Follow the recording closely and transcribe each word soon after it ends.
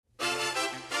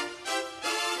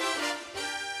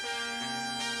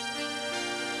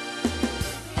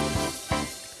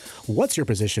What's Your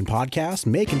Position podcast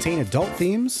may contain adult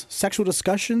themes, sexual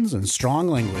discussions, and strong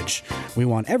language. We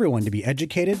want everyone to be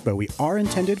educated, but we are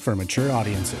intended for mature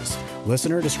audiences.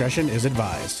 Listener discretion is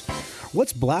advised.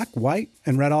 What's black, white,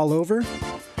 and red all over?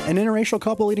 An interracial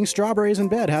couple eating strawberries in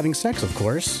bed having sex, of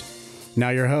course.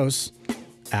 Now your hosts,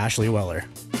 Ashley Weller.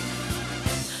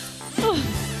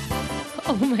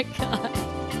 Oh my God.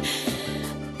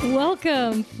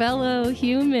 Welcome, fellow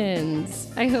humans.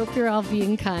 I hope you're all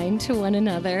being kind to one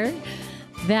another.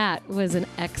 That was an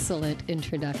excellent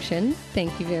introduction.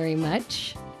 Thank you very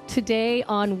much. Today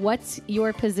on What's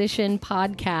Your Position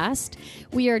podcast,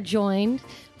 we are joined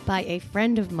by a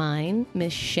friend of mine,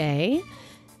 Miss Shay.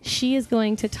 She is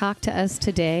going to talk to us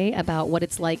today about what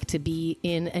it's like to be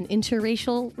in an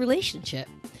interracial relationship.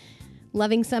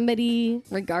 Loving somebody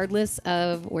regardless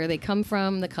of where they come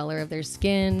from, the color of their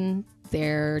skin,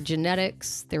 their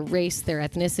genetics, their race, their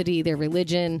ethnicity, their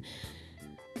religion,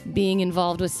 being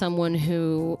involved with someone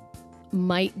who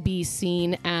might be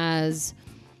seen as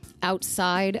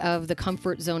outside of the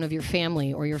comfort zone of your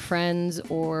family or your friends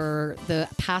or the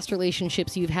past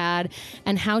relationships you've had,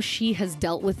 and how she has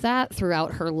dealt with that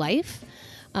throughout her life.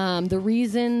 The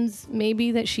reasons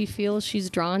maybe that she feels she's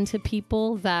drawn to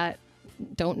people that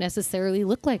don't necessarily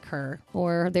look like her,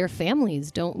 or their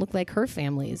families don't look like her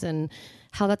families, and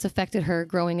how that's affected her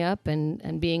growing up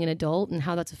and being an adult, and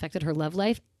how that's affected her love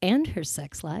life and her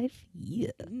sex life. Yeah.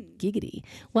 Giggity.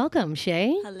 Welcome,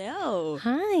 Shay. Hello.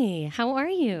 Hi. How are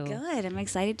you? Good. I'm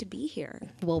excited to be here.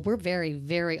 Well, we're very,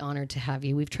 very honored to have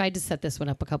you. We've tried to set this one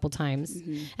up a couple times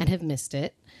and have missed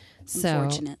it. So,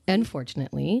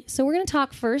 unfortunately. So we're going to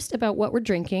talk first about what we're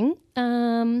drinking.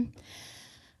 I've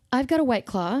got a White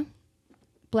Claw,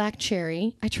 black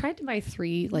cherry. I tried to buy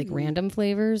 3 random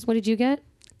flavors. What did you get?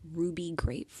 Ruby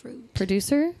grapefruit.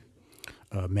 Producer?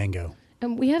 Mango.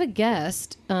 And we have a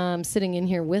guest sitting in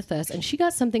here with us, and she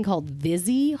got something called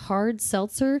Vizzy Hard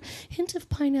Seltzer, hint of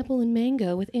pineapple and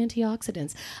mango with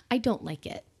antioxidants. I don't like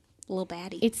it. A little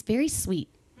baddie. It's very sweet.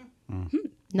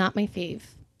 Not my fave.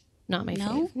 Not my No?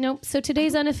 fave. Nope. So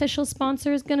today's unofficial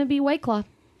sponsor is going to be White Claw.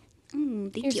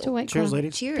 Thank Here's you. to White Cheers, Claw.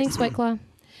 ladies. Cheers. Thanks, White Claw.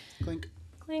 Clink.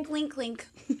 Clink. Clink, clink.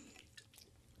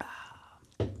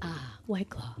 White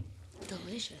Claw.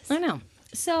 Delicious. I know.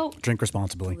 So Drink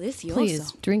responsibly. Delicioso.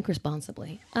 please drink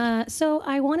responsibly. So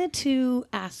I wanted to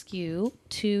ask you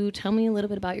to tell me a little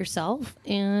bit about yourself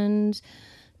and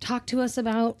talk to us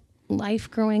about life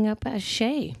growing up as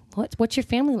Shay. What's your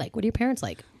family like? What are your parents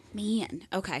like? Man.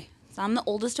 Okay. So I'm the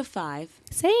oldest of 5.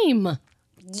 Same.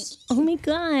 Oh my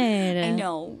God. I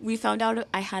know. We found out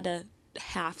I had a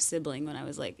half sibling when I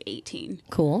was like 18.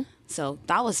 Cool. So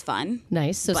that was fun.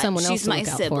 Nice. So But someone else she's to my look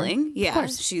out sibling. for. Yeah. Of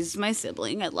course. She's my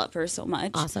sibling. I love her so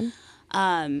much. Awesome.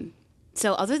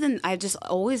 So other than, I just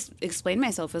always explain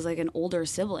myself as like an older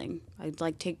sibling. I'd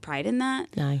like take pride in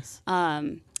that. Nice.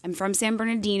 I'm from San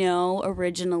Bernardino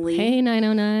originally. Hey,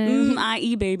 909.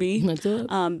 IE baby. What's up?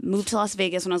 Moved to Las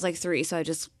Vegas when I was like 3, so I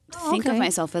just think okay. of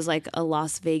myself as like a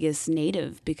Las Vegas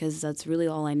native because that's really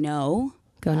all I know.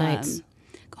 Go Knights.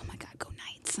 Oh my God, go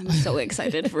Knights. I'm so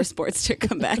excited for sports to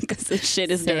come back because this shit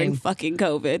is during Same. fucking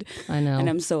COVID. I know. And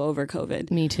I'm so over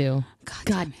COVID. Me too. God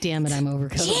God damn it, I'm over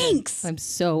COVID. Jinx! I'm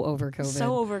so over COVID.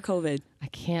 So over COVID. I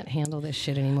can't handle this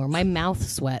shit anymore. My mouth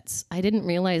sweats. I didn't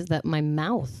realize that my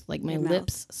mouth, like my Your mouth.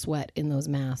 lips, sweat in those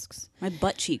masks. My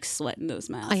butt cheeks sweat in those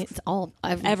masks. It's all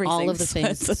Everything all of the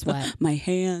things sweats. sweat. My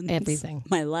hands. Everything.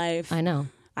 My life. I know.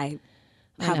 I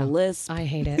I have a know. lisp. I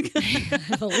hate it. I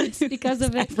have a lisp because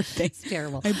of it. Everything. It's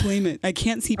terrible. I blame it. I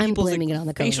can't see I'm people's blaming it on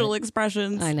the facial COVID.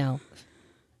 expressions. I know.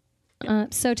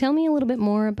 So tell me a little bit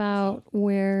more about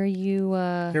where you.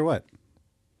 Hear what?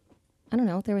 I don't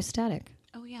know. There was static.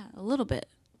 Oh yeah, a little bit.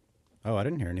 Oh, I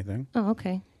didn't hear anything. Oh,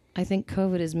 okay. I think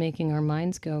COVID is making our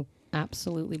minds go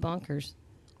absolutely bonkers.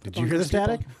 Did you hear the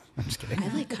static? I'm just kidding. I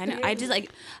like kind of. I just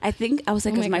like. I think I was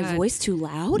like, Oh is my my God. voice too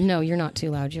loud? No, you're not too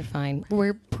loud. You're fine.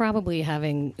 We're probably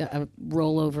having a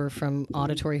rollover from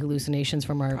auditory hallucinations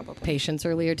from our patients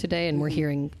earlier today, and we're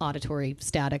hearing auditory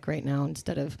static right now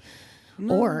instead of.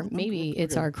 Or maybe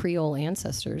it's our Creole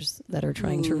ancestors that are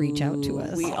trying to reach out to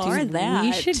us. We are that.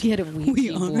 We should get a Ouija We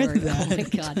are board. that. Oh my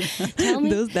God. Tell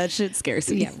me. That shit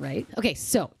scares me. Yeah, right. Okay,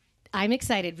 so I'm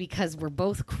excited because we're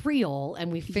both Creole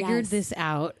and we figured Yes. this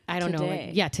out. I don't know.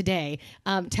 Today. Today.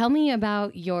 Tell me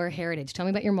about your heritage. Tell me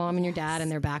about your mom and your dad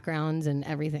and their backgrounds and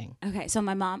everything. Okay, so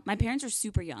my parents are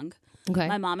super young. Okay.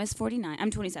 My mom is 49. I'm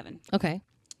 27. Okay.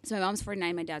 So my mom's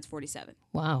 49. My dad's 47.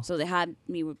 Wow. So they had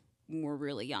me when we were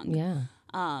really young. Yeah.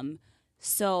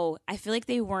 So I feel like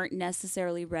they weren't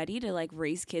necessarily ready to like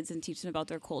raise kids and teach them about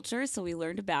their culture. So we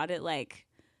learned about it like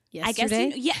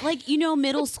Yesterday? I guess, like,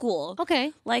 middle school.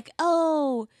 Okay. Like,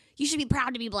 oh, you should be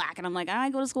proud to be black. And I'm like, I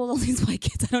go to school with all these white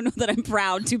kids. I don't know that I'm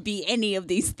proud to be any of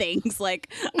these things.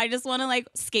 Like, I just want to, like,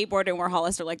 skateboard and wear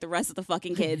Hollister like the rest of the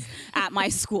fucking kids at my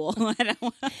school.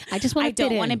 I just want to fit in. I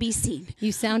don't want to be seen.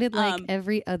 You sounded like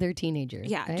every other teenager.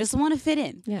 Yeah, right? just want to fit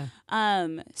in. Yeah.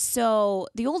 So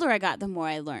the older I got, the more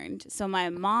I learned. So my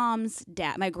mom's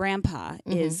dad, my grandpa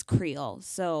is Creole.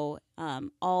 So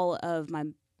all of my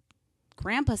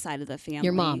grandpa side of the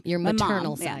family. Your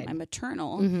maternal side. Yeah, my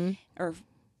maternal or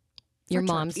your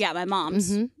mom's. Yeah, my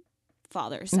mom's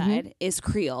father's side is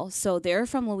Creole. So they're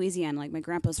from Louisiana. Like, my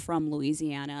grandpa's from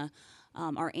Louisiana.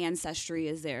 Our ancestry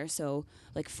is there. So,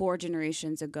 like, 4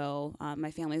 generations ago,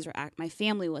 my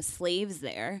family was slaves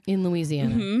there. In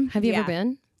Louisiana. Have you ever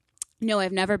been? No,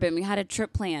 I've never been. We had a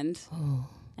trip planned. Oh.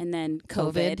 And then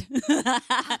COVID.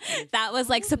 That was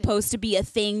like supposed to be a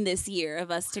thing this year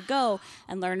of us to go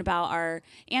and learn about our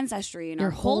ancestry and Your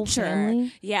our whole culture.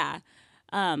 family? Yeah.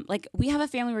 Like, we have a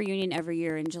family reunion every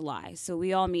year in July. So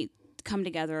we all come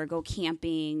together or go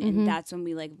camping. And that's when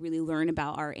we, like, really learn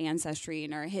about our ancestry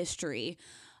and our history.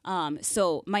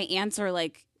 So my aunts are,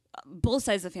 like, both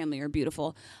sides of the family are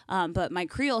beautiful. But my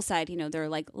Creole side, they're,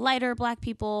 like, lighter black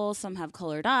people. Some have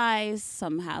colored eyes.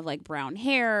 Some have, like, brown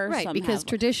hair. Right, some because have,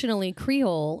 traditionally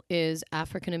Creole is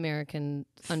African American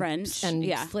French and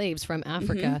slaves from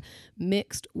Africa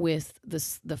mixed with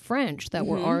the French that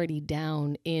were already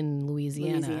down in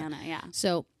Louisiana. Yeah.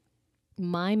 So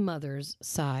my mother's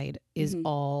side is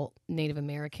all Native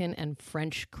American and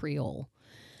French Creole,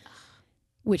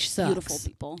 which sucks. Beautiful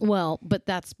people. Well, but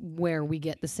that's where we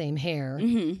get the same hair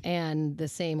and the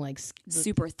same, like,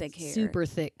 super thick hair, super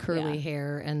thick curly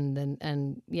hair,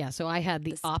 and so I had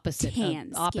the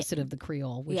opposite of the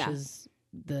Creole, which is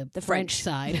the French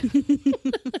side.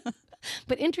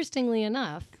 But interestingly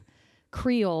enough,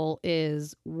 Creole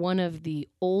is one of the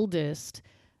oldest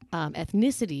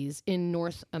ethnicities in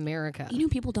North America.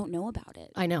 People don't know about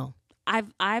it. I know.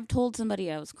 I've told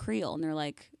somebody I was Creole, and they're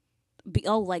like,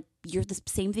 like, you're the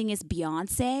same thing as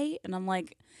Beyonce? And I'm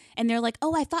like, and they're like,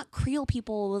 oh, I thought Creole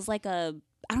people was like I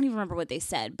don't even remember what they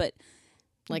said, but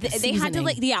like they had to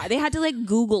they had to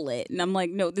Google it. And I'm like,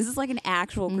 no, this is like an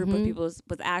actual group of people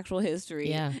with actual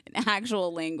history, an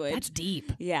actual language. That's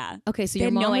deep. Yeah. Okay, so they your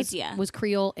had mom no idea. was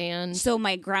Creole, and so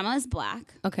my grandma is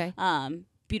black. Okay.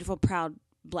 Beautiful, proud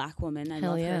black woman. I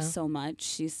Hell love yeah. her so much.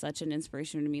 She's such an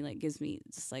inspiration to me. Like, gives me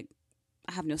just, like,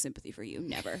 I have no sympathy for you,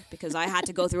 never, because I had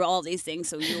to go through all these things,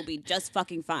 so you'll be just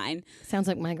fucking fine. Sounds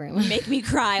like my grandma. Make me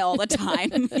cry all the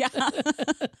time. Yeah.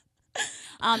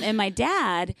 And my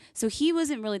dad, so he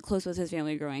wasn't really close with his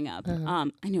family growing up.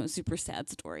 I know, a super sad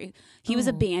story. He was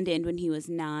abandoned when he was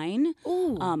 9.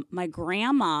 Ooh. My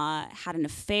grandma had an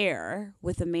affair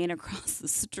with a man across the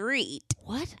street.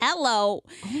 What? Hello.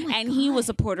 Oh my and God. he was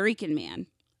a Puerto Rican man.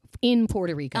 In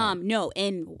Puerto Rico? No,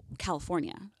 in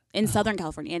California. In Southern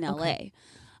California, in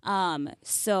LA.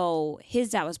 So his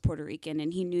dad was Puerto Rican,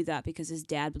 and he knew that because his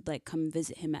dad would, like, come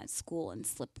visit him at school and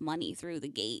slip money through the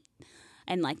gate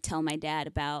and, like, tell my dad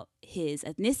about his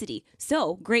ethnicity.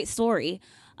 So, great story.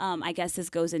 I guess this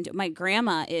goes into, my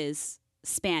grandma is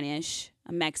Spanish,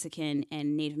 Mexican,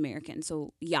 and Native American,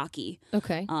 so Yaqui.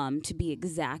 Okay. To be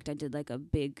exact, I did, like, a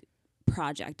big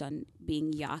project on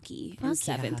being Yaqui in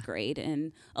 7th grade,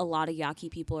 and a lot of Yaqui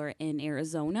people are in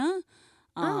Arizona.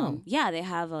 Yeah, they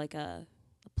have, like, a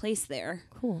place there.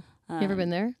 Cool. You ever been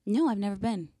there? No, I've never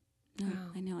been. No,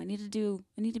 I know. I need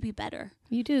to be better.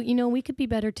 You do. We could be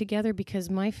better together because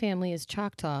my family is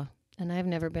Choctaw, and I've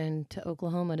never been to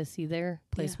Oklahoma to see their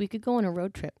place. Yeah. We could go on a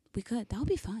road trip. We could. That would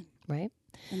be fun. Right?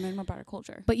 And learn more about our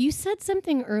culture. But you said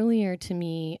something earlier to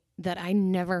me that I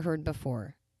never heard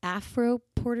before.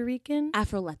 Afro-Puerto Rican?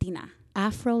 Afro-Latina.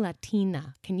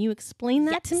 Afro-Latina. Can you explain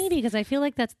that to me? Because I feel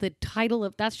like that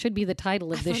should be the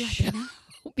title of this show.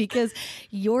 Because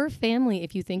your family,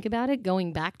 if you think about it,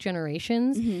 going back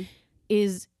generations,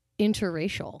 is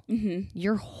interracial.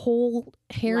 Your whole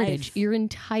heritage, your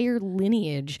entire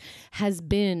lineage has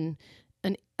been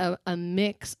a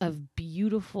mix of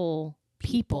beautiful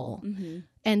people.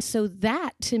 And so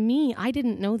that, to me, I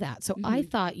didn't know that. So I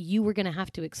thought you were going to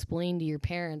have to explain to your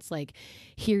parents, like,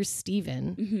 here's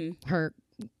Steven,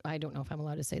 I don't know if I'm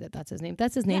allowed to say that that's his name.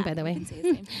 That's his name, by the way. Can say his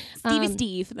name. Stevie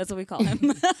Steve. That's what we call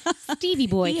him. Stevie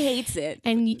boy. He hates it.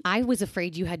 And I was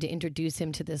afraid you had to introduce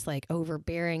him to this, like,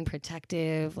 overbearing,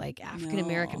 protective, like,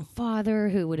 African-American father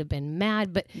who would have been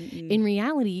mad. But in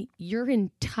reality, your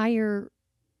entire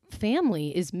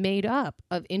family is made up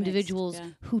of individuals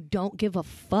who don't give a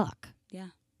fuck. Yeah.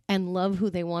 And love who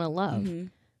they want to love.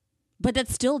 But that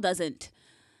still doesn't,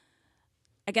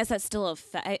 I guess that still,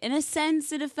 in a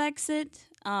sense, it affects it.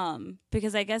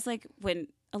 Because I guess like when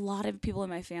a lot of people in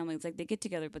my family, it's like they get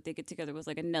together, but they get together with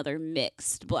like another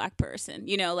mixed black person,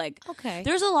 you know, like Okay.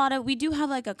 there's a lot of, we do have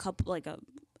like a couple, like a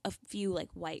few like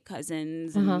white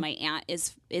cousins, and my aunt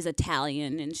is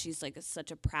Italian, and she's like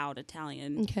such a proud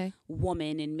Italian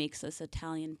woman, and makes us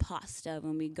Italian pasta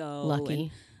when we go. Lucky.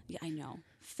 And, yeah, I know.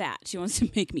 Fat. She wants to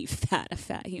make me fat, a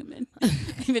fat human.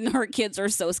 Even though her kids are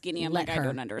so skinny, I'm Let like, her. I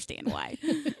don't understand why.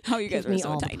 How you guys Give are me so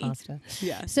all the tiny. pasta.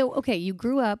 Yeah. So, okay, you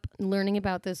grew up learning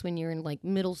about this when you're in like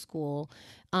middle school.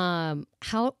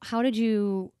 How did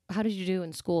you do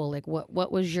in school? Like,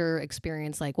 what was your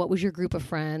experience like? What was your group of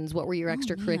friends? What were your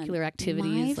extracurricular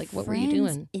activities? My Like, what were you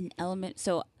friends doing? in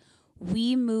so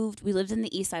we lived in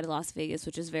the east side of Las Vegas,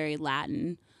 which is very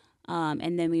Latin.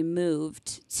 And then we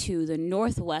moved to the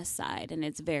northwest side, and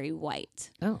it's very white.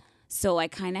 Oh. So I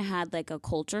kind of had like a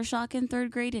culture shock in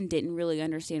third grade and didn't really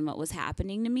understand what was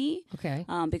happening to me. Okay.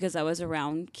 Because I was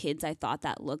around kids I thought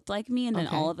that looked like me. And then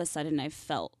Okay. all of a sudden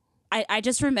I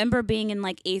just remember being in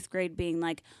like 8th grade being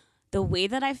like, the way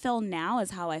that I feel now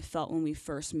is how I felt when we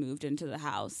first moved into the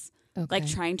house. Okay. Like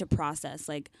trying to process,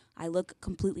 like I look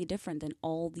completely different than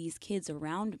all these kids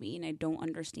around me, and I don't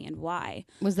understand why.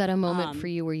 Was that a moment for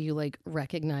you where you like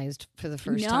recognized for the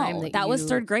first time that was you-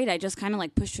 third grade. I just kind of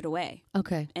like pushed it away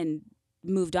Okay. and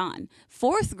moved on.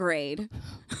 4th grade,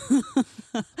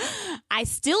 I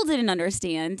still didn't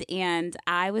understand, and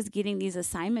I was getting these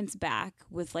assignments back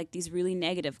with like these really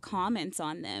negative comments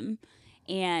on them.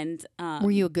 And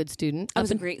Were you a good student? I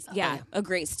was a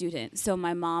great student. So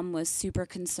my mom was super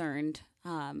concerned.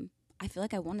 I feel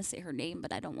like I want to say her name,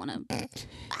 but I don't want to.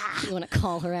 You want to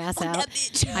call her ass out? That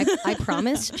bitch. I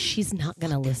promise she's not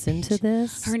going to listen to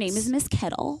this. Her name is Miss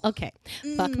Kettle. Okay.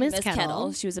 Fuck Miss Miss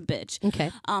Kettle. She was a bitch. Okay.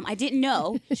 I didn't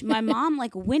know. My mom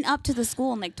like went up to the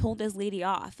school and like told this lady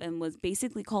off and was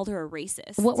basically called her a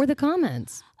racist. What were the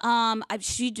comments?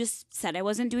 She just said I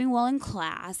wasn't doing well in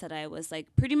class, that I was like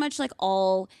pretty much like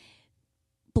all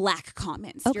black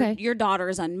comments. Okay. Your daughter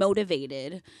is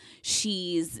unmotivated.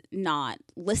 She's not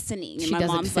listening. And She my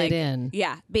doesn't mom's fit like, in.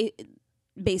 yeah,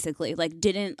 basically like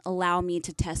didn't allow me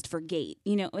to test for GATE.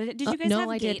 You know, did you guys no, have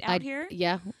I GATE did. out here?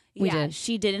 Yeah, we yeah, did.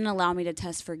 she didn't allow me to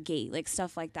test for GATE, like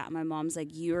stuff like that. My mom's like,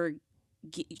 you're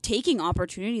taking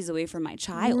opportunities away from my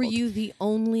child. Were you the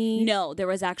only? No, there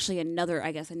was actually another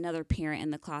parent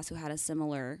in the class who had a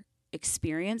similar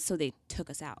experience, so they took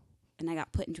us out, and I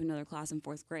got put into another class in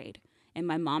 4th grade. And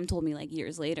my mom told me like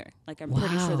years later, like I'm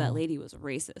pretty sure Wow. that lady was a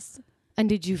racist. And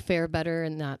did you fare better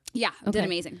in that? Yeah, Okay. did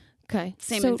amazing. Okay.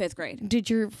 Same So in 5th grade. Did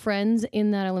your friends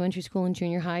in that elementary school and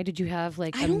junior high, did you have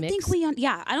like I a don't mix? think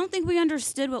I don't think we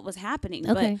understood what was happening.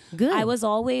 Okay, but good. I was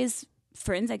always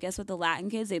friends, I guess, with the Latin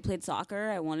kids. They played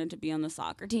soccer. I wanted to be on the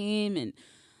soccer team, and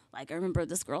like I remember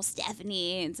this girl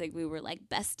Stephanie, and it's like we were like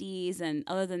besties. And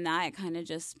other than that, I kind of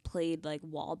just played like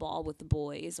wall ball with the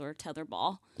boys or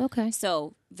tetherball. Okay.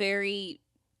 So very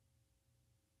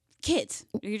kids.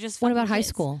 You're just What fucking about high kids.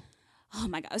 school? Oh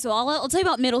my god! So I'll tell you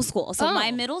about middle school. So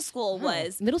my middle school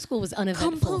was Middle school was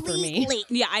uneventful for me. completely.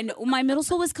 Yeah, I know. My middle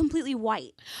school was completely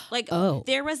white. Like Oh.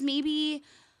 there was maybe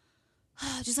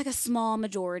just like a small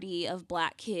majority of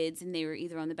black kids, and they were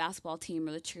either on the basketball team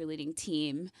or the cheerleading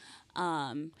team.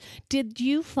 Did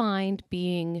you find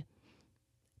being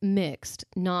mixed,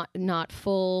 not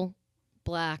full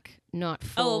black, not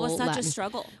full Oh, it was such Latin? a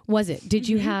struggle. Was it? Did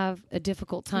you have a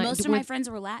difficult time? Most of my friends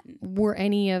were Latin. Were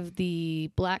any of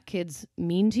the black kids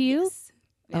mean to you? Yes.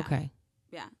 Yeah. Okay.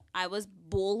 Yeah, I was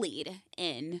bullied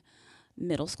in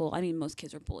middle school. I mean, most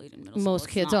kids are bullied in middle school. Most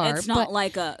It's kids not- are, It's not but-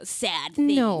 like a sad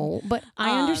thing. No, but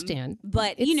I understand.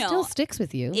 But It you know, still sticks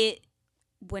with you.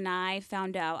 when I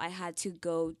found out I had to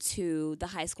go to the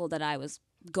high school that I was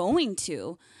going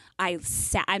to, I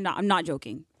sat. I'm not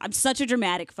joking. I'm such a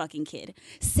dramatic fucking kid.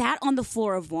 Sat on the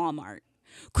floor of Walmart,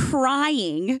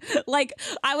 crying. Like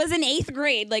I was in 8th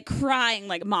grade, like crying.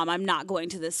 Like, Mom, I'm not going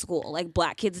to this school. Like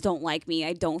black kids don't like me.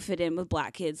 I don't fit in with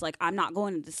black kids. Like I'm not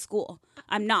going to this school.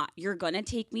 I'm not. You're gonna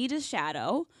take me to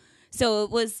Shadow. So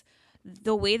it was.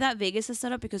 The way that Vegas is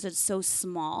set up, because it's so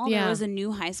small, Yeah. there was a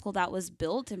new high school that was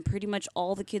built, and pretty much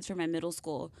all the kids from my middle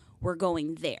school were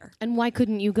going there. And why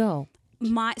couldn't you go?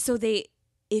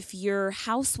 If your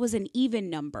house was an even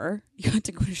number, you had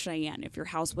to go to Cheyenne. If your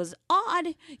house was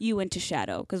odd, you went to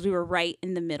Shadow, because we were right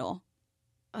in the middle.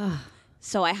 Ugh.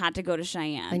 So I had to go to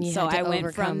Cheyenne. And you So had to I went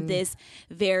overcome- from this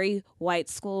very white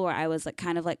school where I was like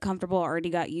kind of like comfortable, already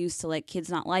got used to like kids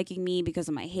not liking me because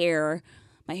of my hair.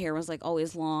 My hair was like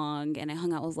always long, and I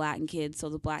hung out with Latin kids, so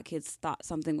the black kids thought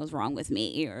something was wrong with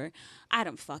me, or I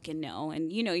don't fucking know.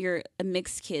 And you know, you're a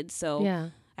mixed kid, so Yeah.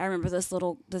 I remember this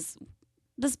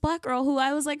this black girl who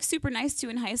I was like super nice to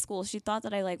in high school, she thought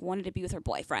that I like wanted to be with her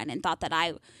boyfriend and thought that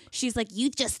she's like, you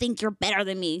just think you're better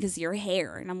than me because your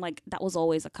hair. And I'm like, that was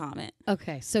always a comment.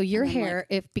 Okay, so your And I'm hair,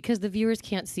 because the viewers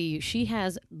can't see you, she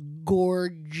has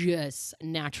gorgeous,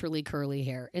 naturally curly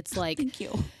hair. It's like Thank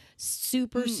you.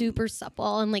 super, super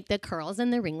supple, and like the curls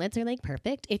and the ringlets are like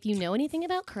perfect. If you know anything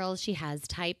about curls, she has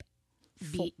type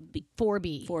B,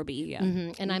 4B. 4B, yeah.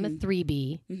 And I'm a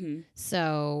 3B.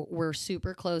 So we're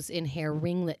super close in hair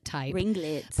ringlet type.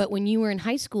 Ringlets. But when you were in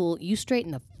high school, you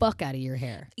straightened the fuck out of your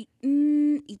hair.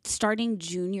 Starting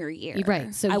junior year.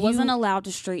 Right, so I you- wasn't allowed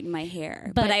to straighten my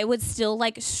hair, but I would still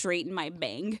like straighten my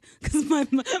bang because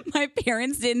my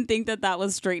parents didn't think that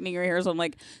was straightening your hair. So I'm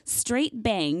like, straight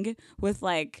bang with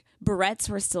like barrettes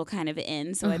were still kind of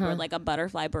in. So I'd wear like a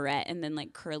butterfly barrette and then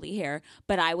like curly hair,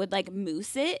 but I would like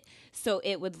mousse it so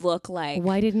it would look like.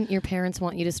 Why didn't your parents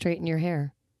want you to straighten your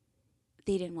hair?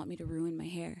 They didn't want me to ruin my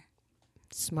hair.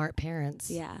 Smart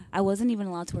parents. Yeah. I wasn't even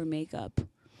allowed to wear makeup.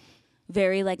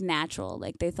 Very like natural.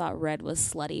 Like they thought red was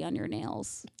slutty on your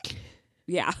nails.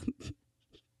 Yeah.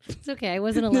 It's okay. I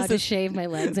wasn't allowed to shave my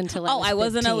legs until I was I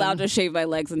wasn't 15. allowed to shave my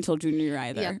legs until junior year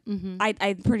either. Yeah. Mm-hmm.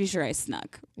 I'm pretty sure I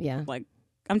snuck. Yeah. Like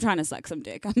I'm trying to suck some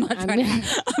dick. I'm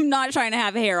not trying to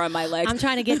have hair on my legs. I'm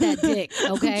trying to get that dick,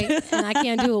 okay? And I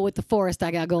can't do it with the forest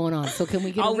I got going on. So can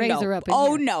we get a razor up in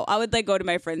here? No. I would like go to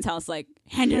my friend's house like,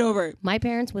 hand it over. My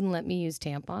parents wouldn't let me use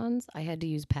tampons. I had to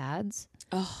use pads.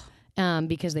 Oh.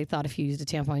 Because they thought if you used a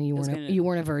tampon, you gonna- you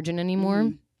weren't a virgin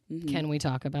anymore. Mhm. Can we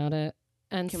talk about it?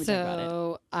 And Can we talk about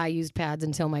so I used pads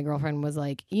until my girlfriend was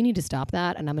like, "You need to stop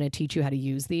that, and I'm going to teach you how to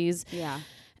use these." Yeah.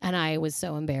 And I was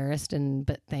so embarrassed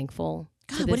but thankful.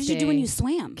 To God, what this did you do when day. you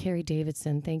swam? Carrie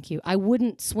Davidson, thank you. I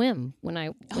wouldn't swim when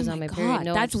I was on my period.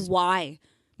 No, that's I just- why.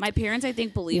 My parents, I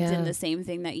think, believed Yeah. in the same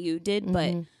thing that you did,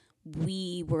 but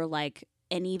we were like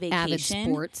any vacation, avid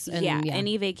sports. And, yeah,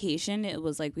 any vacation. It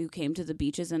was like we came to the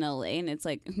beaches in LA, and it's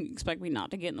like you expect me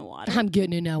not to get in the water. I'm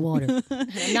getting in that water.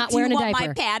 I'm not Do wearing you a want diaper.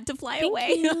 my pad to fly Thank away?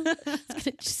 you.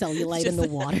 Cellulite in the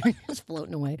water, just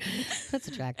floating away. That's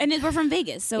attractive. And we're from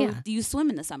Vegas, so Yeah. you swim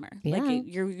in the summer. Yeah. Like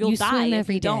you'll You die swim if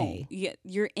every you day. don't.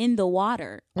 You're in the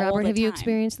water. all Robert, the have you time.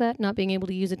 experienced that? Not being able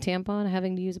to use a tampon,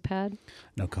 having to use a pad?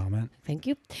 No comment. Thank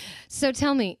you. So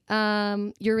tell me,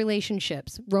 your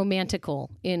relationships, romantical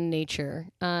in nature.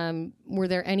 Were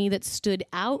there any that stood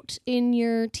out in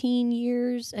your teen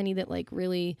years? Any that like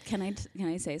really? Can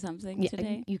I say something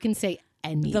today? You can say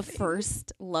anything. The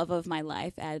first love of my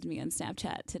life added me on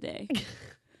Snapchat today.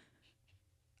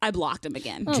 I blocked him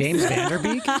again. James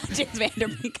Vanderbeek? James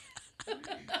Vanderbeek.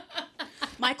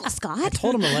 Michael Scott.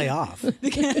 Told him to lay off.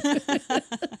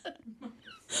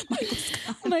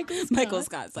 Michael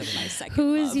Scott's like my second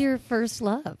Who love. is your first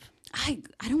love? I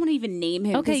don't want to even name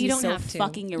him. Okay, 'cause you he's don't so have to.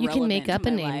 fucking You irrelevant can make up to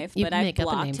a my name. life, You but can I've make up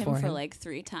a blocked name him for for him. like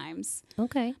 3 times.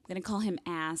 Okay. I'm gonna call him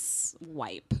ass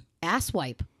wipe. Ass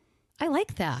wipe. I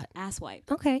like that. Ass wipe.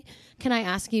 Okay. Can I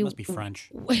ask you? Must be French.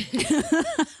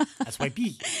 That's why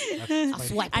B.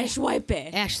 Swipe. Ass wipe.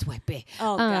 Ash swipe.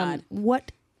 Oh God.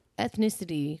 What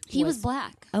ethnicity? He was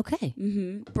black. Okay.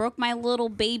 Broke my little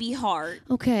baby heart.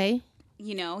 Okay.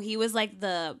 You know, he was like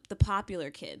the popular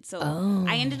kid. So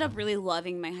I ended up really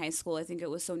loving my high school. I think it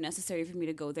was so necessary for me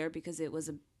to go there because it was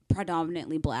a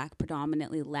predominantly black,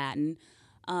 predominantly Latin.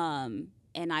 And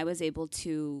I was able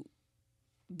to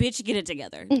bitch, get it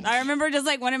together. I remember just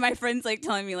like one of my friends like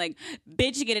telling me like,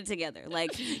 bitch, get it together. Like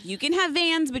you can have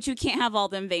Vans, but you can't have all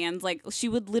them Vans. Like she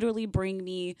would literally bring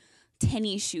me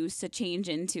tennis shoes to change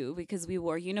into because we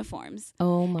wore uniforms.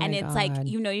 Oh my god. And it's like,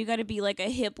 you know, you got to be like a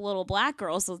hip little black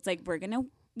girl. So it's like,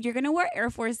 you're going to wear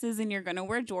Air Forces and you're going to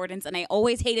wear Jordans. And I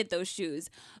always hated those shoes.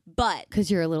 But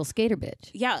because you're a little skater bitch.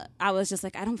 yeah, I was just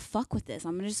like, I don't fuck with this.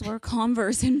 I'm going to just wear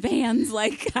Converse and Vans.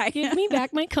 Like, Give me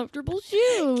back my comfortable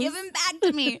shoes. give them back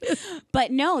to me. But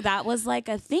no, that was like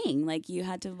a thing. Like you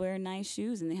had to wear nice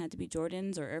shoes and they had to be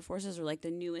Jordans or Air Forces or like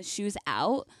the newest shoes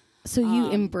out. So you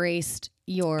embraced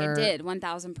your. I did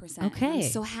 1,000%. Okay. I'm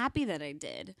so happy that I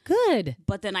did. Good.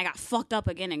 But then I got fucked up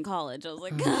again in college. I was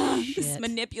like, this shit.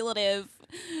 manipulative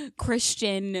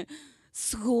Christian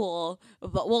school.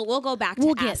 But we'll go back to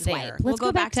We'll get ass there. wipe. Let's We'll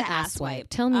go back to ass wipe.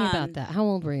 Tell me about that. How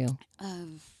old were you?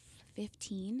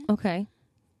 15. Okay.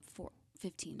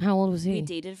 15. How old was he? We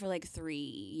dated for like 3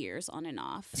 years on and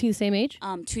off. Is he the same age?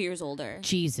 2 years older.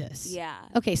 Jesus. Yeah.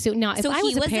 Okay, so now if So I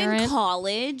was he a was parent, in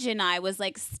college and I was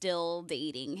like still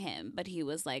dating him, but he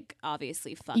was like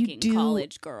obviously fucking do-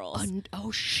 college girls. oh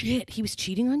shit, he was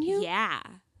cheating on you? Yeah.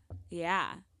 Yeah.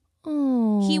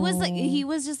 Oh. He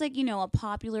was just like, you know, a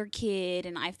popular kid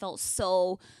and I felt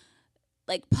so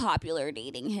like popular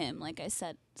dating him. Like I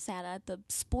said, sat at the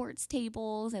sports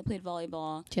tables. I played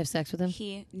volleyball. Did you have sex with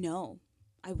him? No,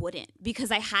 I wouldn't,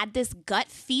 because I had this gut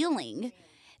feeling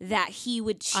that he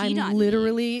would cheat on me.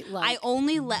 Literally, like, I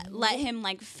only let him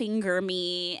like finger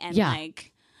me and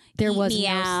like there eat was me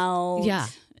out. Yeah.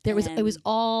 There was it was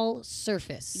all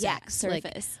surface sex.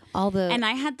 surface. Like, all the And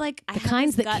I had like the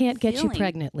kinds that can't get you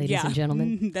pregnant, ladies and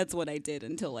gentlemen. That's what I did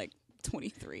until like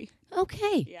 23.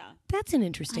 Okay. Yeah. That's an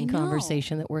interesting I know.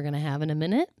 conversation that we're going to have in a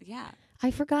minute. Yeah. I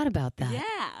forgot about that.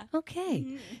 Yeah.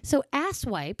 Okay. So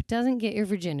asswipe doesn't get your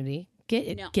virginity. Get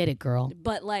it, girl.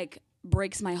 But like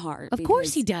breaks my heart. Of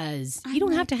course he does. You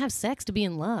don't have to have sex to be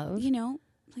in love. You know,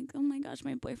 like, oh my gosh,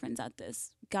 my boyfriend's at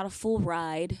this. Got a full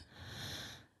ride.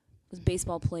 Was a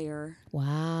baseball player.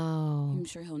 Wow. I'm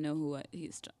sure he'll know who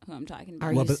I'm talking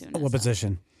about. What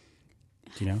position?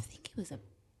 Do you know? I think he was a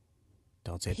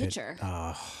Don't say pitcher. Oh.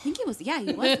 I think he was. Yeah,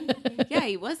 he was. Yeah,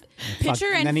 he was. Pitcher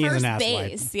and then he is first an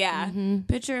base. Yeah,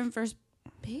 pitcher and first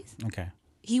base. Okay.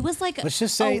 He was like Let's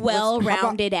just say a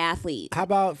well-rounded athlete. How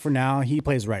about for now, he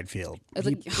plays right field.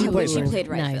 He played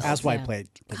right Nice. field. Asswipe played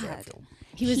right field.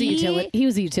 He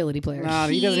was a utility player. No,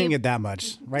 he doesn't even get that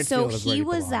much. Right So field is where he he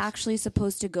was belongs. actually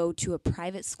supposed to go to a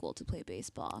private school to play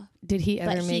baseball. Did he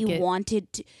ever But make he it?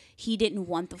 wanted to, he didn't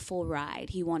want the full ride.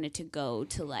 He wanted to go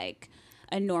to like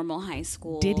a normal high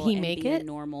school. Did he and make be a it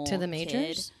normal to the kid.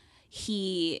 majors?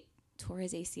 He tore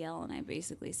his ACL, and I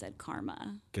basically said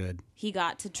karma. Good. He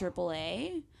got to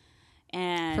AAA,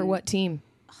 and For what team?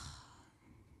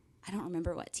 I don't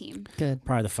remember what team. Good.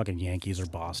 Probably the fucking Yankees or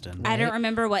Boston. I don't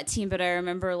remember what team, but I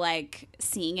remember like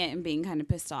seeing it and being kind of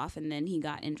pissed off, and then he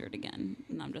got injured again,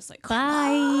 and I'm just like,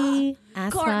 Bye.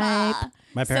 Asswipe. karma.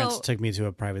 My parents So- took me to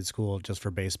a private school just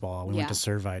for baseball. We went to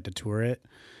Yeah. Servite to tour it,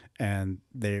 and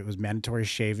it was mandatory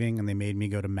shaving, and they made me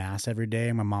go to mass every day.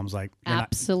 And my mom's like, "You're not."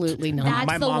 Absolutely not. That's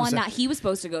My the mom one said- that he was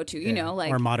supposed to go to, you know,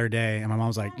 like or modern day. And my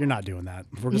mom's like, "You're not doing that.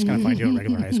 We're just gonna find you a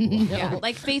regular high school." yeah,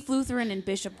 like Faith Lutheran and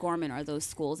Bishop Gorman are those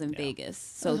schools in Vegas.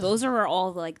 So those are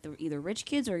all like either rich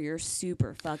kids or you're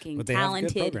super fucking But they have good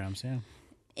talented programs. Yeah.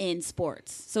 in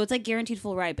sports. So it's like guaranteed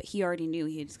full ride, but he already knew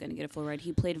he was going to get a full ride.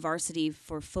 He played varsity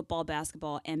for football,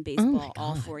 basketball, and baseball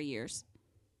all 4 years.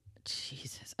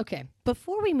 Jesus. Okay.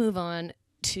 Before we move on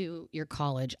to your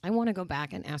college, I want to go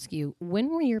back and ask you, when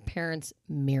were your parents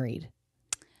married?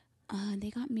 They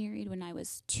got married when I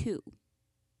was 2,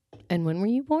 And when were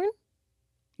you born?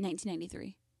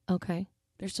 1993. Okay.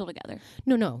 They're still together.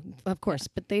 No, of course.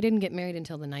 But they didn't get married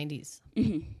until the 90s.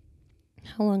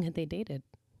 How long had they dated?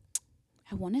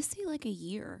 I want to say like a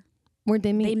year. Where'd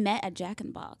they meet? They met at Jack in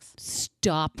the Box.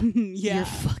 Stop your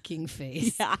fucking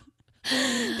face. Yeah.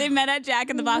 They met at Jack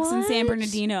in the Box in San What?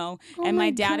 Bernardino. Oh and my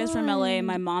my dad is from LA and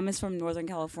God. my mom is from Northern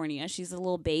California. She's a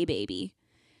little bay baby.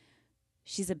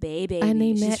 She's a bay baby. And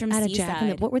they She's met from at a Seaside. Jack in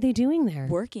the... What were they doing there?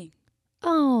 Working.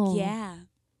 Oh. Yeah.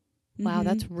 Wow,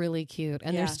 that's really cute.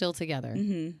 And they're Yeah. still together.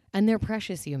 Mm-hmm. And they're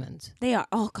precious humans. They are.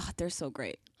 Oh, God, they're so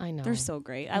great. I know. They're so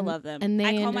great. I love them. and they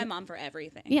I call ended- my mom for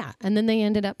everything. Yeah, and then they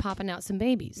ended up popping out some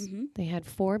babies. Mm-hmm. They had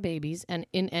 4 babies, and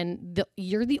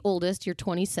you're the oldest. You're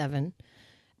 27,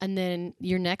 and then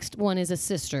your next one is a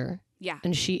sister, Yeah.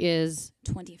 and she is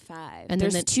 25. And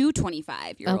There's then 2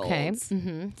 25-year-olds. okay.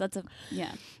 Mm-hmm. That's a,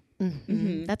 yeah.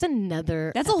 That's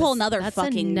another. That's a whole nother that's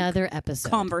fucking another episode.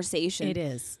 Conversation. It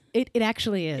is. It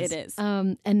actually is. It is.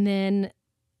 And then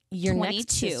your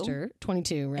next 22. sister,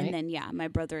 22, right? And then, yeah, my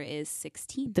brother is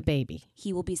 16. the baby.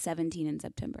 He will be 17 in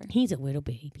September. He's a little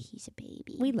baby. He's a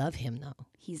baby. We love him though.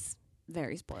 He's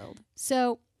very spoiled.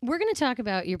 So we're going to talk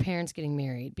about your parents getting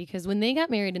married because when they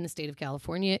got married in the state of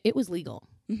California, it was legal.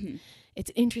 Mm-hmm. It's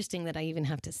interesting that I even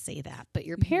have to say that, but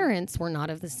your parents were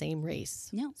not of the same race.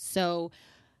 No. So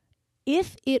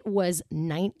if it was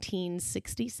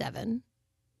 1967,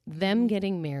 them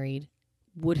getting married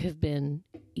would have been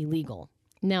illegal.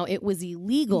 Now, it was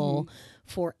illegal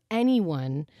for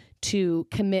anyone to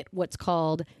commit what's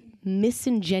called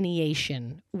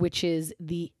miscegenation, which is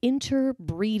the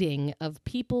interbreeding of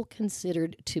people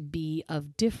considered to be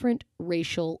of different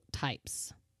racial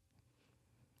types.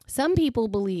 Some people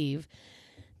believe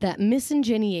that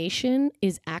miscegenation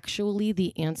is actually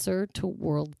the answer to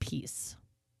world peace.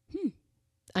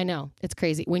 I know, it's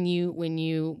crazy. When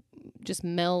you just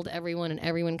meld everyone and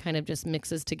everyone kind of just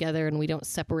mixes together and we don't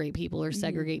separate people or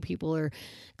segregate people or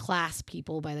class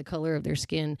people by the color of their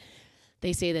skin,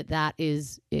 they say that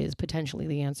is potentially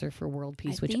the answer for world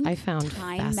peace, which think I found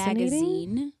Time fascinating.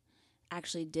 Magazine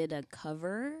actually did a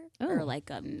cover or Oh. like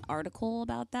an article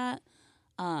about that.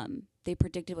 They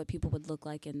predicted what people would look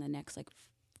like in the next, like,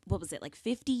 what was it, like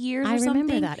 50 years I or something?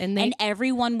 remember that. And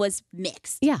everyone was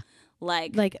mixed. Yeah.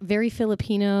 like very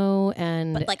Filipino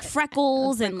and but like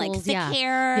freckles and like thick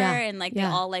hair and like they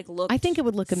all like look. I think it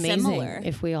would look amazing similar.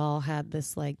 if we all had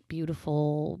this like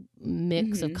beautiful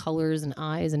mix of colors and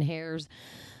eyes and hairs.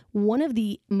 One of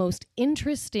the most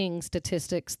interesting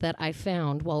statistics that I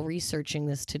found while researching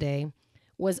this today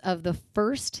was of the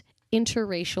first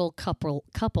interracial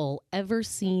couple ever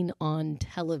seen on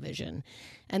television.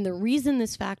 And the reason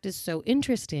this fact is so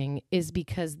interesting is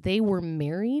because they were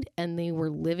married and they were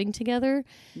living together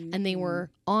and they were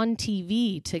on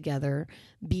TV together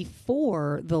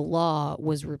before the law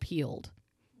was repealed.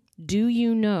 Do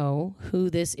you know who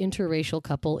this interracial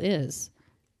couple is?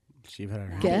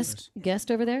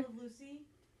 Guest over there? Lucy.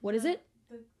 What is it?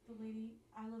 The lady,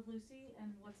 I Love Lucy,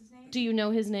 and what's his name? Do you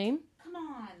know his name? Come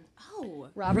on. Oh,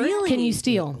 Robert? really? Can you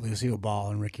steal? Lucille Ball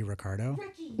and Ricky Ricardo.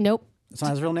 Ricky. Nope. That's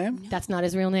not his real name? That's not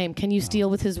his real name. Can you steal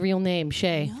with his real name,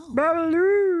 Shay?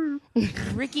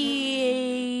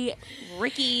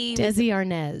 Ricky. Desi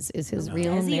Arnaz is his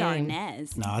real Desi name.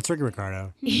 Arnaz. No, it's Ricky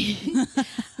Ricardo.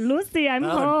 Lucy, I'm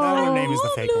That other name is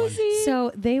the fake one.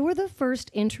 So they were the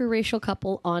first interracial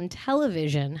couple on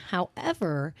television.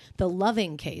 However, the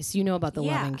Loving case, you know about the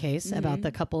Yeah. Loving case, about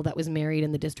the couple that was married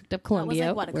in the District of That was Columbia.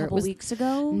 like what, a where it couple was- weeks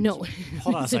ago? No.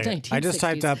 Hold on a It's the second. I just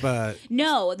typed 1960s. up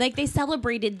No, like they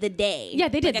celebrated the day. Yeah,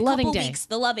 they did, Like a Loving couple Day. Weeks,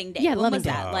 the Loving Day. Yeah, When Loving was Day.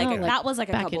 that? Oh, Like like that was like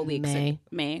a back couple in weeks. May.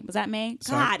 May. Was that May?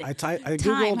 So God. I Time.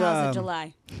 Googled How's it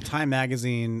July? Time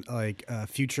Magazine, like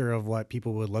future of what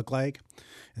people would look like.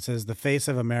 It says the face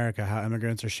of America, how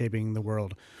immigrants are shaping the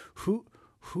world. Who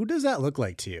does that look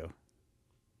like to you?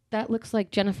 That looks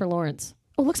like Jennifer Lawrence.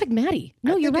 Oh, looks like Maddie.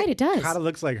 No, you're right. It does. Kind of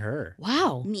looks like her.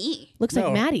 Wow. Me. Looks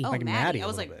like Maddie. Like Maddie. Maddie. I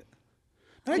was a little like, bit.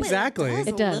 Not exactly. It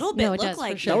It does. A little bit No, it look does, for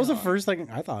like sure. That was the first thing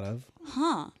I thought of.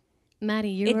 Huh. Maddie,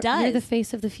 you're does. the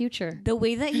face of the future. The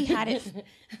way that he had it.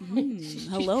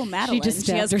 Hello, Madeline. She just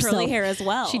has stabbed curly herself. hair as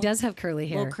well. She does have curly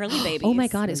hair. Little curly babies. Oh my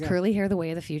God, is curly hair the way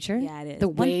of the future? Yeah, it is. The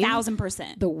wave,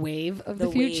 1000%. the wave of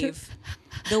the future. wave.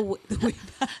 The wave.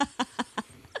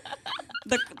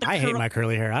 I hate my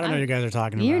curly hair. I don't know what you guys are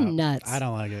talking You're about. nuts. I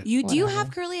don't like it. You do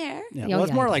have curly hair? Yeah, Oh, well, it's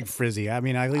yeah, more I like frizzy. I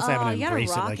mean, at least I haven't you gotta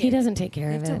embraced it. rock Like He doesn't take care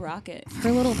You of have to it. rock it.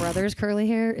 Her little brother's curly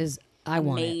hair is I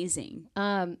want it. Amazing.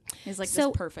 It's like so-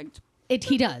 this perfect.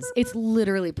 He does. It's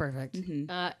literally perfect. In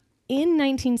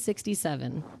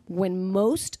 1967, when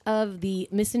most of the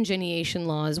miscegenation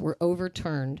laws were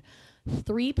overturned,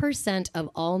 3% of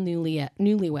all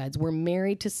newlyweds were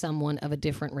married to someone of a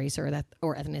different race or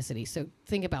ethnicity. So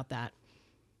think about that.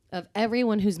 Of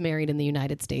everyone who's married in the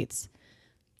United States,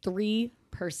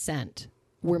 3%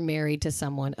 were married to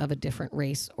someone of a different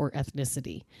race or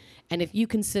ethnicity. And if you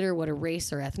consider what a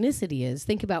race or ethnicity is,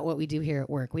 think about what we do here at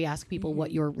work. We ask people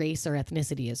what your race or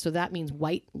ethnicity is. So that means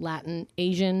white, Latin,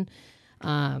 Asian,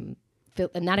 and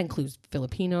that includes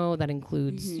Filipino, that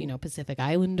includes, Pacific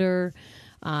Islander,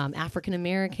 African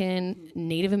American,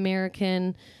 Native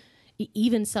American.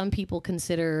 Even some people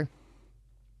consider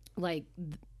like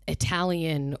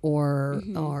Italian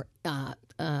or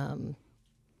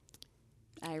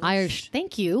Irish.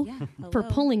 Thank you for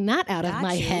pulling that out of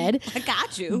my head. I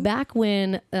got you. Back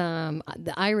when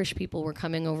the Irish people were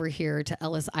coming over here to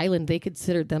Ellis Island, they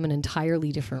considered them an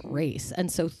entirely different race.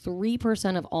 And so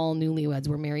 3% of all newlyweds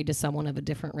were married to someone of a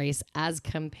different race as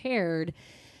compared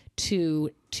to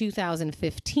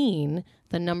 2015,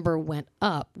 the number went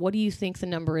up. What do you think the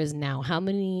number is now?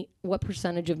 What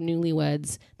percentage of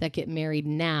newlyweds that get married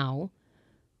now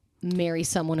marry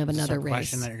someone of another race?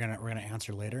 Question that we're gonna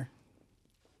answer later.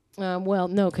 Well,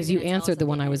 no, because you gonna tell answered us the at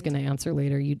one the I was end. going to answer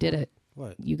later. You did it.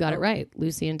 What? You got it right.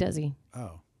 Lucy and Desi.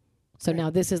 Oh. So now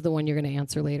this is the one you're going to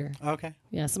answer later. Okay.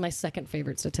 Yeah, it's my second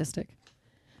favorite statistic.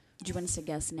 Do you want us to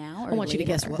guess now? Or I want you to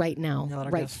guess later? right now. Yeah, let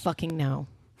her Right guess. fucking now.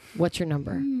 What's your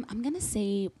number? I'm going to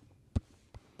say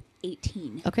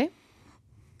 18. Okay.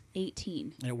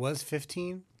 18. And it was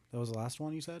 15. That was the last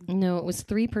one you said. No, it was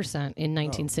 3% in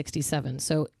 1967.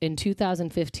 So in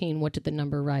 2015, what did the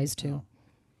number rise to?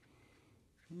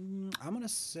 I'm gonna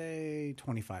say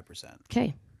 25%.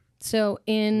 Okay. So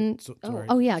in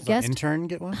Sorry. yeah, Does the guess. intern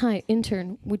get one? Hi,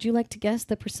 intern. Would you like to guess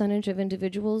the percentage of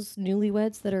individuals,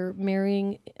 newlyweds, that are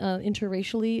marrying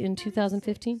interracially in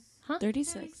 2015? Huh?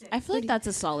 36. I feel like that's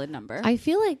a solid number. I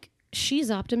feel like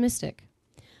she's optimistic.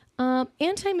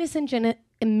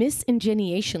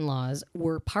 Anti-miscegenation laws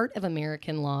were part of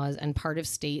American laws and part of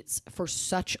states for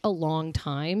such a long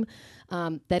time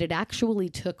that it actually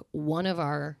took one of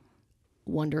our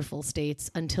wonderful states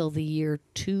until the year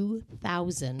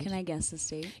 2000. Can I guess the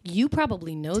state? You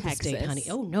probably know the state, Texas. honey.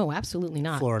 Oh, no, absolutely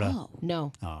not. Florida. Oh.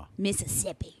 No.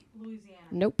 Mississippi.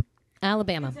 Nope.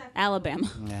 Alabama.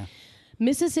 Alabama. Yeah.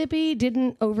 Mississippi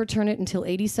didn't overturn it until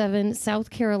 87.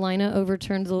 South Carolina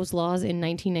overturned those laws in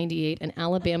 1998, and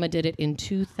Alabama did it in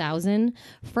 2000.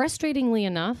 Frustratingly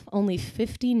enough, only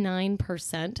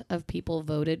 59% of people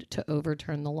voted to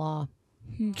overturn the law.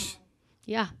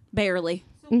 Yeah. Barely.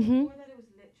 So before that, it was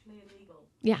literally illegal.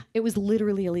 Yeah, it was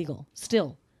literally illegal.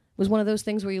 Still. It was one of those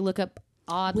things where you look up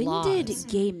odd When laws. did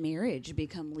gay marriage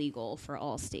become legal for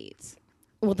all states?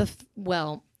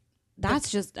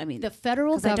 That's just, I mean, the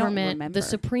federal 'cause I don't government, remember. the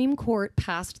Supreme Court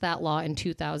passed that law in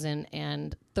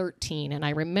 2013, and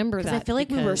I remember that because I feel like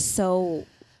we were because so,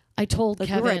 I told like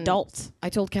Kevin, we were adults. I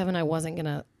told Kevin I wasn't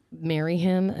gonna marry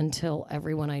him until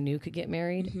everyone I knew could get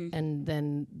married, Mm-hmm. and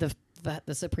then the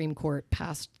Supreme Court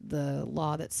passed the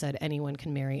law that said anyone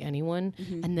can marry anyone,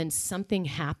 Mm-hmm. and then something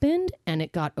happened and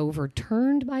it got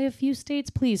overturned by a few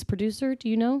states. Please, producer, do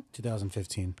you know?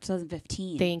 2015.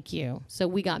 2015. Thank you. So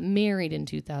we got married in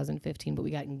 2015, but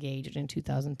we got engaged in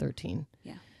 2013.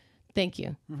 Yeah. Thank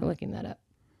you for looking that up.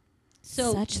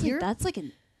 So That's like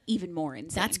an even more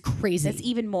insane. that's crazy. That's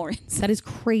even more insane. That is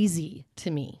crazy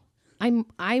to me.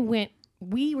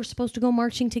 We were supposed to go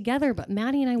marching together, but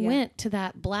Maddie and I went to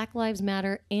that Black Lives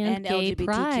Matter and Gay LGBTQ,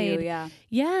 Pride. yeah.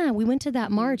 Yeah, we went to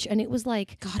that march, and it was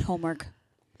like God, homework.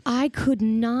 I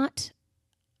couldn't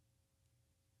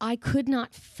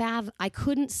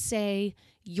say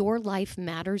your life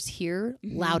matters here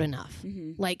loud enough.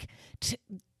 Like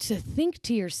to think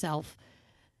to yourself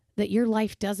that your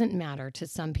life doesn't matter to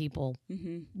some people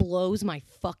blows my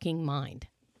fucking mind.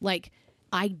 Like,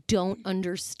 I don't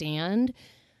understand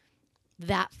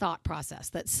that thought process,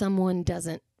 that someone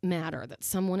doesn't matter, that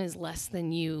someone is less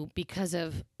than you because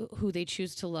of who they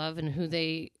choose to love and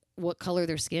what color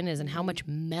their skin is and how much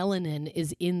melanin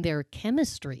is in their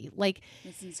chemistry. Like,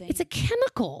 That's insane. it's a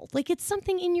chemical. Like, it's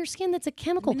something in your skin that's a I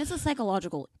chemical. mean, it's a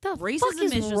psychological. The fuck Racism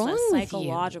is is just wrong a with you?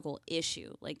 psychological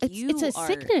issue. Like It's a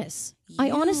sickness. I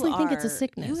you honestly think it's a are-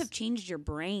 sickness. You have changed your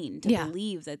brain to Yeah.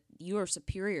 believe that you are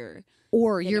superior.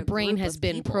 Or than your a brain group has of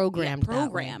been people. programmed Yeah, that way.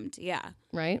 programmed. Yeah.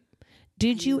 Right?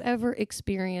 Did you ever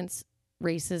experience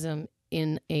racism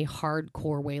in a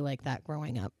hardcore way like that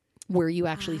growing up, where you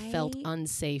actually felt I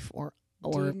unsafe or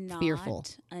Did not fearful?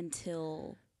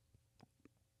 until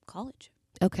college.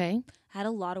 Okay. Had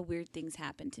a lot of weird things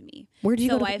happen to me. Where did you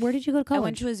So go? Where did you go to college? I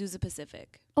went to Azusa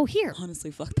Pacific. Oh, here.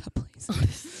 Honestly, fuck that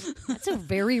place. That's a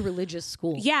very religious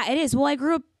school. Yeah, it is. Well, I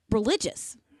grew up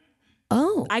religious.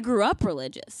 Oh. I grew up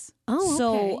religious. Oh,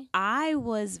 So okay. I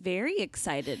was very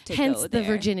excited to Hence go the there.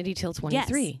 virginity till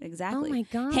 23. Yes, exactly. Oh my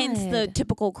god. Hence the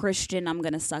typical Christian, I'm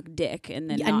going to suck dick and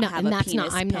then Yeah, not have a that's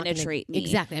penis I'm not penetrate gonna, me.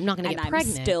 Exactly. I'm not going to And get I'm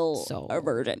pregnant. still so a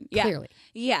virgin. Yeah. Clearly.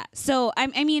 Yeah. So,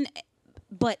 I mean,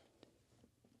 but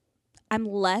I'm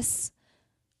less,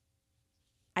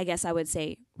 I guess I would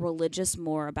say, religious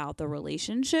more about the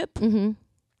relationship. Mm-hmm.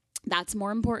 That's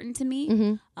more important to me.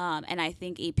 Mm-hmm. And I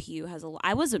think APU has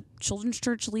I was a children's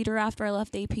church leader after I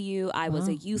left APU. I was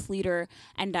a youth leader,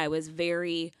 and I was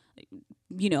very,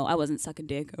 I wasn't sucking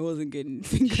dick. I wasn't getting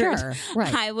fingered. Sure,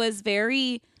 right. I was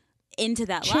very into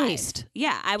that Chaste. life.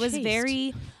 Yeah, I was Chaste.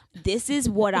 very, this is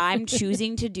what I'm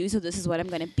choosing to do, so this is what I'm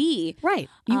going to be. Right.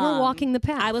 You were walking the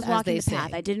path. I was as walking they the path.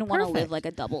 say. I didn't want to live Perfect. like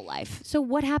a double life. So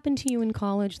what happened to you in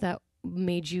college that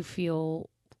made you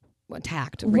feel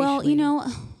attacked? Well,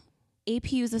 racially?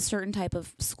 APU is a certain type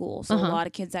of school, so a lot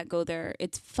of kids that go there,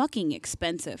 it's fucking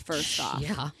expensive. First off,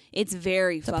 Yeah. it's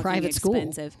very fucking private school.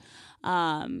 expensive.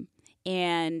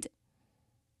 And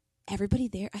everybody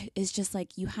there is just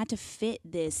like, you had to fit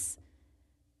this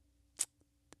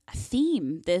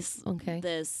theme,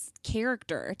 this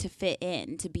character to fit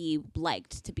in, to be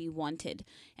liked, to be wanted,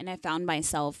 and I found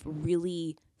myself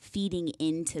really feeding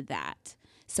into that.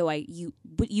 So you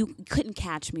couldn't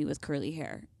catch me with curly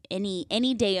hair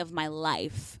any day of my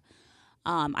life.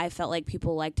 I felt like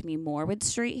people liked me more with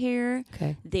straight hair.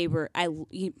 Okay.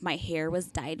 My hair was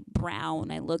dyed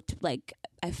brown.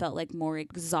 I felt like more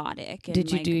exotic. And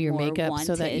Did you like do your more makeup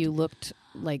so that wanted. you looked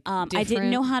like different? I didn't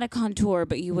know how to contour,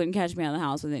 but you wouldn't catch me out of the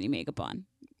house with any makeup on.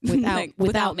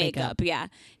 Without makeup. Yeah.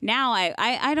 Now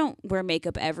I don't wear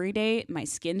makeup every day. My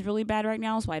skin's really bad right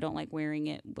now, so I don't like wearing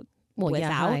it Well, yeah,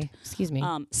 without hi. Excuse me.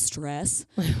 stress.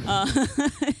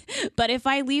 But if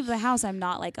I leave the house, I'm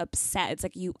not like upset. It's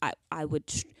like I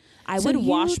would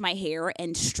wash my hair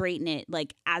and straighten it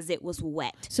like as it was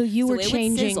wet. So you were it would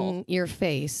changing sizzle. your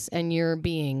face and your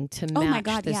being to match Oh my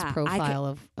God, this yeah. profile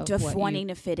of what wanting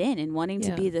to fit in and wanting to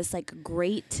Yeah. be this like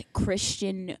great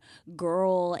Christian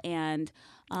girl. And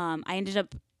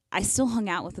I still hung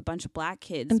out with a bunch of black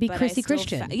kids and be but I Chrissy still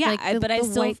Christian. yeah, like but I the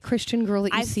still white Christian girl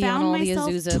that you I see on found all the myself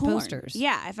Azusa torn. posters.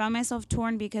 Yeah, I found myself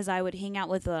torn because I would hang out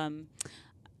with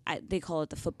they call it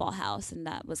the football house, and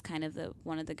that was kind of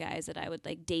one of the guys that I would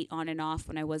like date on and off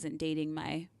when I wasn't dating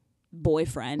my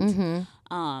boyfriend.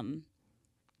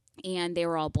 And they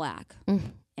were all black.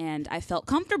 And I felt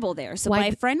comfortable there. So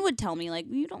my friend would tell me, like,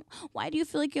 why do you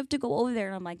feel like you have to go over there?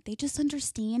 And I'm like, they just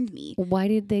understand me. Why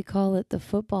did they call it the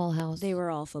football house? They were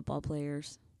all football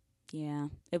players. Yeah.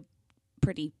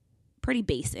 Pretty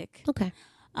basic. Okay.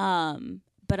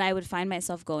 But I would find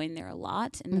myself going there a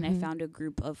lot. And then I found a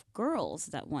group of girls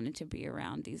that wanted to be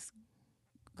around these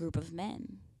group of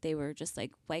men. They were just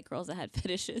like white girls that had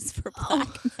fetishes for black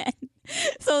men.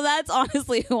 So that's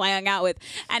honestly who I hung out with.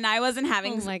 And I wasn't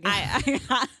having... Oh my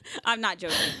God. I'm not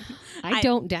joking. I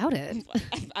don't doubt it.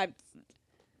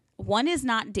 One is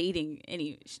not dating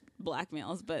any black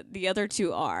males, but the other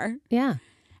two are. Yeah.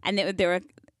 And they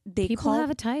People have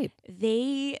a type.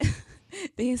 They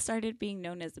started being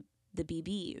known as the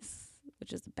BBs,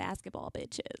 which is the basketball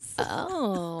bitches.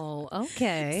 Oh,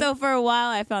 okay. So for a while,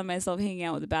 I found myself hanging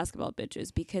out with the basketball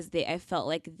bitches because I felt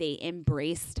like they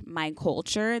embraced my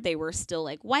culture. They were still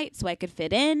like white, so I could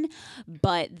fit in,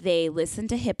 but they listened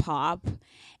to hip hop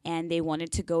and they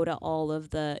wanted to go to all of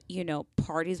the,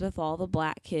 parties with all the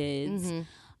black kids.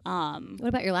 What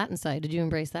about your Latin side? Did you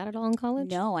embrace that at all in college?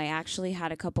 No, I actually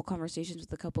had a couple conversations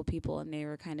with a couple people, and they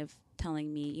were kind of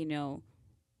telling me,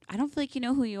 I don't feel like you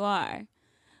know who you are.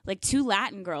 Like 2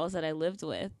 Latin girls that I lived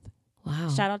with. Wow.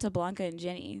 Shout out to Blanca and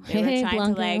Jenny. They Hey, were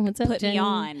trying Blanca. to like What's up, put Jenny? me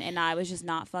on, and I was just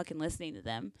not fucking listening to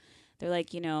them. They're like,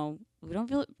 we don't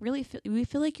we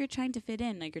feel like you're trying to fit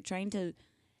in, like you're trying to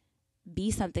be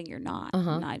something you're not.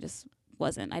 And I just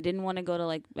wasn't. I didn't want to go to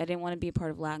I didn't want to be a part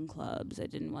of Latin clubs. I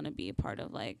didn't want to be a part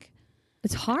of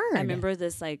It's hard. I remember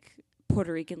this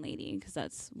Puerto Rican lady, because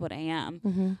that's what I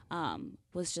am,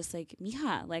 was just like,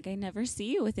 mija, I never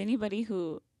see you with anybody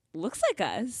who looks like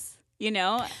us.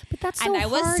 But that's so and I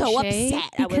was hard, so Shay, upset.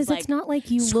 I was because like, it's not like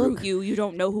you screw look. you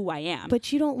don't know who I am.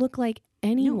 But you don't look like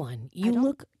anyone.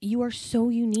 You are so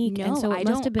unique, No, and so I it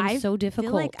must have been don't- so difficult.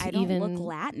 feel like to I don't even look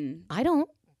Latin. I don't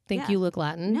think Yeah. you look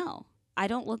Latin. No, I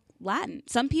don't look Latin.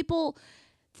 Some people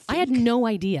I had think- no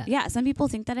idea. Yeah, some people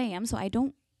think that I am, so I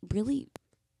don't really.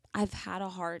 I've had a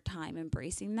hard time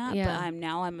embracing that, Yeah. but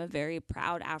I'm a very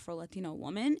proud Afro-Latino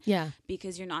woman, Yeah.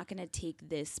 because you're not going to take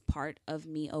this part of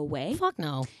me away. Fuck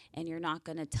no. And you're not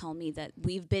going to tell me that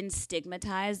we've been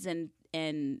stigmatized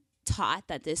and taught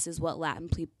that this is what Latin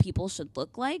people should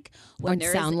look like Or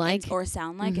there's sound like. or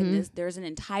sound like. And there's an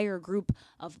entire group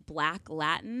of black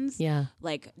Latins, Yeah.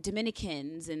 like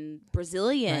Dominicans and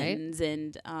Brazilians,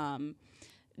 and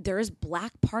there's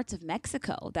black parts of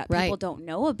Mexico that people don't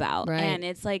know about. Right. And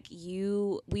it's like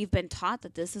we've been taught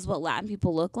that this is what Latin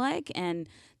people look like, and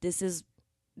this is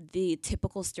the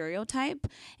typical stereotype,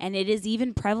 and it is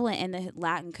even prevalent in the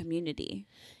Latin community.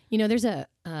 There's an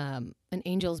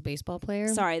Angels baseball player.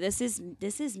 Sorry, this is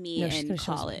me No, she's in gonna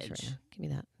show us a college. picture right now. Give me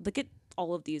that. Look at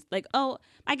all of these.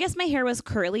 I guess my hair was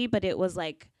curly, but it was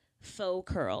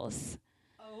faux curls.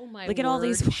 Oh my! Look at all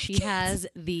these She kids. has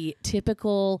the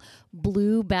typical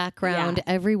blue background.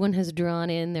 Yeah. Everyone has drawn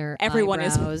in their Everyone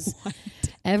eyebrows. is white.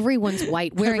 Everyone's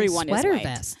white, wearing Everyone is sweater white.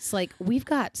 vests. We've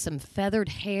got some feathered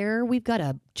hair. We've got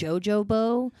a JoJo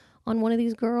bow on one of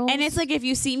these girls. And it's if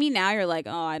you see me now, you're like,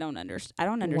 oh, I don't understand. I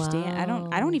don't understand.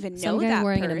 I don't even know Some guy that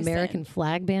wearing person. an American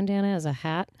flag bandana as a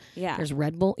hat. Yeah. There's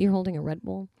Red Bull. You're holding a Red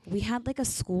Bull. We had a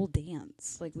school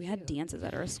dance. We had dances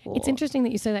at our school. It's interesting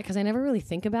that you say that because I never really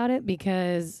think about it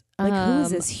because who is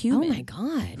this human? Oh my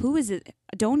God. Who is it?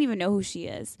 I don't even know who she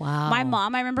is. Wow. I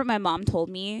remember my mom told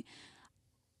me,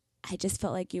 I just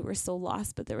felt like you were so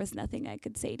lost, but there was nothing I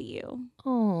could say to you.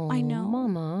 Oh, I know.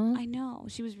 Mama. I know.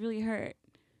 She was really hurt.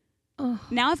 Oh.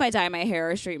 Now if I dye my hair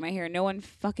or straighten my hair, no one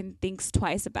fucking thinks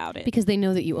twice about it. Because they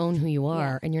know that you own who you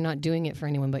are and you're not doing it for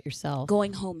anyone but yourself.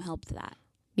 Going home helped that.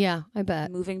 Yeah, I bet.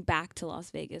 Moving back to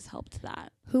Las Vegas helped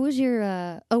that. Who was your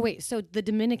oh wait, so the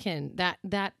Dominican,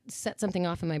 that set something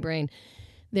off in my brain.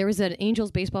 There was an Angels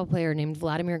baseball player named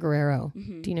Vladimir Guerrero.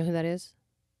 Do you know who that is?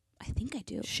 I think I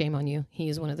do. Shame on you. He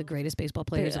is one of the greatest baseball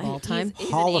players of all time.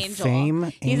 He's Hall an of angel.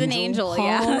 Fame. He's an angel,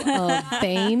 yeah. Hall of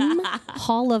Fame.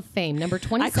 Hall of Fame. Number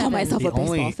 27. I call myself The a baseball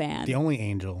only, fan. the only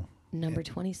angel, Number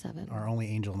 27. our only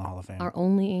angel in the Hall of Fame. Our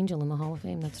only angel in the Hall of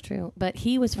Fame. That's true. But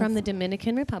he was from the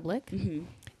Dominican Republic.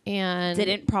 And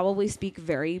Didn't probably speak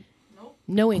very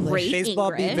no English. great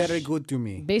Baseball be English. very good to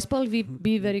me. Baseball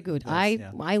be very good.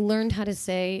 yeah. I learned how to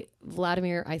say,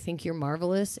 Vladimir, I think you're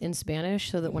marvelous in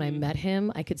Spanish, so that when I met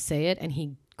him, I could say it, and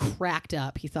he cracked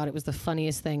up. He thought it was the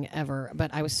funniest thing ever,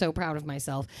 but I was so proud of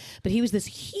myself. But he was this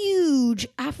huge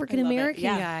African-American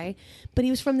yeah. guy, but he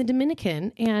was from the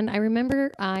Dominican, and I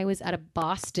remember I was at a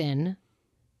Boston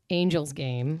Angels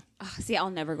game. See, I'll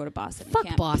never go to Boston. You Fuck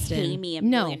can't Boston. Pay me $1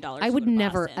 no, million I to would go to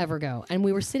never Boston. ever go. And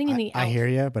we were sitting in the. I hear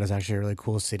you, but it's actually a really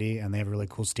cool city, and they have a really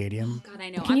cool stadium. God, I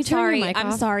know. Can I'm you turn your sorry. mic I'm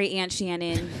off? sorry, Aunt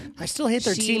Shannon. I still hate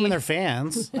their team and their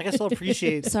fans. Like, I still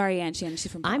appreciate. Sorry, Aunt Shannon.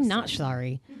 She's from Boston. I'm not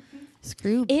sorry.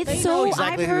 Screw. It's They so. know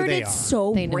exactly I've who heard they it's are.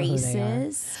 so They know who they are.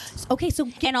 racist. Okay, so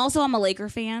And also, I'm a Laker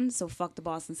fan, so fuck the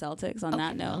Boston Celtics on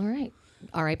that all note. right.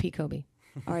 R.I.P. Kobe.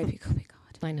 R.I.P. Kobe. God.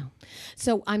 I know.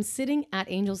 So I'm sitting at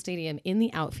Angel Stadium in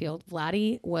the outfield.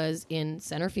 Vladdy was in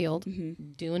center field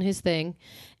doing his thing.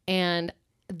 And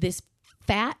this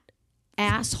fat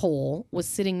asshole was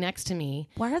sitting next to me.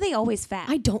 Why are they always fat?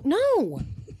 I don't know.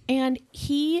 And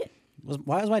he,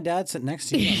 Why is my dad sitting next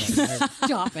to you?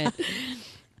 stop it.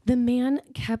 The man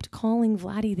kept calling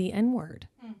Vladdy the N-word.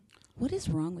 What is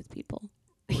wrong with people?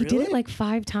 He did it like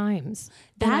 5 times.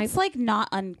 And That's like not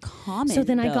uncommon. So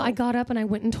then I though. got up and I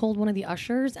went and told one of the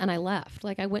ushers and I left.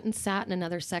 Like I went and sat in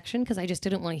another section because I just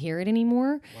didn't want to hear it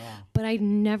anymore. Wow. But I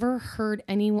never heard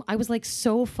anyone. I was like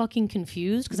so fucking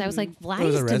confused because I was like, Vladdy's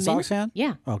Was a Red Sox fan?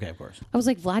 Yeah. Okay, of course. I was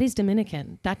like, Vladdy's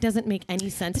Dominican. That doesn't make any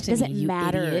sense to Does me. it you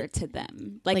matter idiot. to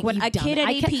them? Like, Like, when you a dumb- kid at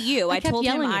I kept- APU, I I kept told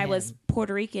him yelling at I him. was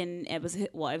Puerto Rican. It was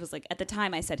like at the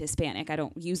time I said Hispanic. I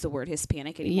don't use the word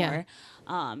Hispanic anymore.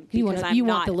 You because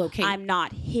want the locate. I'm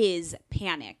not his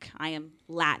panic. I am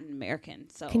Latin American.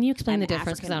 So Can you explain I'm the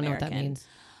difference? Because I don't know what that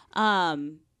African-American.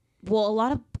 means. Well, a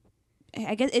lot of,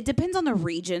 I guess it depends on the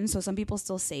region. So some people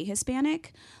still say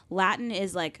Hispanic. Latin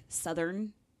is like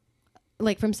Southern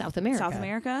Like from South America. South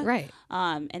America, Right.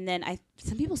 And then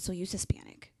some people still use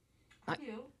Hispanic.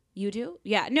 You? You do?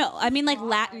 Yeah. No, I mean like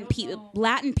Latin people.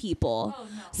 Latin people. Oh,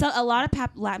 no. So a lot of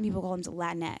Latin people call them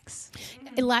Latinx.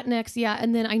 Latinx, yeah.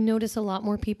 And then I notice a lot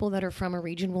more people that are from a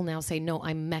region will now say, no,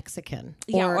 I'm Mexican.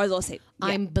 Yeah, or they'll say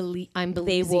I'm I'm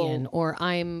They Belizean, will- or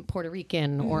I'm Puerto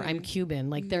Rican, or I'm Cuban.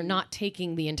 Like they're not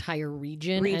taking the entire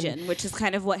region. and which is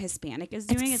kind of what Hispanic is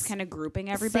doing. It's kind of grouping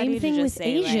everybody. same thing to with just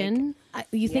say, Asian.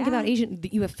 You think Yeah. about Asian.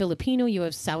 You have Filipino. You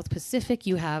have South Pacific.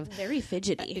 You have. Like, very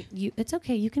fidgety. It's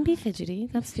okay. You can be fidgety.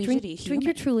 That's Fidgety drink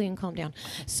your human. Truly and calm down.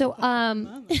 So,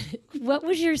 what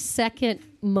was your second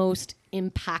most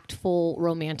impactful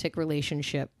romantic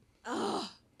relationship? Oh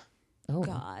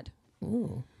God,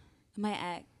 Ooh. my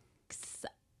ex.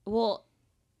 Well,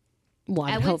 Well,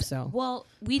 I I would would hope s- so. Well,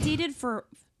 we dated for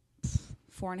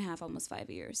 4.5, almost 5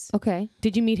 years. Okay.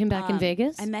 Did you meet him back in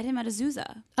Vegas? I met him at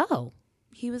Azusa. Oh.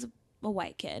 He was a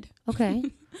white kid. Okay.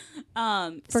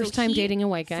 So First time dating a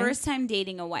white guy? First time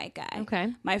dating a white guy.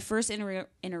 Okay. My first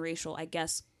interracial, I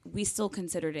guess we still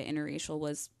considered it interracial,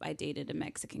 was I dated a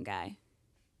Mexican guy.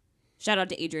 Shout out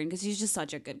to Adrian because he's just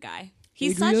such a good guy.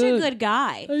 He's such a Adrian. good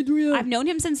guy. Adrian. I've known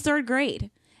him since 3rd grade.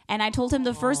 And I told him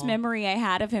the first memory I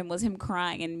had of him was him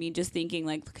crying and me just thinking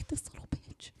like, look at this little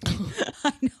bitch.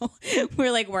 I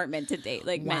know. Weren't meant to date,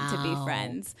 meant to be Wow.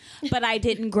 friends. But I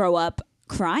didn't grow up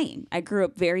crying. I grew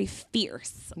up very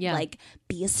fierce. Yeah. Like,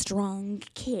 be a strong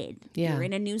kid. Yeah. You're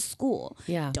in a new school.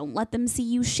 Yeah. Don't let them see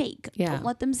you shake. Yeah. Don't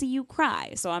let them see you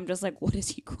cry. So I'm just like, what is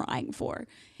he crying for?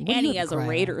 What And do he you has a cry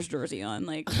Raiders jersey on.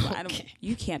 Like, I don't,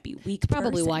 you can't be weak.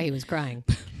 Probably person. why he was crying.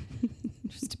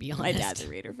 Just to be honest. My dad's a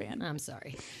Raider fan. I'm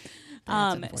sorry.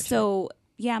 That's unfortunate. So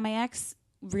yeah, my ex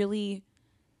really,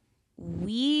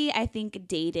 I think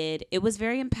dated. It was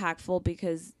very impactful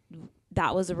because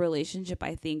that was a relationship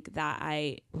I think that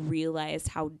I realized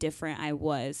how different I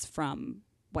was from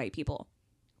white people.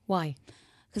 Why?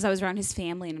 Because I was around his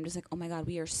family and I'm just like, oh my God,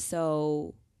 we are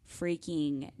so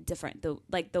freaking different.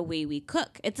 The way we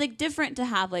cook. It's like different to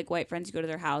have like white friends. You go to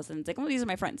their house and it's like, oh, these are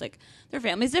my friends. Like their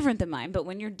family's different than mine. But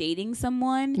when you're dating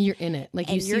someone, You're in it. Like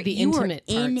you and see you're- the you are intimate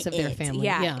in parts of their it. family.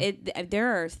 Yeah,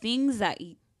 there are things that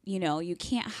you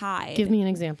can't hide. Give me an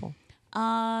example.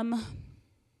 Um.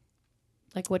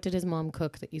 Like what did his mom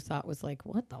cook that you thought was like,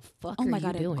 what the fuck Oh are my you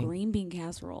God, a doing? green bean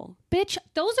casserole. Bitch,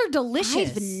 those are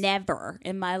delicious. I've never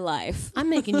in my life. I'm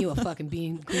making you a fucking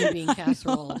green bean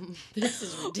casserole. This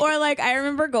is ridiculous. Or like I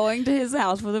remember going to his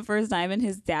house for the first time and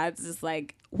his dad's just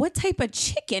like, "What type of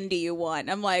chicken do you want?"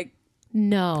 I'm like,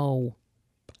 No.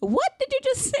 "What did you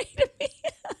just say to me?"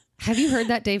 Have you heard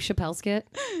that Dave Chappelle skit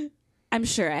I'm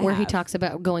sure I where have. he talks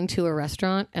about going to a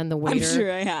restaurant and the I'm waiter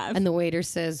sure I have. and the waiter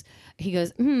says, he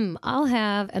goes, I'll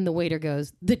have, and the waiter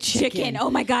goes, the chicken. Oh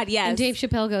my God, yes. And Dave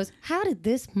Chappelle goes, how did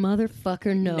this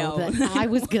motherfucker know No. that I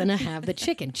was going to have the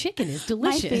chicken? Chicken is My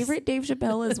delicious. favorite Dave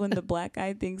Chappelle is when the black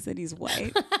guy thinks that he's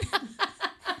white.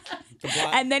 And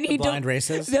And then he blind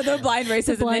racist. The blind racist,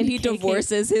 and blind then he KK.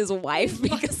 divorces his wife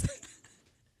because.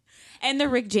 And the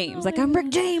Rick James, like I'm Rick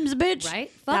James, bitch.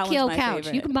 Right? That Fuck one's Yo my Couch.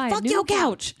 favorite. You can buy a Fuck new Yo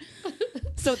Couch.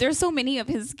 So there's so many of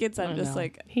his skits. I'm just know.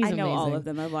 like, He's I know all amazing. of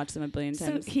them. I've watched them a billion So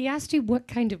times. he asked you what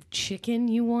kind of chicken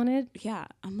you wanted. Yeah,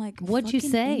 I'm like, What'd you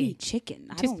fucking say? any chicken?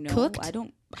 I Just don't know. cooked?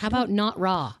 How about not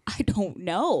raw? I don't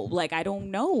know. Like, I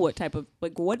don't know what type of,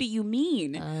 like, what do you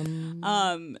mean?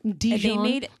 And they Dijon?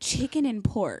 made chicken and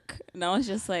pork, and I was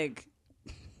just like,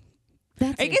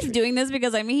 That's are you guys doing this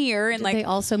because I'm here? And Did like, they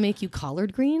also make you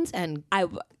collard greens and I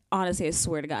honestly, I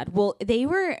swear to God. Well, they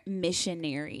were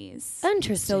missionaries.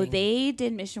 interesting? So they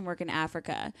did mission work in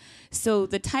Africa. So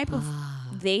the type of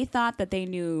they thought that they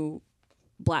knew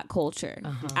black culture.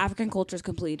 African culture is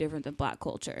completely different than black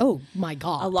culture. oh my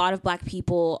god! A lot of black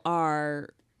people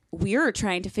we're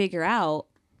trying to figure out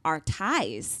our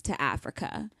ties to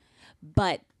Africa.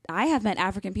 But I have met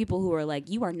African people who are like,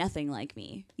 you are nothing like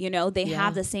me. You know, they Yeah.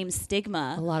 have the same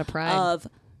stigma A lot of pride. of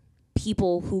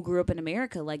people who grew up in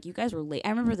America. Like, you guys were late. I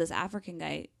remember this African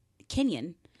guy,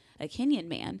 a Kenyan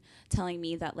man, telling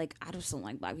me that, like, I just don't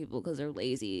like black people because they're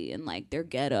lazy and, like, they're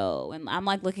ghetto. And I'm,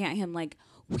 like, looking at him like,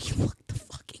 we look the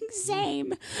fucking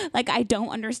same. Like, I don't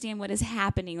understand what is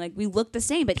happening. Like, we look the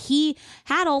same. But he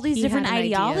had all these He different had an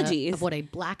idea ideologies. of what a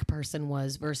black person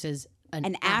was versus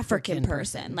An African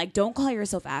person. Like, don't call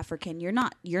yourself African. You're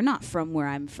not from where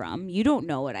I'm from. You don't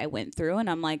know what I went through. And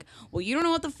I'm like, well, you don't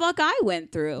know what the fuck I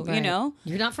went through. You Right. know,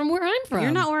 You're not from where I'm from.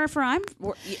 you're not where I'm.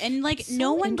 And like, So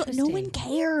no one interesting.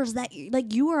 cares that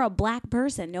like you are a black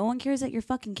person. No one cares that you're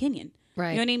fucking Kenyan.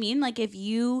 Right. You know what I mean? Like,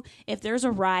 if there's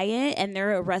a riot and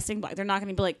they're arresting black, they're not going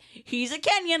to be like, he's a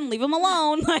Kenyan, leave him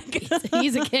alone. Like,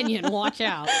 He's a Kenyan. Watch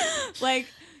out. like,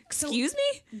 excuse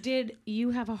me. Did you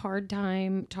have a hard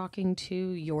time talking to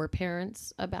your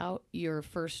parents about your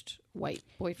first white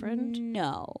boyfriend?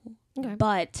 No. Okay.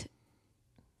 But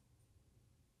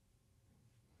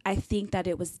I think that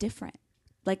it was different.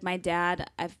 Like, my dad,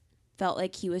 I felt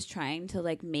like he was trying to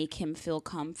like make him feel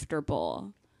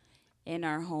comfortable in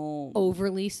our home.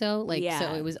 Overly so? Like, Yeah.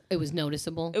 so it was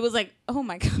noticeable? It was like, oh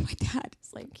my God, my dad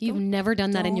is like, You've never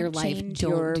done that in your don't life. change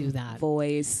Don't your do that.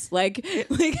 voice. Like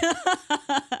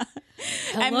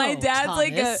and my Hello, dad's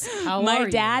like Thomas. How my are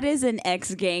you? dad is an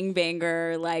ex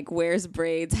gangbanger, like wears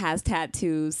braids, has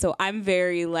tattoos. So I'm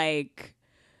very like,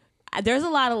 there's a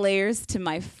lot of layers to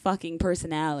my fucking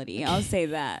personality. I'll say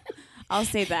that. I'll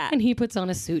say that. And he puts on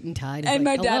a suit and tie. And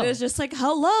my dad "Hello." is just like,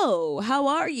 hello, how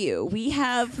are you? We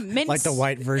have mints. Like the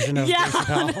white version of Yeah. Dave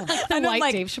Chappelle. the And I'm white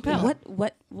like, Dave Chappelle.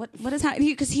 What is happening?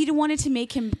 Because he wanted to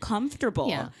make him comfortable.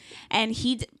 Yeah. And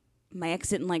my ex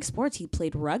didn't like sports. He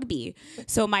played rugby.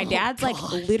 So my dad's like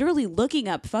literally looking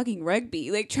up fucking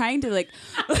rugby, like trying to like,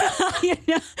 you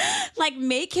know, like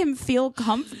make him feel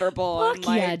comfortable. Fuck and,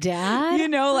 like, yeah, Dad. You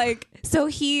know, like, so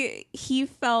he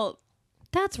felt,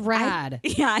 That's rad.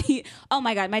 yeah. Oh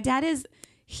my God. My dad's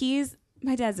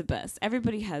the best.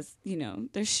 Everybody has, you know,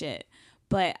 their shit.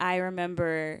 But I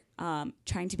remember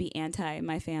trying to be anti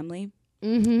my family.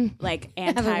 Mm-hmm. Like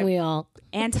Haven't we all?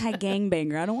 anti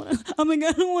gangbanger. I don't want to. I'm like,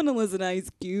 I don't want to listen to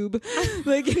Ice Cube.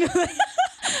 Like, you know,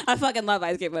 I fucking love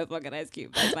Ice Cube. I fucking Ice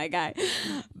Cube. That's my guy.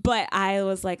 But I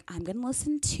was like, I'm gonna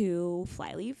listen to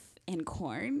Flyleaf and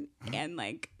Korn and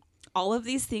like all of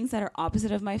these things that are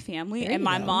opposite of my family. There And you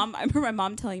my go. mom, I remember my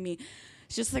mom telling me,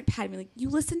 she's just like patting me like, you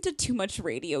listen to too much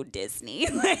Radio Disney.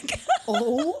 Like,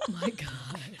 Oh my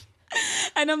God.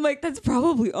 and I'm like, that's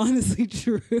probably honestly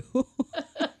true.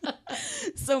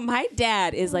 So my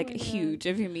dad is like huge.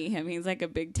 If you meet him, he's like a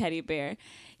big teddy bear.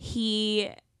 He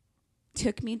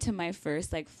took me to my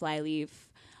first like Flyleaf.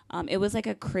 It was like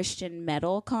a Christian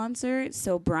metal concert.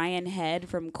 So Brian Head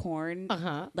from Korn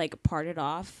like parted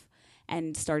off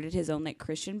and started his own like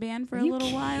Christian band for a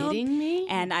little while. Kidding me?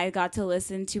 And I got to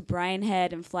listen to Brian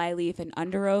Head and Flyleaf and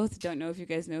Under Oath. Don't know if you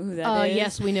guys know who that is. Oh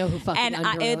yes, we know who fucking And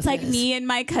Under it's Oath like is. me and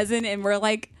my cousin, and we're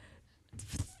like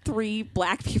 3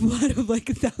 black people out of like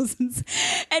thousands,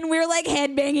 and we're like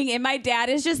headbanging, and my dad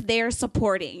is just there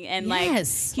supporting, and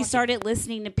Yes. like he started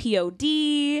listening to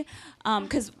POD,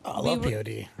 because I love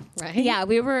POD. Right? yeah,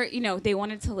 we were, you know, they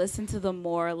wanted to listen to the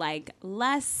more like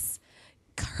less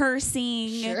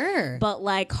cursing, Sure. but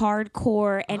like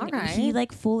hardcore, and All right. he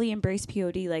like fully embraced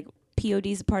POD. Like POD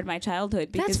is a part of my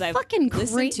childhood because That's I've fucking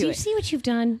listened great. to Do you it. see what you've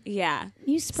done? Yeah,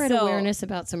 You spread So- awareness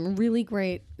about some really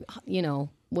great, you know,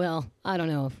 well, I don't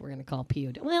know if we're going to call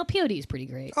POD. Well, POD is pretty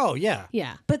great. Oh, yeah.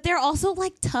 Yeah. but they're also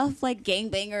like tough, like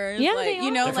gangbangers. Yeah, like, they you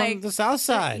are. know, They're like from the South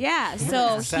Side. yeah.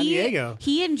 So San Diego.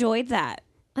 he enjoyed that.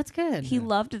 That's good. He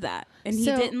loved that, and he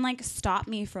So- didn't like stop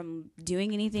me from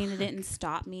doing anything. It didn't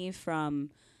stop me from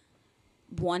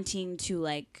wanting to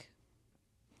like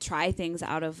try things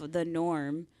out of the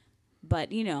norm.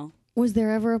 But you know, Was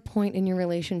there ever a point in your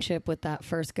relationship with that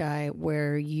first guy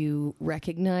where you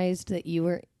recognized that you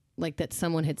were Like that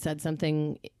someone had said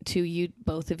something to you,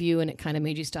 both of you, and it kind of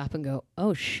made you stop and go,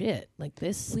 oh shit, like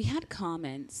this We had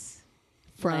comments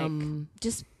from... like,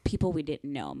 just people we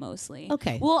didn't know mostly.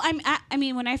 Okay. Well, I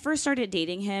mean, when I first started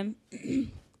dating him,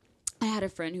 I had a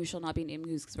friend who shall not be named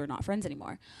because we're not friends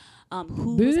anymore,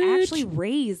 who was Bitch. actually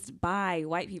raised by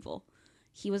white people.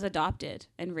 He was adopted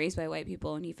and raised by white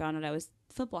people, and he found out I was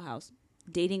football house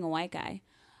dating a white guy.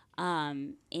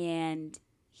 And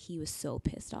he was so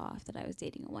pissed off that I was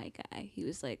dating a white guy. He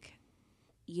was like,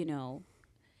 you know,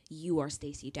 you are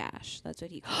Stacey Dash. That's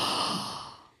what he called me.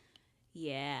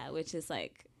 Yeah, which is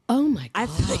like, Oh my God. I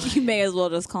feel like you may as well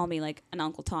just call me like an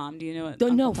Uncle Tom. Do you know what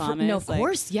Uncle Tom is? No, of Like,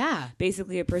 course, yeah.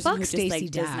 basically a person Fuck who just Stacey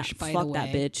like does Dash, not by fuck the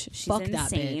that way. bitch. She's Fuck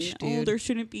that insane. bitch, Oh, dude. there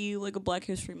shouldn't be like a Black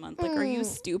History Month. Like, are you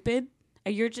stupid?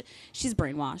 She's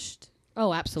brainwashed.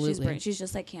 Oh, absolutely. She's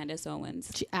just like Candace Owens,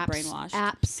 brainwashed.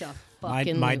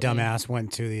 Absolutely. My dumb ass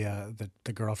went to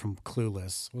the girl from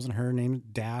Clueless. Wasn't her name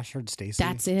Dash or Stacy?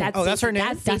 That's it. That's Oh, that's her name?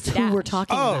 That's That's Stacey who we're Dash.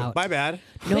 talking Oh, about. my bad.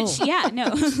 No, Yeah,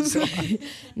 no.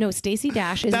 no. Stacey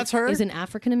Dash is That's her? is an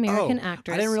African American Oh,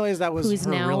 actress. I didn't realize that was who is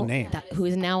her now, real name. who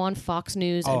is now on Fox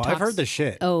News. Oh, and I've talks- heard the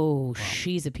shit. Oh,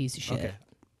 she's a piece of shit. Okay.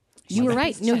 You were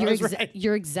right. No, I was right.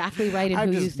 you're exactly right in I'm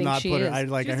who you just think not she put her. is.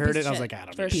 I She's a heard piece it. of I was shit. like, I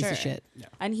don't For know. Piece sure. of shit.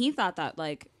 And he thought that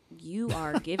like you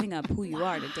are giving up who you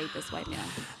are to date this white man.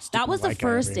 That was the white guy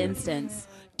over first here. instance.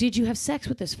 Did you have sex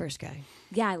with this first guy?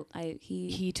 Yeah,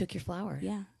 he He took your flower.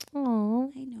 yeah.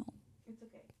 Oh, I know. It's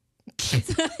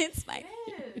okay. it's fine.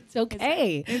 it's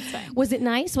okay. It's fine. Was it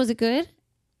nice? Was it good?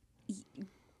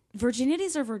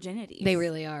 Virginities are virginities. They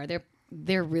really are.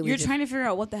 They're really. You're trying to figure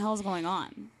out what the hell's going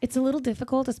on. It's a little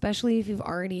difficult, especially if you've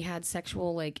already had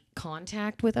sexual like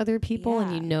contact with other people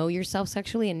and Yeah. you know yourself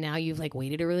sexually, and now you've like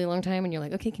waited a really long time, and you're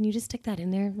like, okay, can you just stick that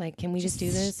in there? Like, can we just do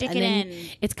this? stick and it then in.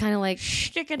 It's kind of like,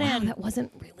 Stick it wow, in. that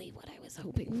wasn't really what I was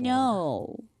hoping for.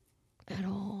 No, at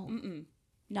all.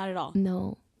 not at all.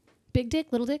 No. Big dick,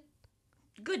 little dick,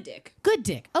 Good dick. good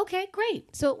dick. Okay,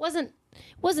 great. So it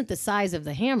wasn't the size of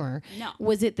the hammer. No.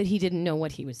 Was it that he didn't know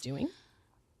what he was doing,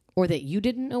 or that you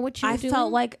didn't know what you were I doing?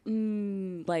 felt like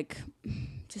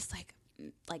just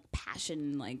like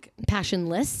passion, like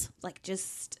passionless.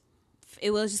 just.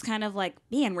 It was just kind of like,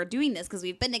 man, we're doing this because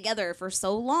we've been together for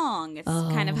so long. It's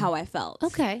kind of how I felt.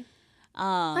 Okay.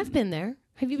 I've been there.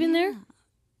 Have you been there?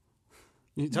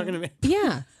 You talking to me?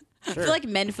 Yeah. I feel like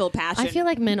men feel passion. I feel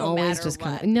like men no always matter just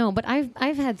kind what. of no, but I've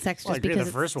had sex Well, I just agree. because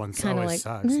The first one it's kind of always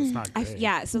like sucks. It's not great.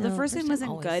 Yeah, so the No, first first one time wasn't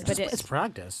always good, but It's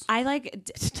practice. I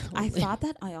Totally. thought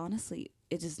that I honestly,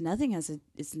 it's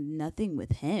nothing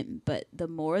with him. But the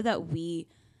more that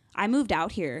I moved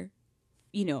out here,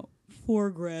 you know, for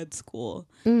grad school,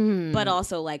 but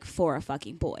also like for a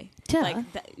fucking boy. Duh. Like,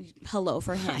 hello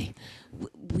for him.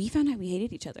 We found out we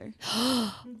hated each other.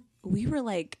 We were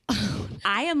like,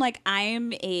 I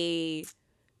am a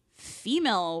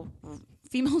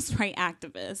female's right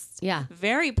activist. Yeah.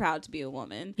 Very proud to be a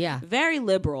woman. Yeah. Very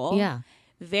liberal. Yeah.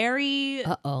 Very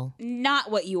Uh-oh. not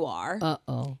what you are.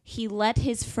 Uh-oh. He let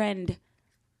his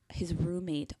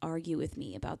roommate argue with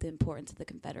me about the importance of the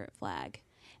Confederate flag.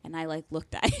 And I like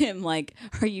looked at him like,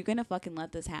 are you going to fucking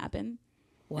let this happen?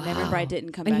 Wow. And I remember I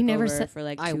didn't come And he back never over said- for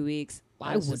like I- 2 weeks.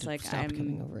 I was would just have like, stopped I'm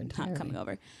coming over not entirely. coming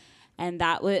over. And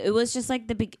it was just like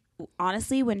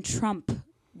honestly, when Trump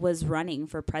was running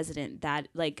for president, that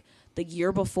like the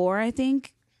year before, I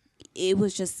think it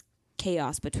was just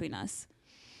chaos between us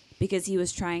because he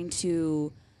was trying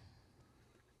to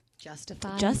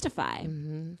justify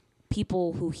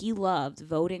people who he loved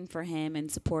voting for him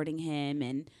and supporting him.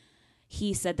 And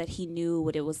he said that he knew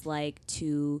what it was like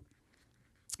to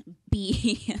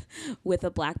be with a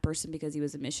black person because he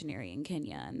was a missionary in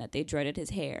Kenya and that they dreaded his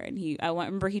hair. And I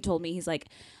remember he told me, he's like,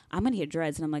 I'm going to get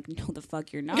dreads. And I'm like, no, the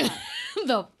fuck you're not.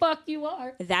 The fuck you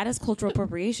are. That is cultural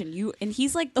appropriation. And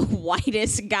he's like the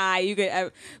whitest guy you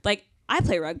could like. I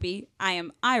play rugby. I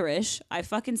am Irish. I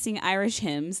fucking sing Irish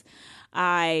hymns.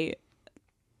 I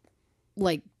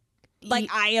Like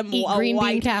I am eat a green bean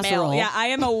white casserole. male. Yeah, I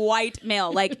am a white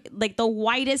male. like the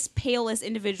whitest, palest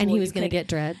individual. and he you was going to could- get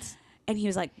dreads. And he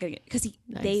was like, because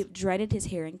they dreaded his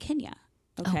hair in Kenya.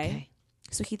 Okay?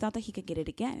 So he thought that he could get it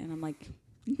again. And I'm like,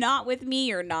 not with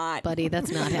me or not. Buddy, that's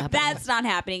not happening. That's not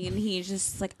happening. And he's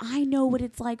just like, I know what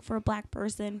it's like for a black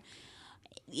person.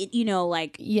 You know,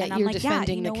 like, Yeah, and I'm you're like,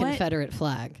 defending you the know what? Confederate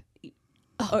flag.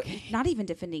 Or not even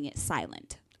defending it,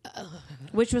 silent,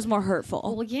 which was more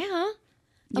hurtful. Well, yeah.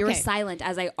 You were okay. silent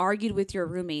as I argued with your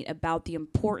roommate about the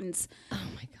importance, Oh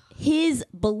my god. his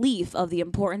belief of the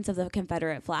importance of the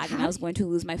Confederate flag, and I was going to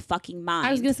lose my fucking mind.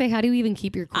 I was going to say, how do you even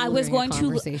keep your cool I was during a going to.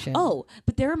 conversation? Oh,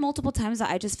 but there were multiple times that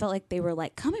I just felt like they were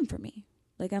like coming for me.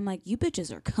 Like, I'm like, you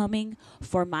bitches are coming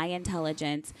for my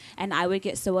intelligence. And I would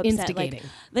get so upset. Instigating.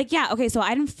 Like, yeah, okay, so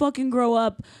I didn't fucking grow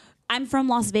up. I'm from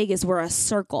Las Vegas. We're a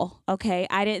circle, okay?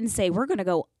 I didn't say we're going to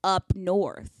go up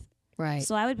north. Right.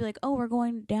 So I would be like, oh, we're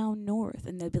going down north.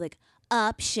 And they'd be like,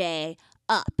 up, Shay,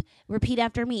 up. Repeat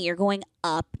after me. You're going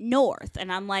up north.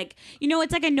 And I'm like,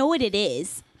 it's like I know what it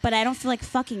is, but I don't feel like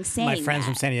fucking saying My friends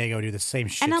that. from San Diego do the same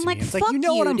shit And I'm to like, me. It's fuck like, you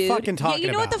know what I'm dude. fucking talking Yeah,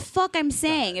 you know about. what the fuck I'm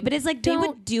saying. But it's like they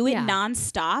would do it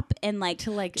nonstop and like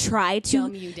To, like, try to.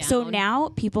 dumb you So down. now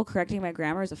people correcting my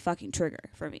grammar is a fucking trigger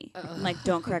for me. I'm like,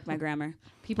 don't correct my grammar.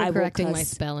 People I will correcting my cuss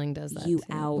spelling does that you too.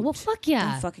 out. Well, fuck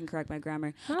yeah. Don't fucking correct my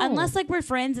grammar. No. Unless like we're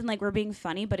friends and like we're being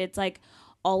funny, but it's like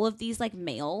all of these like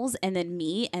males and then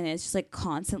me, and it's just like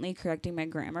constantly correcting my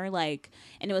grammar. Like,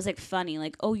 and it was like funny,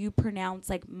 like, oh, you pronounce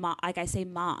like like I say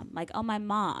mom, like, oh, my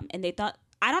mom. And they thought,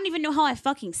 I don't even know how I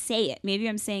fucking say it. Maybe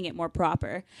I'm saying it more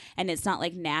proper and it's not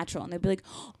like natural. And they'd be like,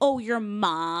 oh, your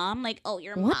mom, like, oh,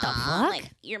 your What the mom, fuck?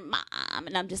 like your mom.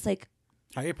 And I'm just like,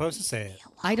 How are you supposed to say it?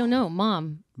 I don't know,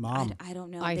 Mom. Mom. I don't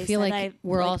know. I They feel said like I,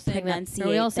 we're all saying that. Are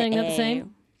we all saying that the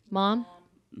same? Mom?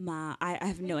 I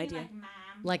have no idea.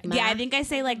 Like Yeah, I ma'am? think I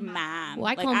say like mom. Well, I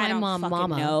Like, call my don't mom fucking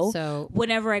mama, know. so-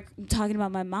 whenever I'm talking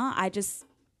about my mom, I just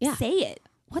Yeah. say it.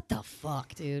 What the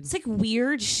fuck, dude? It's like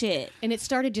weird shit. And it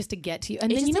started just to get to you.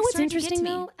 And It then just, you know like, what's started to get interesting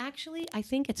to me. though? Actually, I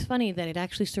think it's funny that it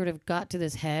actually sort of got to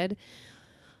this head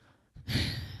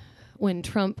when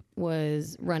Trump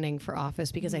was running for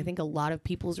office, because I think a lot of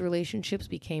people's relationships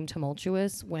became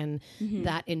tumultuous when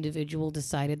that individual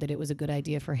decided that it was a good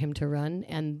idea for him to run,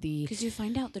 and the Because you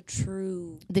find out the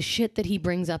true. shit that he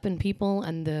brings up in people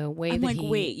and the way I'm that like, he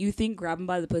wait, you think grabbing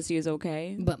by the pussy is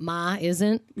okay? but Ma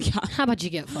isn't. Yeah. How about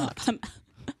you get fucked?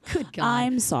 Good God.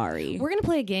 I'm sorry. We're gonna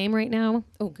play a game right now.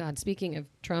 Oh God, speaking of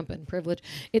Trump and privilege,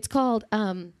 it's called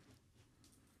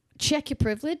Check Your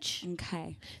Privilege.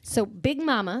 Okay. So Big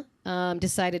Mama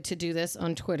decided to do this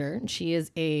on Twitter. She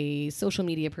is a social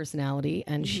media personality,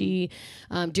 and she,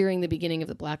 during the beginning of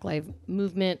the Black Lives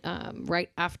Movement, right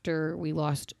after we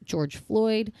lost George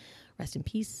Floyd, rest in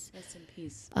peace, Rest in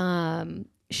peace.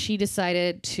 she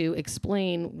decided to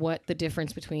explain what the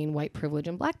difference between white privilege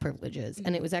and black privilege is.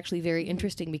 And it was actually very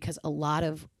interesting because a lot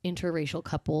of interracial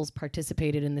couples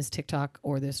participated in this TikTok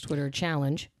or this Twitter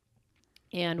challenge.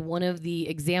 And one of the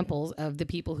examples of the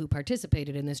people who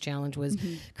participated in this challenge was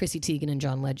Chrissy Teigen and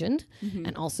John Legend,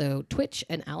 and also Twitch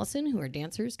and Allison, who are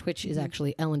dancers. Twitch is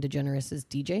actually Ellen DeGeneres'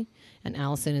 DJ, and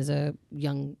Allison is a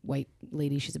young white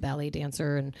lady. She's a ballet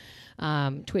dancer,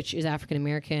 and Twitch is African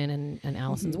American, and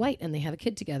Allison's white, and they have a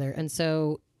kid together. And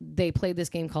so they played this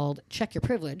game called Check Your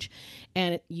Privilege,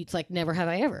 and it's like Never Have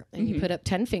I Ever. And you put up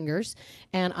 10 fingers,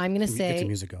 and I'm going to say... Get some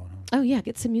music going on. Oh, yeah,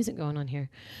 get some music going on here.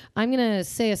 I'm going to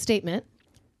say a statement.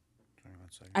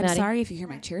 I'm Maddie? sorry if you hear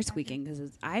my chair squeaking because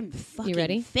I'm fucking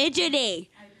ready? fidgety.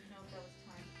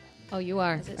 Oh, you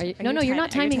are. Are you, are no, you no, you're timing- not are you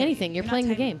timing timing? anything. You're You're not playing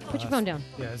the timing. game. Put your phone down.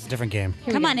 Yeah, it's a different game. Here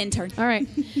we Come go. on, intern. All right.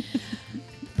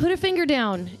 Put a finger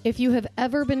down if you have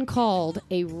ever been called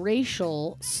a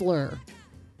racial slur.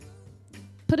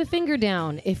 Put a finger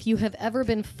down if you have ever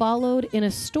been followed in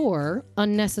a store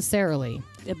unnecessarily.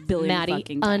 A billion Maddie,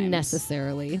 fucking times.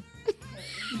 unnecessarily.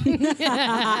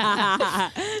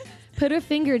 Put a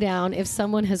finger down if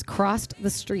someone has crossed the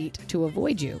street to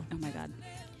avoid you. Oh my god.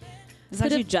 This Put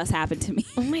actually a- just happened to me.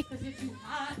 Oh my!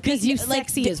 Because you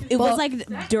sexy as it was fuck.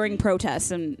 like during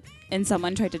protests and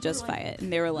someone tried to justify it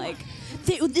and they were like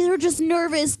they were just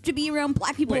nervous to be around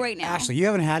black people right now. Ashley, you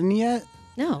haven't had any yet?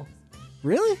 No,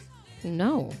 Really?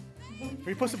 no. Are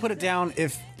you supposed to put it down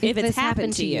if... if it's this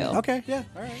happened to you. Okay, yeah,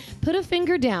 all right. Put a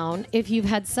finger down if you've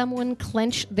had someone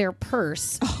clench their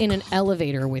purse in an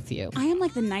elevator with you. I am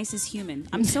like the nicest human.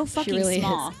 I'm so fucking really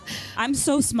small. I'm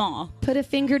so small. Put a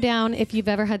finger down if you've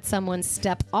ever had someone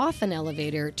step off an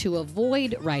elevator to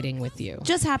avoid riding with you.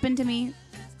 Just happened to me.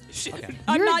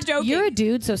 I'm You're not joking. You're a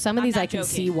dude, so some of I'm these not I can joking.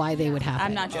 see why they would happen.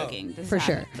 I'm not joking. This For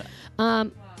sure.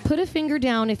 happened. Put a finger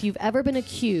down if you've ever been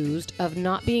accused of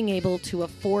not being able to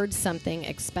afford something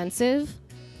expensive.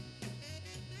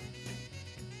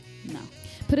 No.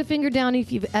 Put a finger down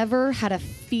if you've ever had a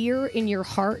fear in your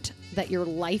heart that your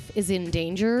life is in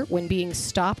danger when being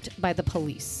stopped by the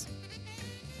police.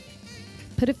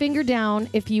 Put a finger down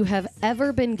if you have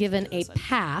ever been given a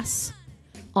pass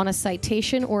on a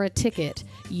citation or a ticket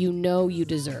you know you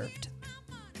deserved.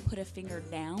 Put a finger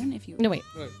down if you. No, wait.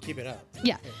 Keep it up.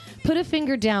 Yeah. Put a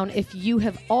finger down if you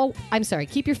have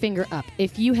keep your finger up.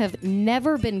 If you have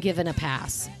never been given a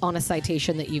pass on a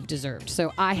citation that you've deserved.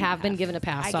 So I have been given a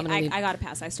pass, so I'm going to leave. I got a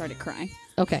pass. I started crying.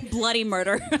 Okay. Bloody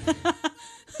murder.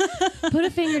 Put a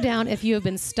finger down if you have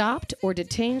been stopped or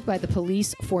detained by the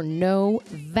police for no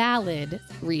valid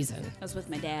reason. I was with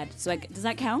my dad. So does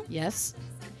that count? Yes.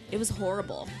 It was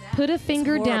horrible. Put a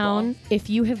finger horrible. down if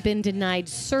you have been denied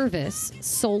service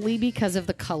solely because of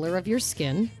the color of your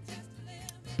skin.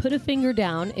 Put a finger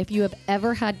down if you have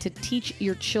ever had to teach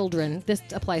your children. This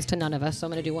applies to none of us, so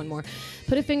I'm going to do one more.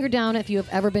 Put a finger down if you have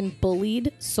ever been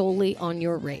bullied solely on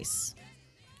your race.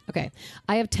 Okay,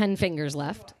 I have 10 fingers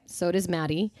left. So does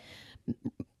Maddie.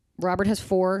 Robert has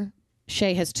 4.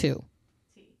 Shay has 2.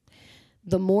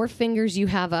 The more fingers you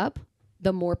have up,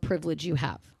 the more privilege you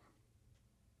have.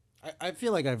 I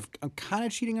feel like I'm kind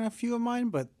of cheating on a few of mine,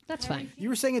 but That's fine. you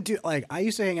were saying it too. Like I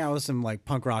used to hang out with some like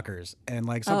punk rockers, and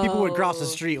like some people would cross the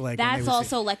street. Like when they That's would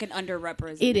also like an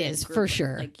underrepresented. It is, group for of,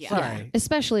 sure. Like, yeah. Sorry.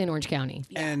 Especially in Orange County.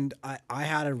 And I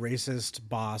had a racist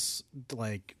boss.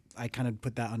 Like I kind of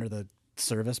put that under the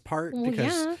service part Well,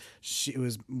 because yeah. it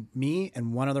was me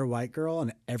and one other white girl,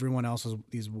 and everyone else was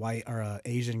these white or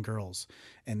Asian girls,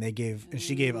 and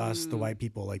she gave us the white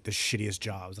people like the shittiest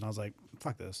jobs, and I was like,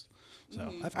 fuck this. So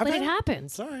I've But it had-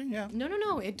 happens. Sorry, yeah.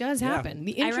 No, it does happen.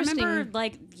 The I interesting. remember,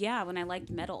 when I liked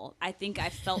metal, I think I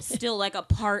felt still like a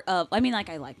part of. I mean, like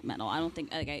I like metal. I don't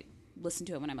think like I listen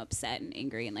to it when I'm upset and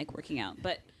angry and like working out.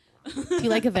 But Do you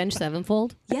like Avenged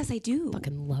Sevenfold? yes, I do.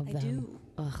 Fucking love I them. do.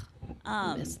 Ugh,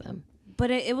 I miss them.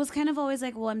 But it was kind of always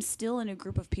like, well, I'm still in a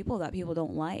group of people that people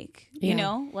don't like. You Yeah.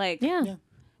 know, like Yeah.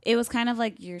 it was kind of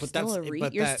like you're But still that's- a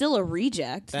but you're that- still a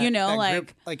reject. That- you know, that like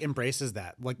group, like embraces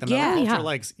that. Like the Yeah. metal culture, Yeah.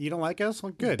 like you don't like us,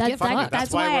 well, good. That's- Fuck it.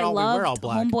 that's why why I we're all loved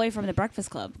black. Homeboy from the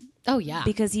Breakfast Club. Oh yeah.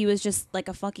 Because he was just like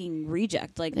a fucking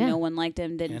reject. Like Yeah. no one liked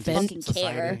him, didn't Anti- fucking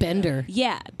society. care. Bender.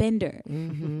 Yeah, Bender.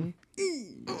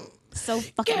 So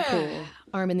fucking cool.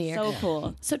 Arm in the air. So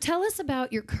cool. So tell us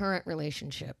about your current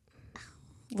relationship.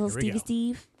 Little Here we Stevie go.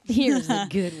 Steve. Here's a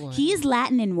good one. He's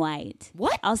Latin and white.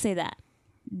 What? I'll say that.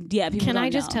 Yeah, people Can don't I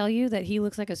just know. tell you that he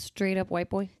looks like a straight up white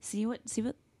boy? See what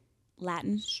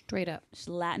Latin? Straight up.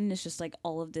 Latin is just like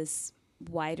all of this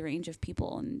wide range of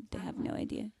people and they have no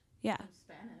idea. Yeah.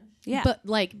 Yeah. But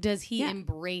like, does he Yeah.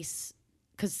 embrace?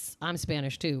 Because I'm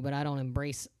Spanish too, but I don't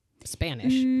embrace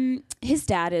Spanish. his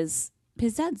dad's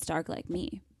dark like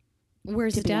me.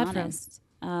 Where's To his be dad honest.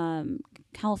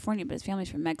 California, but his family's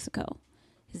from Mexico.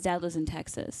 His dad lives in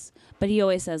Texas, but he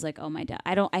always says like, "Oh, my dad."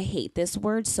 I hate this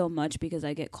word so much because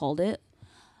I get called it,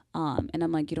 and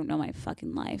I'm like, "You don't know my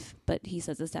fucking life." But he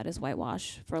says his dad is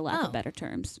whitewash, for lack Oh. of better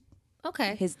terms. from?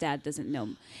 Okay. His dad doesn't know.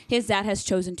 His dad has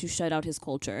chosen to shut out his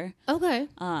culture, Okay.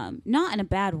 not in a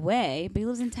bad way, but he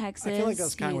lives in Texas. I feel like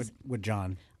that's kind of He's- with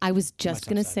John. I was just My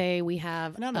gonna stepdad. say we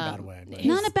have Not in a bad way, but-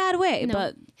 not in a bad way, No,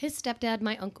 but his stepdad,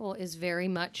 my uncle, is very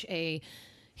much a.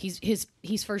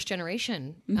 He's first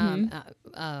generation.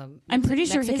 I'm pretty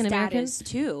sure his Mexican dad American. is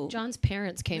too. John's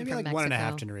parents came Maybe from like Mexico.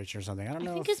 1.5 generation or something. I don't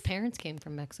know. I think if, his parents came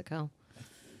from Mexico.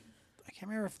 I can't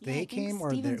remember if I they think came or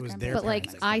Steven's it was grandpa- their But like,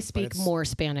 parents. I But speak it's- more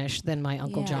Spanish than my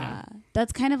uncle Yeah. John.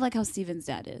 That's kind of like how Steven's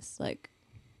dad is. Like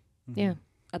Yeah.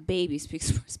 a baby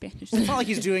speaks more Spanish. It's not like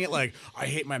he's doing it like I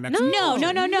hate my Mexican. No,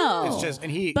 culture. no. It's just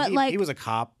and he But, he, like- he was a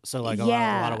cop, so like a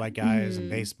Yeah. lot of white guys and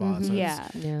baseball. So Yeah.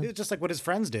 it's just like what his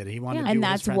friends did. He wanted Yeah. to do And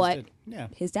what his that's friends what- did. Yeah.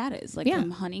 His dad is like Yeah.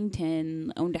 from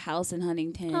Huntington, owned a house in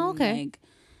Huntington. Oh, okay. Like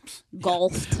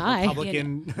golfed. Hi.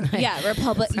 Republican. Yeah,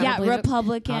 Republican. Yeah, Probably the-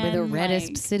 Republican. Probably the reddest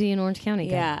like- city in Orange County.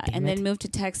 God yeah, damn and it. then moved to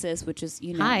Texas, which is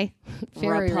Hi.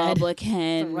 Very red. The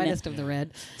Republican. reddest of the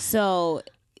red. So,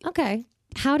 Okay.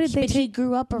 How did they but he take?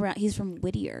 grew up around. He's from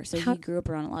Whittier, so How- he grew up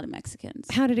around a lot of Mexicans.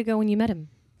 How did it go when you met him?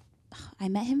 I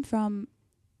met him from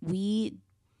I-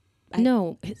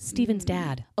 No, Steven's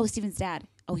dad. Oh, Steven's dad.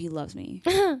 Oh, he loves me.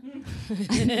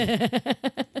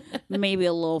 Maybe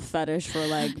a little fetish for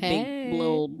like Hey. big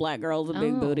little black girls with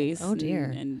big Oh, booties. oh dear.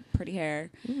 And pretty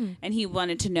hair. And he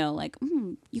wanted to know, like,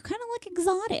 you kind of look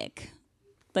exotic.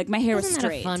 Like my hair was Isn't that a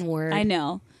straight. fun word? I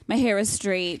know. My hair was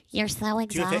straight. You're so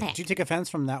Do you take offense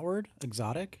from that word,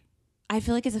 exotic? I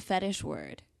feel like it's a fetish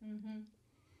word.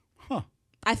 Huh.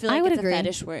 I feel I like would it's agree. a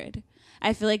fetish word.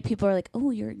 I feel like people are like,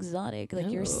 oh, you're exotic. Like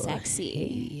you're sexy.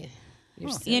 Hey. You're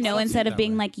Huh. so- You know, I'll see instead it of that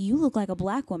being way. like, you look like a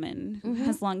black woman who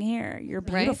has long hair. You're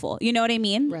Right. beautiful. You know what I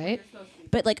mean? right?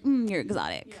 But like, you're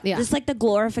exotic. Yeah. Just like the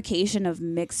glorification of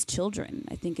mixed children.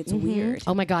 I think it's weird.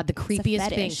 Oh my God, the creepiest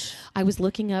thing. fetish. I was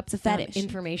looking up a fetish.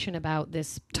 information about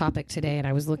this topic today, and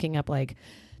I was looking up like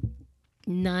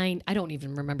 9, I don't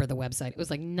even remember the website. It was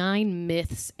like 9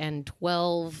 myths and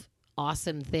 12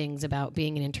 awesome things about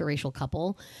being an interracial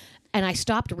couple. And I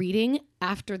stopped reading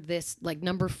after this. Like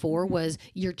number 4 was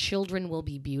your children will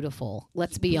be beautiful.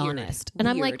 Let's be honest. And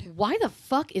I'm like, Weird. why the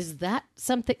fuck is that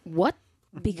something? What?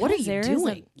 Because What are you there is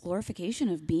doing? a glorification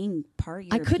of being part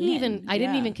I European. couldn't even. I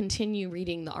didn't Yeah. even continue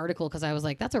reading the article because I was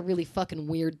like, "That's a really fucking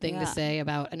weird thing to Yeah. say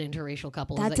about an interracial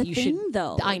couple." is That's that a you thing, should,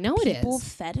 though. I know it People is.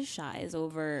 fetishize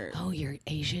over. Oh, you're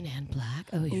Asian and black.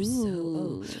 Oh, you're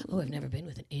Ooh. oh, I've never been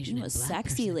with an Asian You and a black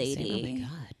sexy person at the same- lady. Oh my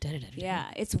god. Da-da-da-da.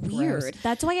 Yeah, it's Gross. weird.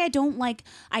 That's why I don't like.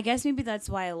 I guess maybe that's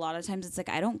why a lot of times it's like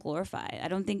I don't glorify. I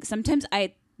don't think. Sometimes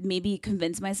I maybe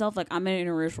convince myself like I'm in a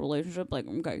interracial relationship. Like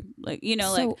okay, like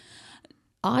So, like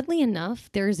oddly enough,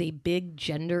 there's a big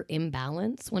gender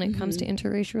imbalance when it comes to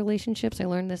interracial relationships. I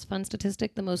learned this fun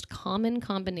statistic. The most common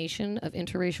combination of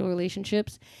interracial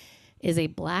relationships is a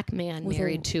black man With a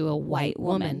married to a white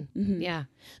woman. Yeah.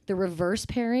 The reverse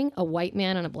pairing, a white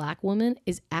man and a black woman,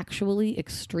 is actually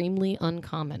extremely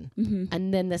uncommon.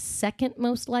 And then the second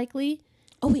most likely,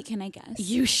 oh wait, can I guess?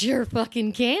 you sure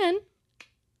fucking can,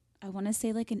 I want to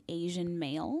say like an Asian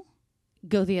male,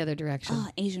 go the other direction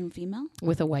Asian female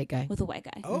with a white guy. with a white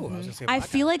guy. Oh, I was going to say I black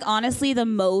feel guy. like honestly the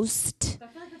most. I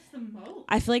feel like that's the most.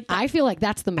 I feel like I feel like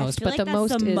that's the most, feel but like the that's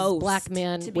most the is most, black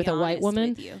man to be with a white honest woman.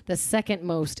 with you. The second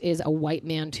most is a white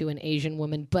man to an Asian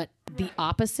woman. But the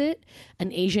opposite,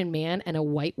 an Asian man and a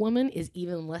white woman, is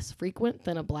even less frequent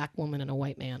than a black woman and a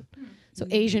white man. So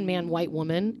Asian man, white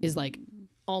woman is like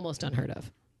almost unheard of.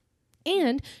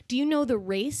 And do you know the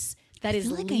race that I is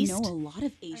feel like least? I know a lot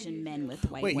of Asian men with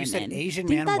white Wait, women. you said Asian I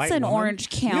think man, that's white an woman?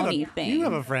 Orange You have a- County thing. You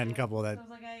have a friend couple that. I was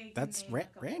like, I That's can name a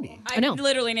couple. Randy. I know.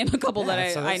 literally name a couple Yeah,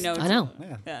 that so I that's- know. I know.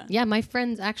 Yeah. Yeah. Yeah, my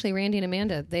friends actually, Randy and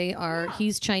Amanda, they are.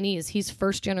 He's Chinese. He's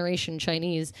first generation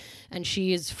Chinese, and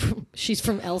she's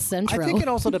from El Centro. I think it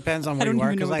also depends on where don't you are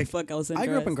even know because what I the fuck El I Centro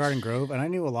grew up in is. Garden Grove and I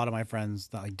knew a lot of my friends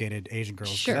that like dated Asian girls.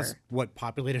 'cause Sure. That's what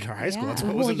populated our high school. Yeah. That's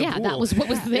what was Well, in the yeah, pool. that was what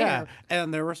was there. Yeah,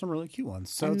 and there were some really cute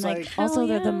ones. So And it's like, like also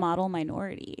they're the yeah. model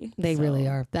minority. They So really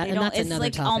are. That they and don't- that's it's another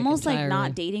like topic almost like entirely.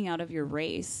 not dating out of your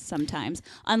race sometimes,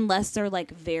 unless they're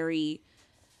like very,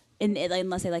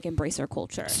 unless they like embrace their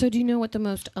culture. So, do you know what the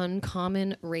most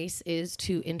uncommon race is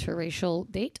to interracial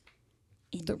date?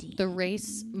 The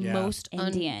race Yeah. most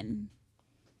Indian.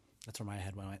 that's where my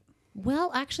head went.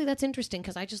 Well, actually, that's interesting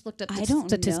because I just looked up I don't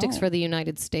statistics know. for the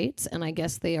United States, and I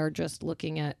guess they are just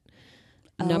looking at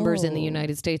numbers in the Oh.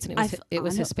 United States, and it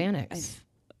was Hispanics.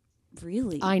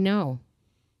 Really? Uh, I know.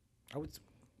 I would.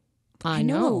 I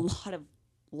know a know. lot of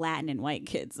Latin and white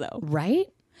kids though. Right?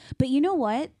 But you know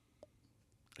what?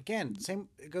 Again, same.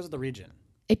 It goes with the region.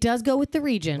 It does go with the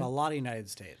region A lot of United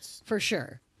States. for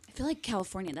sure. I feel like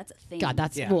California. That's a thing. God,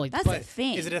 that's Yeah. well, That's But a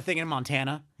thing. is it a thing in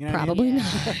Montana? You know what I probably mean?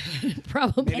 not.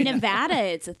 Probably in not. Nevada,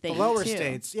 it's a thing. The lower too.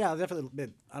 states, yeah, definitely.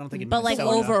 But I don't think. In But like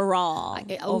Minnesota. overall,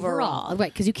 Overall,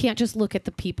 right? Because you can't just look at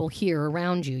the people here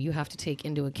around you. You have to take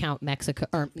into account Mexico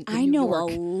or I New know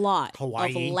York. a lot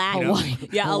Hawaii, of Latin, you know? Hawaii.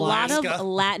 yeah, a lot Alaska. of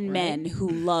Latin men who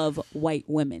love white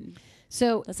women.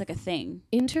 So That's like a thing.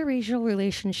 interracial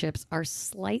relationships are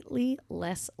slightly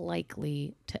less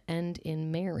likely to end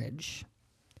in marriage.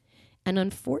 And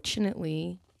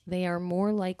unfortunately, they are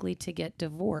more likely to get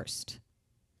divorced.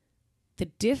 The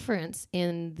difference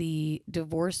in the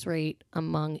divorce rate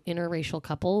among interracial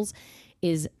couples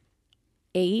is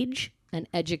age and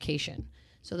education.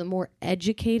 So the more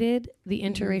educated the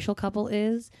interracial couple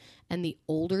is and the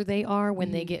older they are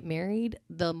when they get married,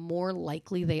 the more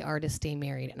likely they are to stay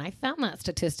married. And I found that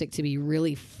statistic to be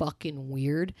really fucking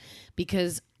weird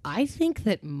because I think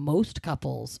that most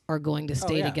couples are going to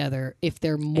stay yeah. together if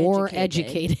they're more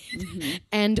Educated. educated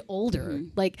and older.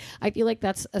 Like, I feel like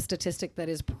that's a statistic that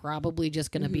is probably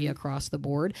just going to be across the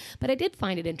board. But I did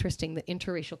find it interesting that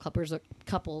interracial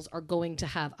couples are going to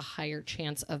have a higher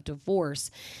chance of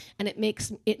divorce. And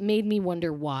it made me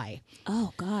wonder why.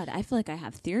 Oh God, I feel like I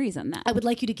have theories on that. I would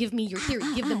like you to give me your theory.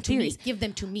 Give them to me. theories. Give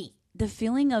them to me. The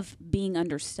feeling of being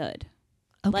understood.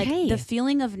 Okay. Like the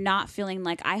feeling of not feeling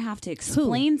like I have to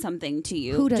explain something to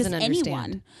you. Who doesn't just understand?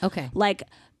 anyone. Okay. Like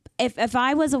if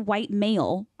I was a white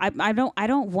male, I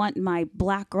don't want my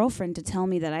black girlfriend to tell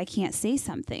me that I can't say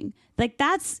something. Like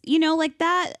that's, like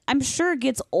that I'm sure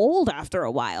gets old after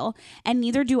a while. And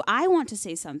neither do I want to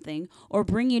say something or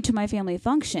bring you to my family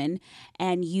function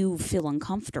and you feel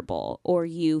uncomfortable or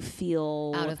you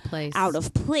feel Out of place. Out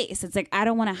of place. It's like I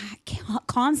don't want to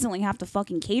constantly have to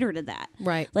fucking cater to that.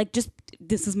 Right. Like just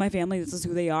this is my family, this is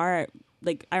who they are.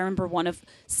 Like I remember one of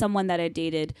someone that I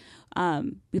dated,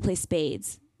 we play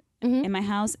spades. In my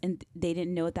house, and they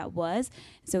didn't know what that was,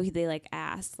 so they like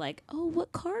asked, like, "Oh,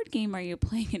 what card game are you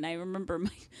playing?" And I remember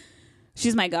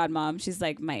She's my godmom. She's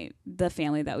like the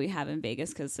family that we have in Vegas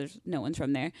because there's no one's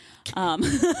from there. Your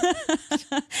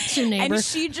neighbor. And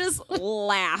she just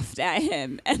laughed at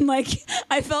him, and like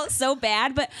I felt so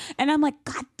bad, and I'm like,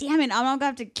 God damn it, I'm not gonna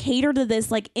have to cater to this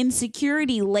like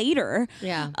insecurity later.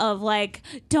 Yeah. Of like,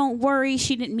 don't worry,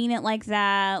 she didn't mean it like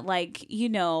that. Like, you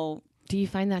know. Do you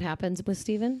find that happens with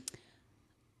Steven?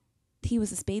 He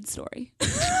was a spade story.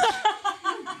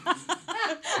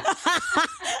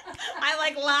 I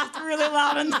like laughed really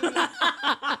loud.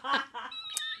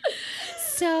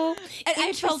 So And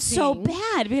I felt so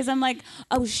bad because I'm like,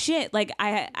 oh shit. Like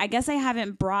I guess I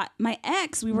haven't brought my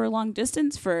ex. We were long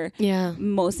distance for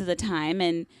most of the time,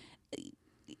 and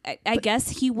I guess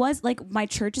he was like, my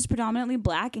church is predominantly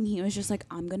black, and he was just like,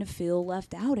 I'm gonna feel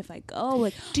left out if I go.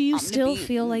 Like, do you still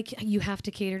feel like you have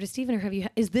to cater to Steven, or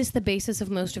is this the basis of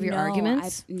most of your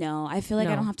arguments? I feel like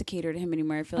I don't have to cater to him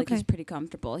anymore. I feel like he's pretty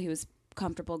comfortable. He was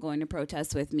comfortable going to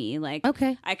protests with me. Like,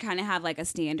 I kind of have like a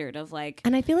standard of like,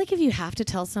 and I feel like if you have to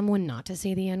tell someone not to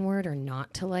say the N-word or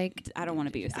not to like, I don't want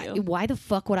to be with you. Why the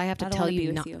fuck would I have to tell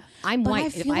you not? I'm but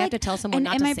white. If I have to tell someone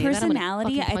not to say that, I'm gonna fucking punch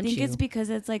you. And my personality, I think it's because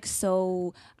it's like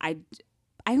so. I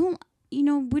don't. You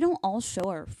know, we don't all show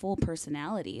our full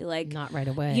personality. Like, not right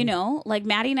away. You know, like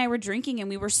Maddie and I were drinking and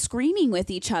we were screaming with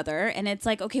each other, and it's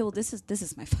like, okay, well, this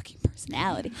is my fucking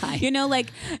personality. Hi. You know,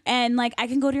 like, and like I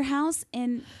can go to your house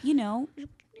and you know. You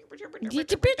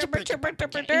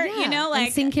know, like,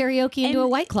 and sing karaoke into a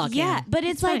White Claw can. Yeah, but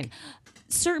it's like fine.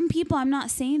 Certain people, I'm not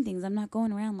saying things. I'm not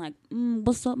going around like,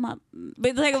 what's up, my?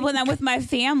 But like when I'm with my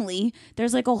family,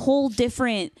 there's like a whole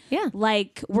different,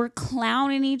 like we're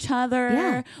clowning each other.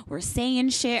 Yeah. We're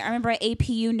saying shit. I remember at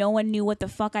APU, no one knew what the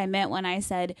fuck I meant when I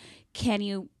said, "Can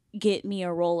you get me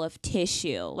a roll of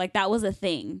tissue?" Like that was a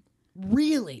thing.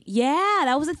 Really? Yeah,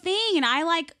 that was a thing. And I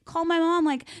like call my mom,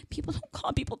 like, people don't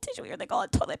call people tissue here, they call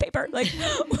it toilet paper. Like,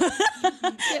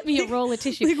 get me a roll of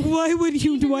tissue. Like, why would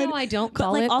you do it? I don't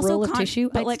call it roll of tissue.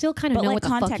 I like, still kind of know what the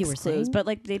fuck you were saying. But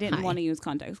like, they didn't want to use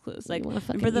context clues. Like,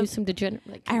 use some degenerate.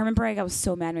 Like, I remember I was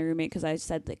so mad at my roommate because I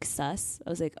said like sus. I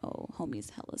was like, oh, homie's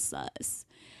hella sus.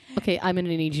 Okay, I'm gonna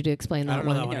need you to explain that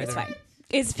one. No, it's fine.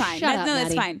 It's fine. Shut up, no, Maddie.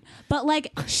 it's fine. But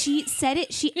like, she said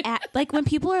it. Like when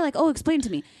people are like, oh, explain it to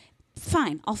me.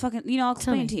 Fine, I'll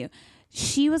explain it to you.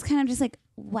 She was kind of just like,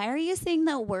 why are you saying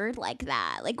that word like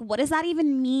that? Like, what does that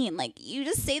even mean? Like, you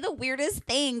just say the weirdest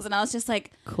things. And I was just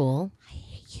like, cool. I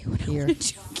hate you. You're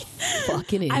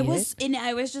fucking idiot.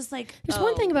 I was just like, there's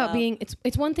one thing about being,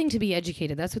 it's one thing to be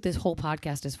educated. That's what this whole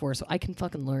podcast is for. So I can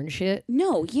fucking learn shit.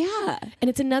 No, yeah. And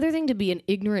it's another thing to be an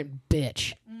ignorant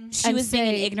bitch. She was being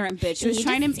an ignorant bitch. She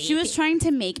was trying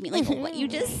to make me like, what you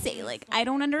just say, like, I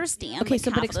don't understand. Okay,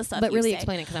 like, so but really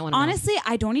explain it because I want to know. Honestly,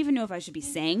 I don't even know if I should be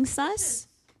saying sus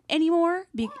anymore.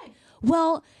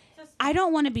 Well, I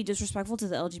don't want to be disrespectful to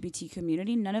the LGBT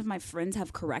community. None of my friends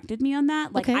have corrected me on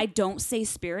that. Like, I don't say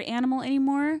spirit animal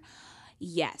anymore.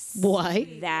 Yes.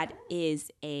 Why? That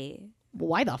is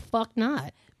why the fuck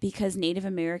not? Because Native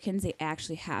Americans, they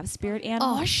actually have spirit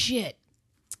animals. Oh shit.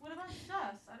 What about sus?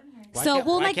 I didn't hear.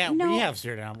 Why can't we have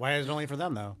spirit animal? Why is it only for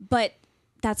them though? But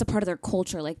that's a part of their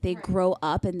culture. Like they grow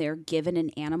up and they're given an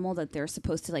animal that they're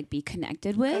supposed to like be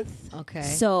connected with. Okay.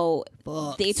 So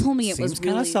they told me it was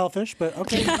kind of selfish, but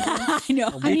okay. I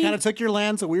know. We kind of took your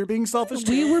land, so we were being selfish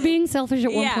too. We were being selfish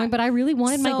at one point, but I really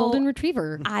wanted my golden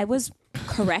retriever. I was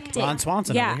corrected. Ron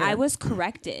Swanson. Yeah, over here. I was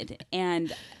corrected,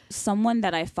 and someone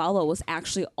that I follow was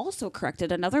actually also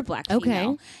corrected, another black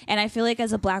female. And I feel like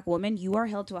as a black woman, you are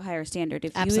held to a higher standard.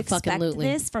 If you expect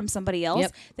this from somebody else,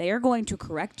 they are going to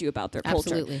correct you about their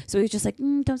culture. So he's just like,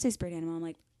 don't say spirit animal. I'm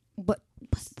like, but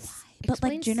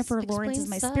like Jennifer Lawrence is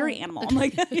my spirit animal. I'm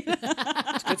like,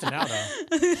 it's good to know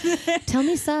though. Tell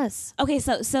me sus. Okay,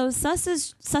 so sus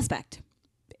is suspect.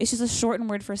 It's just a shortened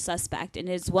word for suspect, and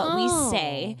it's what we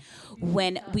say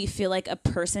when we feel like a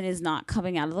person is not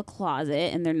coming out of the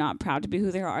closet and they're not proud to be who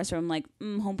they are. So I'm like,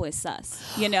 homeboy sus,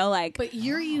 you know, like. But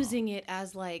you're using it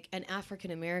as like an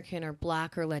African American or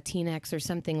black or Latinx or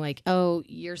something like, oh,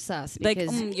 you're sus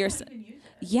because like you're,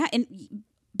 yeah,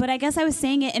 but I guess I was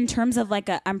saying it in terms of like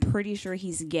I'm pretty sure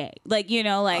he's gay, like you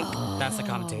know, like that's the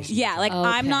connotation. Yeah, like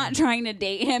I'm not trying to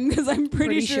date him because I'm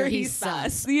pretty sure he's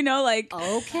sus, you know, like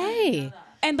okay.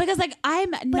 And because like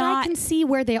but I can see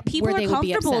where people are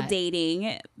comfortable would be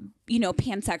dating, you know,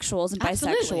 pansexuals and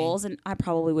bisexuals, and I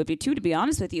probably would be too, to be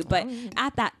honest with you. But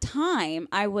at that time,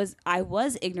 I was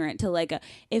ignorant to like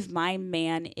if my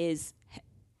man is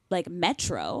like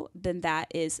metro, then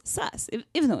that is sus,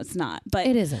 even though it's not. But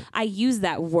it isn't. I use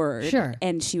that word, sure,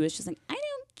 and she was just like, I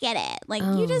don't get it. Like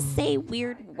you just say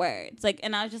weird words, like,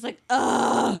 and I was just like,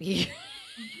 ugh.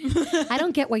 I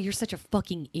don't get why you're such a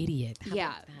fucking idiot. How Yeah,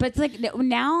 about that? but it's like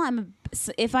now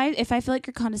if I feel like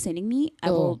you're condescending me,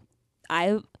 I will.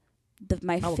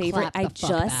 My will favorite. clap the I fuck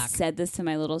just back. said this to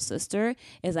my little sister.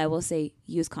 Is I will say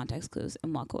use context clues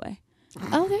and walk away.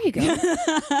 Oh, there you go.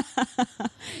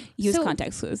 Use So-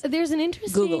 context clues. There's an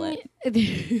interesting. Google it.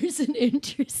 There's an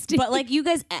interesting. But like you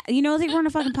guys, you know, like we're on a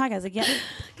fucking podcast. Like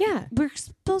yeah. we're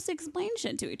supposed to explain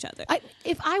shit to each other.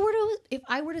 If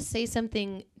I were to say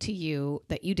something to you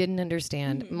that you didn't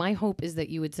understand, my hope is that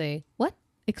you would say, "What?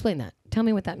 Explain that. Tell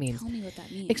me what that means. Tell me what that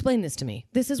means. Explain this to me.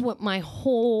 This is what my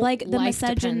whole Like the life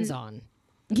misogyn- depends on."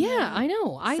 Yeah, I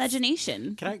know.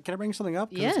 Miscegenation. Can I bring something up?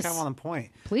 'Cause Yes. It's kind of on the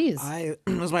point. Please. It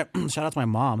was my shout out to my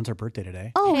mom. It's her birthday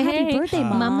today. Oh, Hey, happy birthday,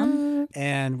 Mama.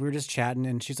 And we were just chatting,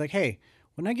 and she's like, "Hey,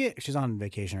 she's on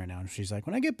vacation right now, and she's like,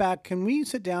 when I get back, can we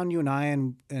sit down, you and I,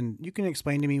 and you can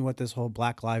explain to me what this whole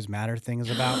Black Lives Matter thing is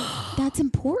about? That's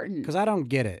important. Because I don't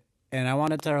get it." And I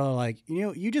wanted to tell her, like,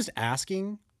 you just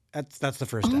asking, that's the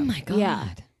first Oh step. my god. Yeah.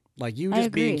 Like you I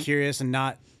just being agree. curious and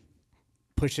not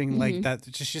pushing like that.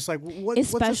 It's just like what's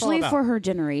this all Especially about? for her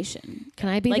generation. Can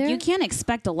I be Like there? you can't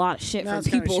expect a lot of shit No, from it's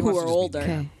kinda- people she who wants to are just be older.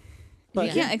 Okay. But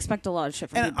You can't expect a lot of shit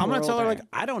from And people I'm who gonna are tell her older. like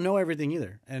I don't know everything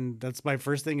either, and that's my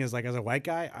first thing is like as a white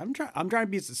guy, I'm trying to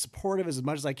be supportive as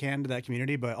much as I can to that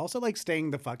community, but also like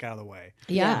staying the fuck out of the way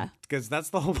Yeah. because that's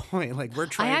the whole point. Like we're I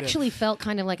trying. actually felt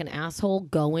kind of like an asshole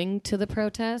going to the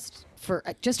protest for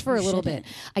just for a little bit.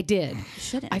 I did.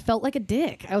 shouldn't. I felt like a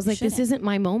dick. I was like, this shouldn't. isn't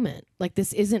my moment. Like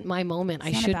this isn't my moment. It's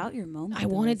I not should. about your moment. I though.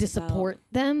 wanted to It's about, support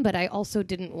them, but I also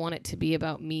didn't want it to be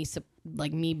about me.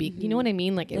 Like me being, you know what I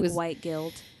mean? Like it like was. white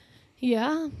guild.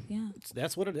 Yeah. Yeah,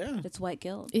 that's what it is. it's white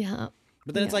guild. Yeah.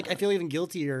 But then it's like I feel even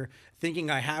guiltier thinking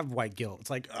I have white guilt. It's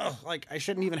like oh, like I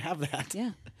shouldn't even have that.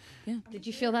 Yeah, Did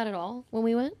you feel that at all when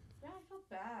we went? Yeah, I felt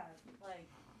bad. Like,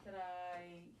 that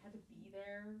I had to be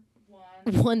there.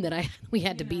 One. One that we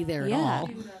had to be there Yeah. at all.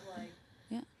 Two, that, like,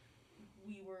 Yeah.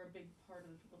 we were a big part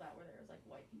of the people that were there. It was like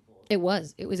white people. It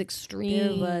was. It was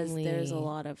extremely. there's a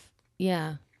lot of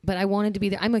Yeah. But I wanted to be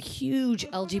there. I'm a huge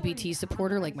LGBT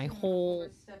supporter. Like my whole.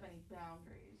 Step any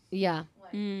boundaries. Yeah.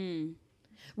 Like,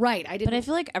 Right. I didn't. But I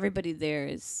feel like everybody there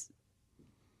is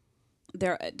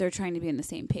they're trying to be on the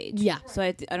same page. Yeah. So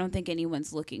I don't think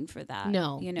anyone's looking for that.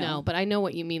 No, you know. no, but I know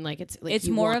what you mean. Like it's like It's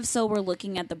you more want- of so we're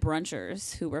looking at the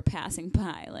brunchers who were passing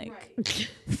by, like, right.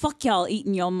 fuck y'all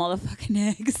eating y'all motherfucking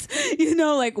eggs, you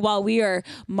know, like while we are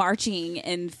marching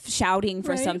and shouting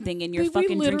for Right. something and you're We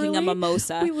fucking drinking a literally-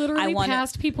 mimosa. We literally I wanna,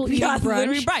 passed people eating Yeah, brunch,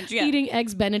 literally brunch, yeah. eating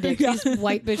eggs Benedict. These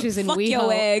white bitches in Fuck WeHo,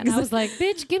 your eggs. and I was like,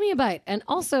 "Bitch, give me a bite," and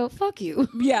also, "Fuck you."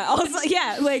 Yeah, also,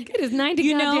 yeah, like It is 90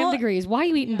 You goddamn know- degrees. Why are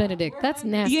you eating Benedict? That's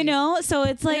nasty. you know, so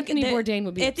it's like Anthony Bourdain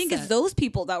would be I think it's upset. those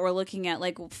people that we're looking at,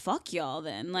 like, well, fuck y'all.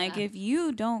 Then, like, Yeah. if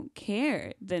you don't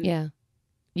care, then Yeah,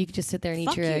 you could just sit there and eat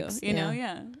fuck your you. eggs. You know,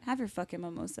 yeah. Have your fucking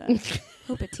mimosa.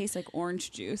 Hope it tastes like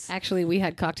orange juice. Actually, we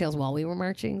had cocktails while we were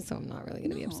marching, so I'm not really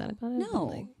going to be upset about it. No.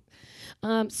 Like,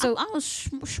 so I was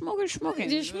smoking.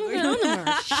 just smoke it on the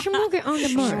march. Smoke it on the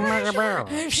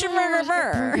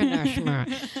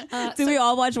march. Do we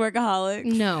all watch Workaholics?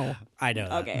 No. I know.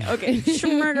 that. Okay.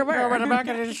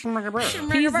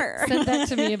 Schmurger. Said that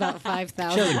to me about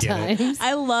 5,000 She doesn't get it. times.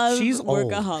 I love She's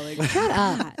old. Workaholics. Shut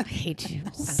up. I hate you.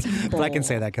 But I can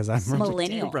say that because I'm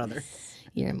Millennial. a brother.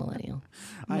 You're a millennial.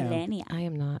 Millennia. I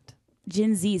am not.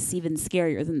 Gen Z is even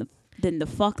scarier than the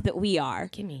fuck that we are.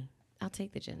 Gimme. I'll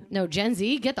take the Gen. No, Gen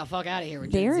Z, get the fuck out of here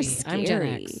with Gen They're Z. I'm Gen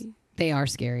X. scary. They are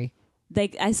scary.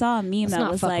 Like, I saw a meme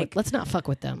that was like, let's not fuck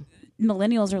with them.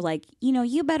 millennials are like,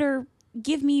 you better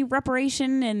give me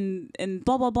reparation and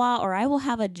blah blah blah, or I will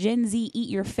have a Gen Z eat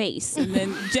your face. And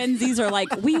then Gen Zs are like,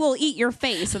 we will eat your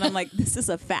face, and I'm like, this is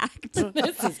a fact.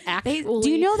 This is actually.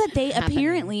 Do you know that they happening.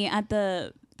 apparently at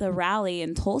the rally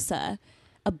in Tulsa,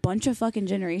 a bunch of fucking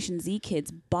Generation Z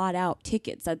kids bought out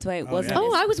tickets. That's why it wasn't. yeah.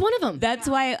 Oh, I was one of them. That's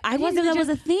why I didn't know wasn't that a was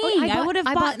a Gen- thing. Oh, I would have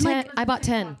bought 10. like I bought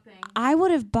 10. I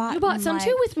would have bought. You bought some like-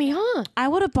 too with me, huh? I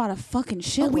would have bought a fucking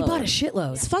shitload. Oh, we bought a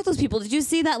shitload. Fuck those people. Did you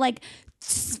see that like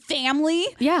family?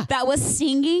 Yeah. That was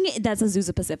singing. That's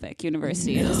Azusa Pacific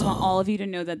University. I just want all of you to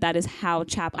know that is how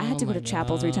chapel. I had to go my to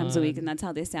chapel 3 times a week, and that's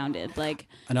how they sounded. Like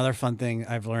Another fun thing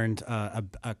I've learned: a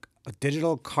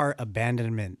digital cart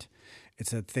abandonment.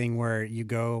 It's a thing where you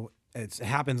go it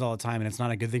happens all the time, and it's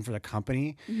not a good thing for the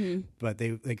company. But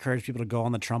they encourage people to go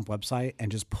on the Trump website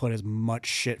and just put as much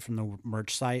shit from the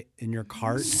merch site in your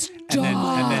cart,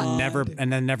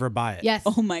 and then never buy it. Yes.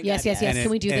 Oh my God, Yes. yes. Can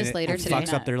we do this later it today?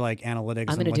 fucks up their like analytics.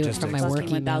 I'm and gonna do it logistics. from my work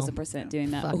Fucking email. 1000%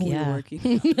 doing that. Fuck Oh, yeah. you're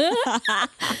working.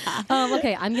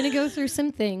 Okay, I'm going to go through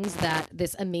some things that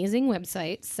this amazing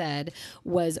website said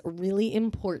was really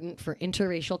important for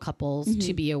interracial couples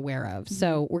to be aware of.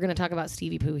 So we're going to talk about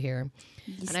Stevie Pooh here.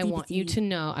 And I want you to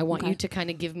know, I want you to kind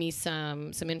of give me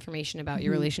some information about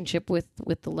your relationship with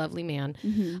the lovely man.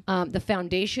 The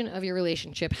foundation of your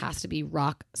relationship has to be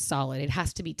rock solid. It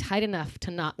has to be tight enough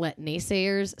to not let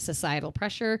naysayers, societal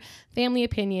pressure, family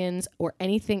opinions, or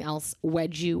anything else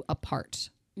wedge you apart.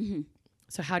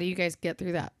 So how do you guys get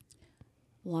through that?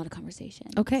 A lot of conversation.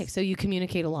 Okay, so you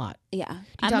communicate a lot. Yeah. Do you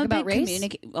I'm talk a about big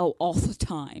race? all the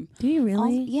time. Do you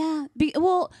Yeah.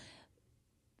 Well,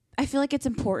 I feel like it's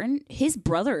important. His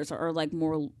brothers are like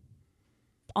more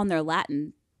on their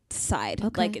Latin side.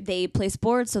 Okay. Like they play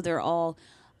sports, so they're all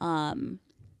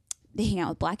they hang out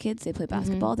with black kids. They play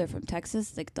basketball. They're from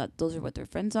Texas. Like those are what their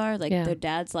friends are. Like Yeah. their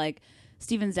dad's like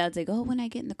Steven's dad's like, oh, when I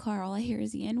get in the car, all I hear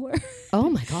is the N-word.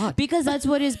 Oh my God. Because that's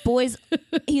what his boys.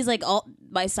 He's like, all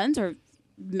my sons are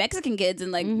Mexican kids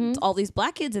and like all these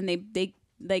black kids, and they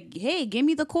like, hey, give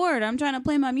me the cord. I'm trying to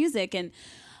play my music. And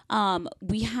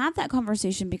we have that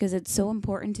conversation because it's so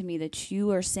important to me that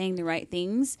you are saying the right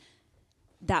things,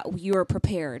 that you are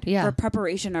prepared for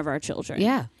preparation of our children.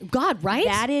 Yeah. God, right?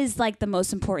 That is like the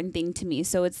most important thing to me.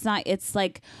 So it's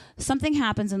like something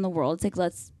happens in the world. It's like,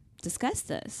 let's discuss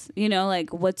this,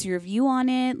 like what's your view on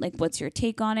it? Like, what's your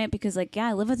take on it? Because like, yeah,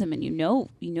 I live with them and you know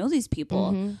these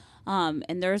people.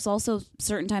 And there's also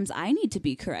certain times I need to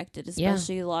be corrected,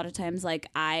 especially a lot of times like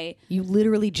you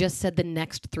literally just said the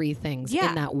next three things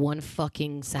in that one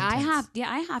fucking sentence.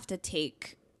 I have to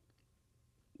take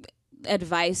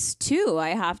advice too. I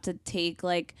have to take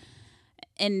like,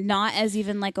 and not as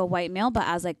even like a white male, but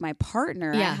as like my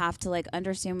partner, I have to like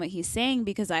understand what he's saying,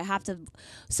 because I have to,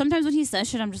 sometimes when he says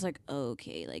shit, I'm just like, oh,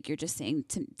 okay, like you're just saying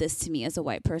this to me as a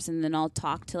white person. Then I'll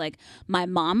talk to like my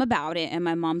mom about it, and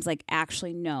my mom's like,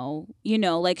 actually, no,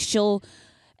 like she'll,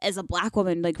 as a black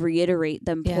woman, like reiterate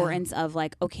the importance of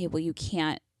like, okay, well, you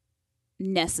can't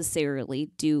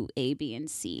necessarily do A, B, and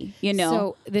C,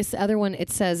 So this other one, it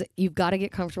says you've got to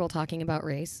get comfortable talking about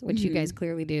race, which you guys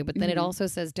clearly do, but then it also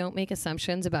says don't make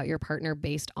assumptions about your partner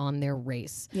based on their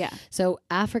race. Yeah. So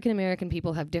African American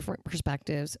people have different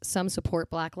perspectives. Some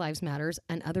support Black Lives Matters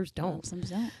and others don't. Some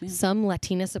don't. Yeah. Some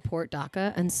Latina support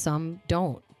DACA and some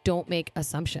don't. Don't make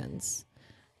assumptions.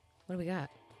 What do we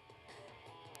got?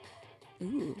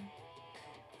 Ooh.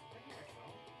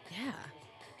 Yeah.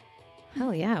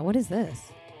 Hell yeah. What is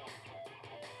this?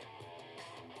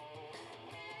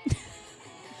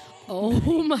 Oh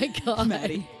my God.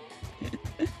 Maddie.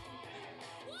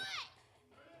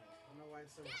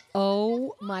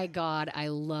 Oh my God. I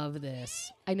love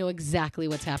this. I know exactly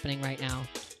what's happening right now.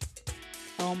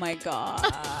 Oh my God.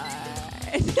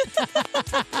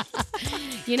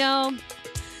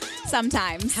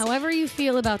 Sometimes. However you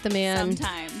feel about the man,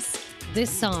 Sometimes. this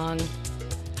song.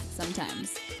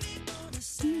 Sometimes.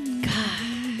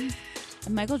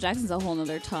 And Michael Jackson's a whole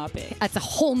nother topic. That's a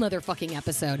whole nother fucking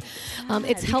episode.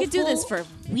 It's helpful. We could do this for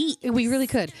weeks. We really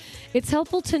could. It's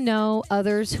helpful to know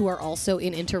others who are also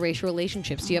in interracial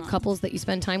relationships. Do you have couples that you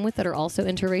spend time with that are also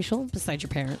interracial besides your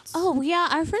parents? Oh, yeah.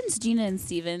 Our friends Gina and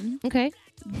Steven. Okay.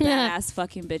 Badass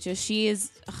fucking bitches. She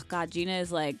is, oh God, Gina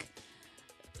is like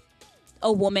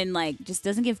a woman, like, just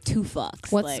doesn't give two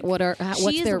fucks. What's like,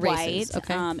 what's their white, races?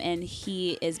 Okay. and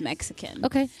he is Mexican.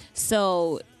 Okay.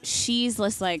 So she's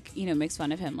less like, makes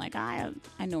fun of him, like, I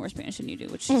know more Spanish than you do,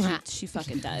 which she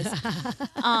fucking does.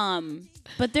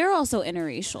 But they're also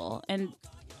interracial, and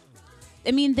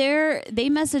I mean, they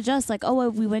message us like, oh,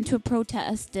 we went to a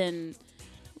protest and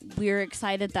we're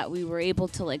excited that we were able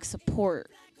to like support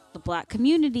the black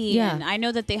community. Yeah. And I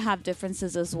know that they have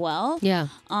differences as well. Yeah.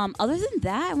 Other than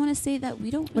that, I want to say that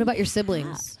we don't. What about your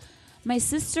siblings? My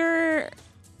sister,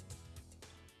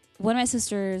 one of my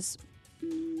sisters,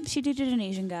 she dated an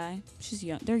Asian guy. She's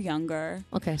young. They're younger.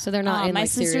 Okay, so they're not in my like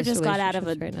sister serious just got out of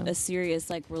relationships right now. a serious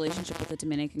like relationship with a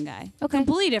Dominican guy. Okay.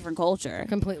 Completely different culture.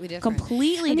 Completely different.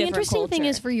 Completely And the different interesting thing culture.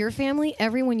 is, for your family,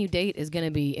 everyone you date is going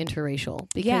to be interracial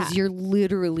because Yeah. you're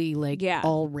literally like Yeah.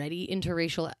 already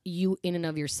interracial, you in and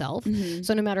of yourself. Mm-hmm.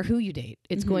 So no matter who you date,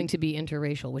 it's going to be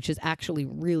interracial, which is actually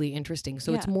really interesting.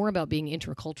 So it's Yeah. more about being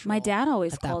intercultural. My dad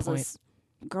always at that calls point. us.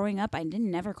 Growing up, I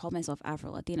didn't never call myself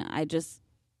Afro Latina.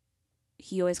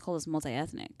 He always called us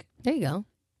multi-ethnic. There you go.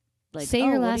 like, Say oh,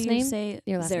 your what last do you name? say?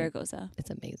 Your last name. Zaragoza. It's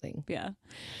amazing. Yeah.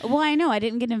 Well, I know I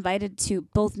didn't get invited to,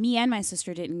 both me and my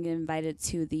sister didn't get invited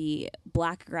to the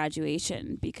Black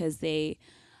graduation because we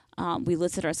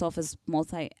listed ourselves as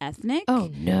multi-ethnic. Oh,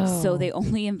 no. So they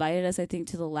only invited us, I think,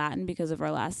 to the Latin because of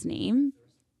our last name.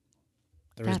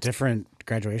 There was different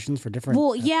graduations for different.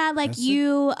 Well, yeah, like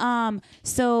ethnicity?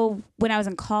 so when I was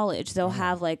in college, they'll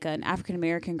have like an African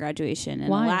American graduation and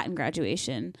Why? a Latin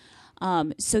graduation.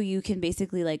 So you can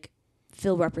basically like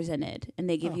feel represented and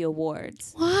they give you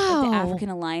awards. Wow. Like the African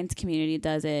Alliance community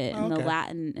does it and the okay.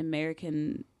 Latin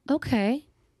American, Okay.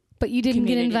 But you didn't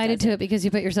get Community invited does to it because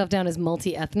you put yourself down as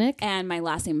multi-ethnic? and my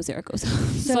last name was Zaragoza.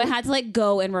 So I had to like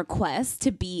go and request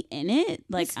to be in it.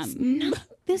 Like,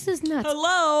 This is nuts.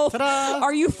 hello, Ta-da!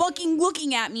 are you fucking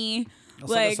looking at me? I'll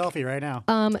Like, send a selfie right now.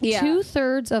 Yeah.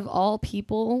 2/3 of all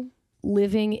people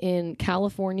living in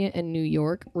California and New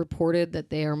York reported that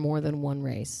they are more than one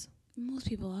race. most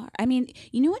people are. I mean,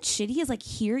 you know what's shitty is like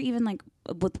here, even like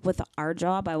with our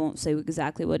job, I won't say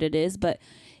exactly what it is, but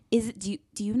is it?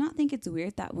 Do you not think it's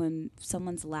weird that when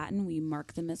someone's Latin, we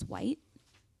mark them as white?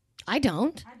 I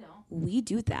don't. We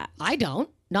do that. I don't.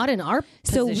 Not in our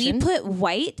So position. we put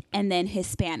white and then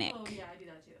Hispanic. Oh yeah, I do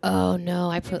that too. Oh, no.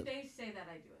 I If put... they say that,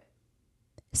 I do it.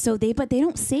 So they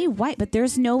don't say white, but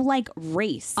there's no like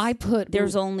race. I put...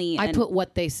 There's only I put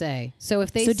what they say. So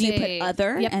if they So say... do you put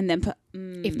other Yep. and then put?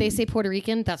 If they say Puerto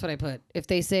Rican, that's what I put. If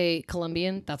they say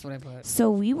Colombian, that's what I put. So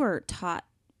we were taught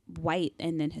white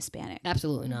and then Hispanic.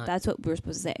 Absolutely not. That's what we were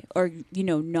supposed to say, or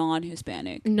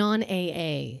non-Hispanic.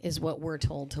 Non-AA is what we're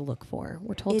told to look for.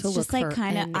 We're told It's to look just like for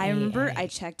kind of. I remember NAA. I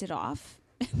checked it off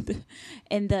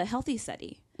in the healthy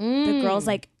study. The girl's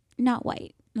like not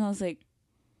white, and I was like,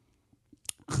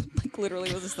 like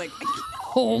literally was just like,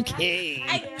 Okay.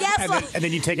 I guess. And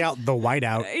then you take out the white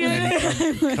out and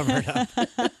then you cover it up.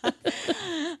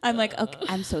 I'm like, okay,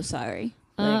 I'm so sorry.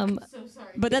 Um, So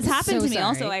sorry. But that's happened So to me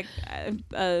also. sorry.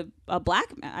 Like a black,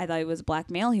 I thought he was a black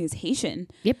male. He was Haitian.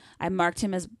 Yep. I marked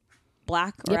him as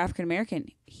black or Yep. African American.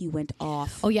 He went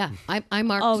off. oh yeah, I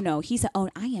marked. Oh no, he said, "Oh,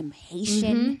 I am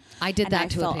Haitian." I did And that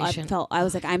to a patient. I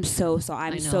was like, "I'm so sorry.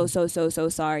 I'm I so know.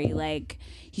 sorry." Like,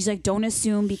 he's like, "Don't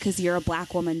assume because you're a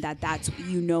black woman that's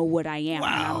what I am."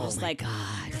 And I'm just like,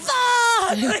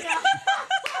 "Fuck!"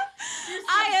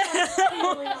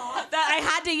 I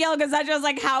had to yell because that's just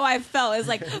like how I felt. It's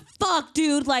like, "Fuck,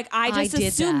 dude!" Like I just did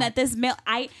assumed that. that this male.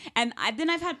 Then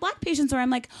I've had black patients where I'm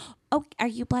like, "Oh, are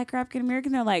you black or African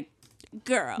American?" They're like,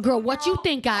 "Girl." Girl, what you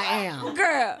think I am?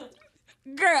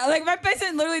 Girl, like my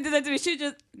patient literally did that to me. She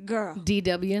just, girl,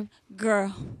 DW.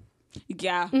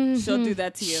 yeah, she'll do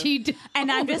that to you. She d-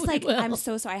 And I'm just like, will. I'm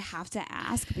so sorry. I have to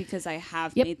ask because I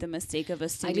have Yep. made the mistake of do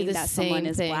assuming the that someone same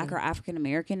is thing. black or African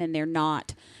American, and they're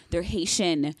not. They're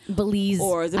Haitian. Belize.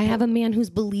 Or the I have a man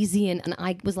who's Belizean, and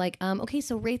I was like, okay,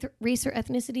 so race or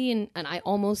ethnicity, and I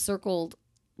almost circled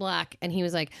black, and he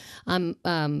was like, I'm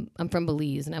from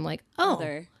Belize, and I'm like, oh.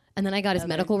 Other. And then I got his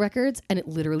medical records, and it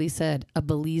literally said a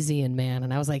Belizean man,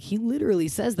 and I was like, he literally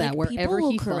says that Like, wherever people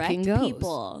will he correct fucking goes.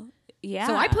 people. Yeah.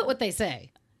 So I put what they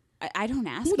say. I don't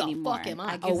ask Who the anymore. fuck am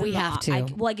I? give Oh, them we the have to.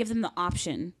 I give them the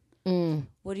option.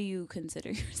 What do you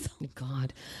consider yourself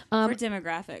God. for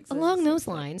demographics? Along those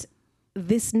lines,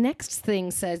 this next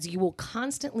thing says you will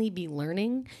constantly be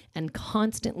learning and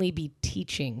constantly be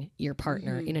teaching your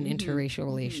partner in an interracial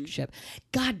relationship.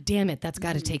 God damn it, that's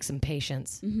got to take some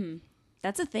patience.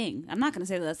 That's a thing. I'm not going to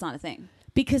say that that's not a thing.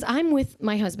 Because I'm with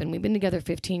my husband, we've been together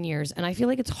 15 years, and I feel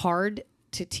like it's hard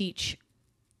to teach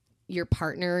your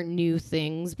partner new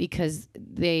things because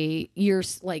you're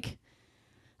like,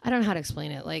 I don't know how to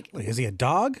explain it. Like, Wait, is he a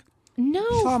dog? no.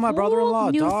 Oh, my brother-in-law,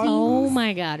 new dog. Oh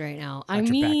my God, right now. I Got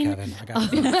your mean, back, Kevin. I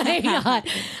got oh my God.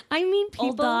 I mean, people.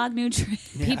 Old dog, new trick.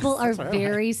 People are that's what I like.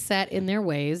 very set in their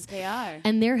ways. They are.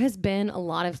 And there has been a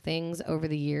lot of things over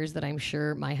the years that I'm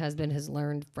sure my husband has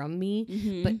learned from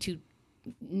me, but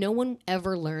no one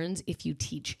ever learns if you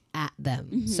teach at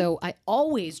them. So I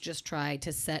always just try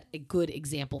to set a good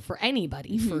example for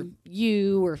anybody, for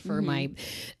you or for my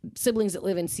siblings that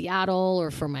live in Seattle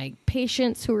or for my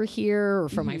patients who are here or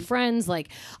for my friends. Like,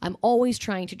 I'm always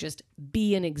trying to just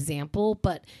be an example,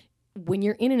 but when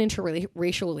you're in an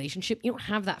interracial relationship, you don't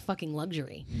have that fucking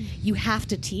luxury. You have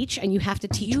to teach, and you have to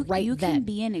teach right You then. can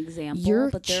be an example.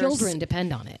 Your but there's- children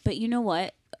depend on it. But you know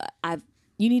what?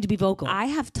 You need to be vocal.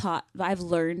 I've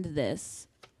learned this.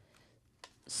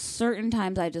 Certain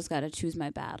times I just got to choose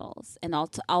my battles, and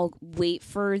I'll wait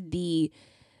for the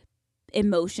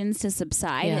emotions to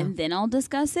subside, Yeah. and then I'll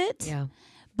discuss it. yeah.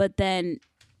 But then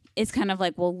it's kind of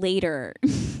like, well, later,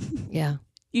 Yeah.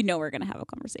 we're gonna have a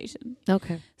conversation.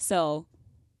 Okay. So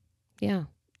Yeah.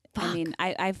 I mean,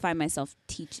 I find myself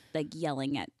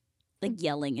yelling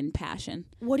in passion.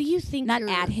 What do you think? Not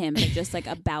at him, but just like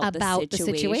about the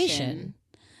situation.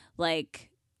 Like,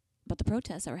 about the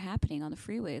protests that were happening on the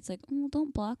freeway. It's like, oh,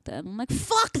 don't block them. I'm like,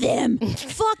 fuck them.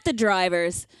 Fuck the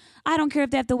drivers. I don't care if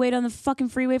they have to wait on the fucking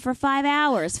freeway for 5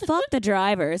 hours. Fuck the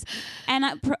drivers. And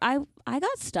I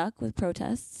got stuck with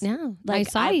protests. Yeah, Like, I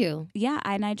saw you. Yeah,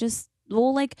 and I just,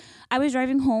 I was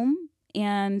driving home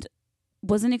and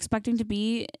wasn't expecting to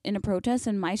be in a protest,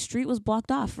 and my street was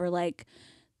blocked off for like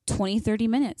 20, 30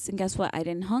 minutes. And guess what? I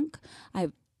didn't hunk.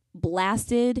 I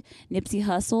blasted Nipsey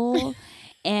Hussle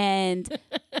and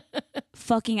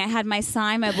I had my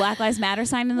Black Lives Matter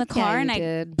sign in the car, and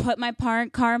I put my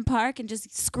car in park and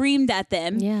just screamed at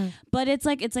them. Yeah. But it's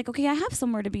like, okay, I have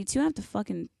somewhere to be too. I have to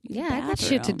fucking use the I got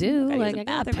shit to bathroom. do. I Like, I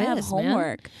got bathroom. I have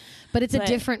homework. But it's a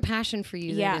different passion for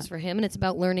you than Yeah. it is for him, and it's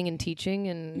about learning and teaching,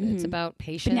 and it's about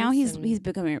patience. But now he's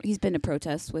been to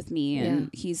protests with me, and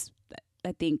he's,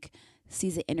 I think,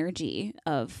 sees the energy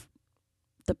of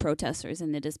the protesters,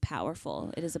 and it is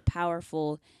powerful. It is a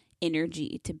powerful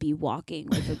energy to be walking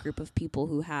with a group of people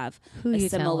who have a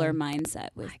similar mindset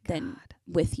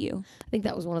with you. I think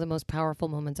that was one of the most powerful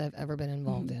moments I've ever been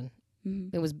involved in.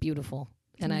 It was beautiful.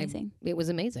 It was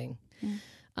amazing.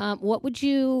 Yeah. What would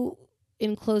you,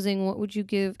 in closing,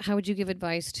 how would you give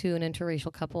advice to an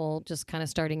interracial couple just kind of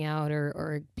starting out,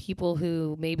 or people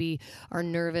who maybe are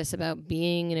nervous about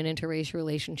being in an interracial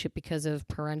relationship because of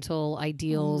parental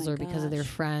ideals or because of their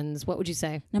friends? What would you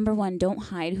say? Number one, don't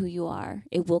hide who you are.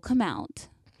 It will come out.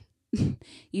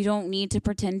 You don't need to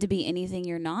pretend to be anything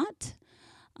you're not.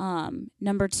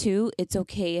 Number two, it's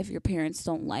okay if your parents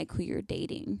don't like who you're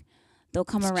dating. They'll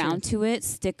come around to it.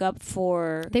 Stick up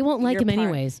for. They won't like him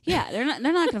anyways. Yeah, they're not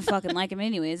gonna fucking like him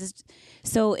anyways.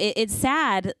 It's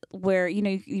sad where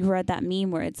you read that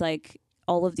meme where it's like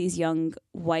all of these young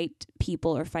white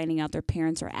people are finding out their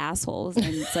parents are assholes, and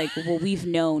it's like, well, we've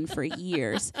known for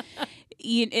years.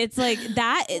 It's like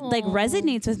that. It like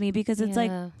resonates with me because it's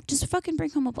like, just fucking bring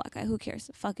home a black guy. Who cares?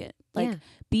 Fuck it. Like,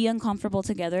 be uncomfortable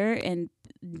together and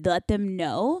let them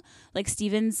know. Like,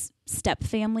 Steven's step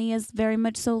family is very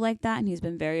much so like that, and he's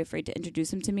been very afraid to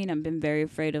introduce him to me, and I've been very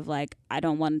afraid of, like, I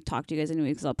don't want to talk to you guys anyway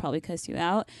because I'll probably cuss you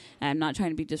out, and I'm not trying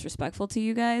to be disrespectful to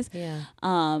you guys.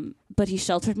 But he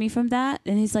sheltered me from that,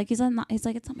 and he's like, it's not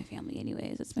my family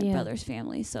anyways, it's my brother's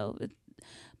family. So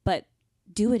but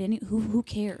do it who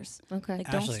cares? Okay. Like,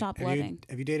 Ashley, don't stop loving.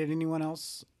 Have you dated anyone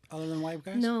else other than white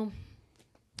guys? No.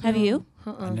 Have you?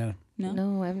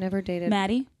 No, I've never dated.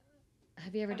 Maddie?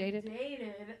 Have you ever dated?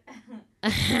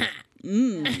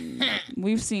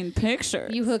 We've seen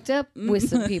pictures. You hooked up with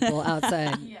some people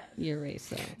outside your race,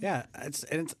 though. Yeah, it's.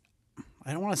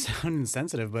 I don't want to sound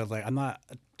insensitive, but like, I'm not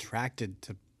attracted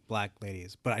to black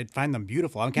ladies, but I find them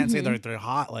beautiful. I can't say they're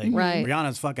hot. Like,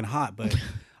 Rihanna's fucking hot, but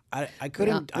I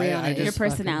couldn't. I just, your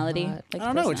personality. I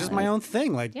don't know. It's just my own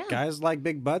thing. Like, guys like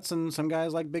big butts, and some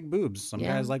guys like big boobs. Some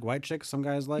guys like white chicks. Some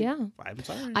guys like. I'm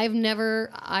sorry.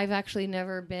 I've actually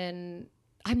never been.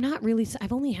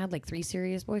 I've only had like 3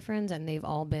 serious boyfriends, and they've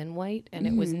all been white. And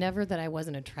it was never that I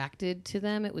wasn't attracted to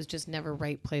them. It was just never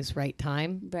right place, right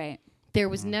time. Right. There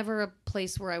was never a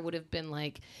place where I would have been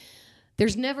like.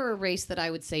 There's never a race that I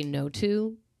would say no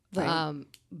to. Right.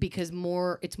 Because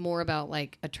it's more about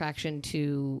like attraction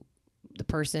to the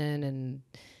person and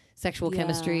sexual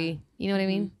chemistry. You know what I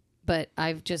mean? But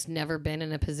I've just never been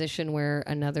in a position where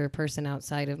another person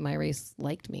outside of my race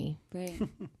liked me. Right.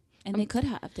 And they could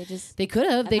have. They could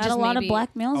have. They had just a lot of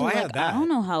black males. Oh, who I were had like, that. I don't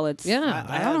know how it's. Yeah.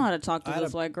 I don't know how to talk to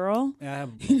this white girl. Yeah, I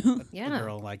have a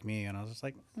girl like me, and I was just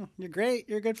like, you're great.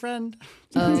 You're a good friend.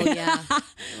 Oh, yeah.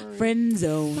 Friend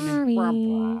zone.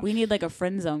 Sorry. We need like a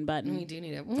friend zone button. We do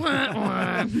need it. All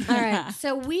right.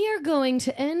 So we are going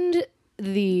to end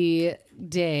the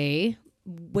day,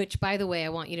 which, by the way, I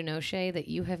want you to know, Shay, that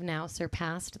you have now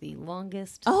surpassed the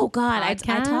longest. Oh, God. I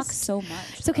podcast. talk so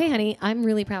much. It's okay, honey. I'm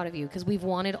really proud of you because we've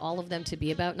wanted all of them to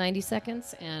be about 90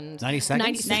 seconds. And 90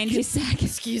 seconds? 90 seconds.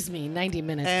 Excuse me, 90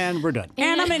 minutes. And we're done.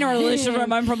 And I'm in a relationship.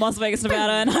 I'm from Las Vegas,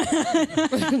 Nevada.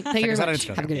 Thank you very us out on much.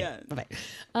 Instagram. Have a good day.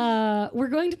 Bye-bye. We're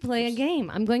going to play a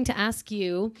game. I'm going to ask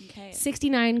you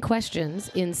 69 questions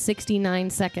in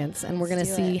 69 seconds, and we're going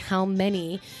to see how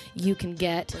many you can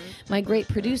get. My great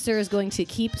producer is going to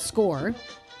keep score.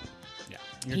 Yeah,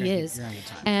 He is.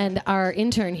 And our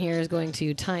intern here is going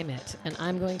to time it. And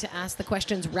I'm going to ask the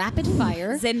questions rapid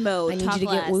fire. Zen mode. I need Talk you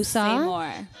to get less, woosah. say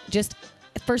more. Just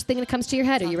first thing that comes to your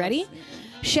head. Are you ready?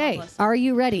 Shay, are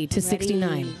you ready to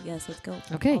 69? Yes, let's go.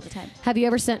 Okay. All the time. Have you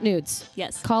ever sent nudes?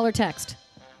 Yes. Call or text?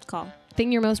 Call.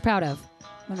 Thing you're most proud of?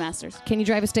 My master's. Can you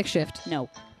drive a stick shift? No.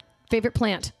 Favorite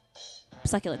plant?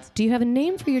 Succulents. Do you have a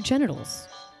name for your genitals?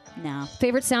 No.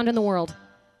 Favorite sound in the world?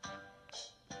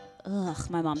 Ugh,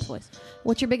 my mom's voice.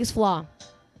 What's your biggest flaw?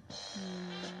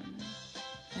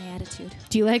 My attitude.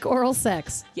 Do you like oral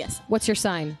sex? Yes. What's your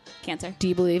sign? Cancer. Do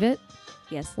you believe it?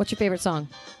 Yes. What's your favorite song?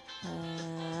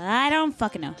 I don't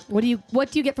fucking know. What do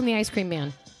you get from the ice cream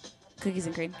man? Cookies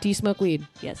and cream. Do you smoke weed?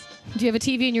 Yes. Do you have a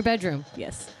TV in your bedroom?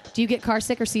 Yes. Do you get car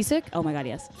sick or seasick? Oh my god,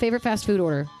 yes. Favorite fast food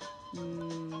order?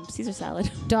 Caesar salad.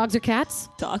 Dogs or cats?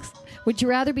 Dogs. Would you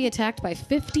rather be attacked by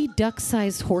 50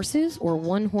 duck-sized horses or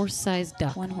one horse-sized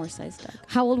duck? One horse-sized duck.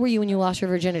 How old were you when you lost your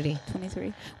virginity?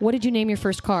 23. What did you name your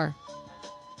first car?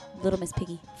 Little Miss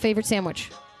Piggy. Favorite sandwich?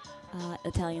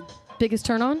 Italian. Biggest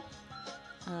turn on?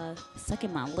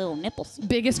 Sucking my little nipples.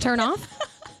 Biggest turn off?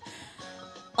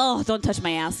 Oh, don't touch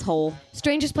my asshole.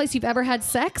 Strangest place you've ever had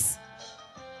sex?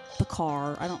 The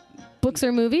car. I don't... Books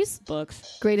or movies?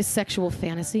 Books. Greatest sexual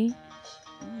fantasy?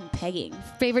 Pegging.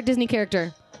 Favorite Disney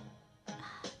character?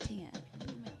 Dang it.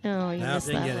 Oh, you No, missed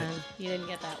didn't that get it. one. You didn't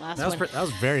get that last That was one. that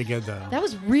was very good though. That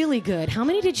was really good. How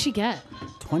many did she get?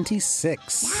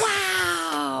 26.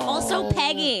 Wow. Also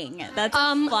pegging. That's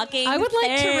fucking I would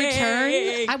like to thing.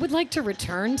 return. I would like to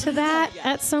return to that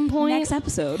at some point. Next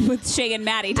episode with Shay and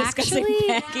Maddie discussing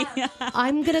Actually, pegging.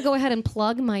 I'm going to go ahead and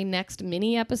plug my next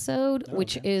mini episode,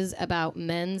 which is about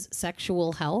men's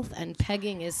sexual health, and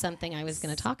pegging is something I was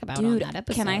going to talk about Dude, on that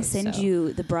episode. can I send so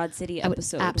you the Broad City I would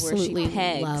episode where absolutely she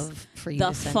pegs love for you the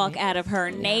to send fuck me. out of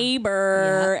her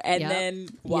neighbor Yep, and yep, then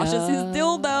washes his yep.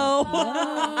 dildo?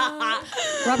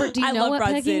 Robert, do you I know love what Broad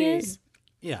pegging City. is?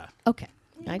 Yeah. Okay.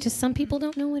 Some people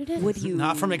don't know what it is. Would you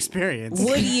Not from experience.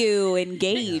 would you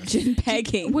engage in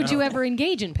pegging? Would you ever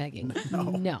engage in pegging?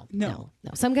 No.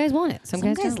 Some guys want it. Some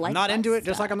guys don't. like Not that into it,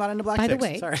 stuff. just like I'm not into black By the chicks.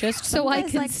 way, Sorry. just so I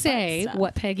guys can like that say stuff.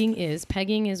 what pegging is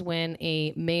when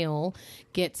a male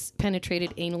gets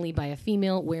penetrated anally by a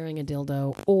female wearing a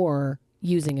dildo or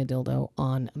using a dildo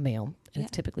on a male. And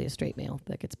it's typically a straight male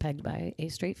that gets pegged by a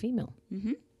straight female.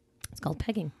 Mm-hmm. It's called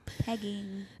pegging.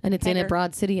 pegging? And it's in a Pegger.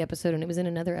 Broad City episode, and it was in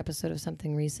another episode of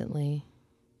something recently.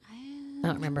 I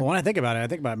don't remember. Well, when I think about it, I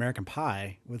think about American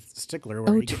Pie with Stickler.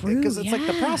 Where Oh, he gets, true, because it's like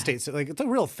the yeah. prostate. So like it's a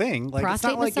real thing. Like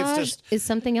Prostate it's not like massage it's just. is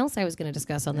something else I was going to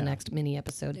discuss on the next mini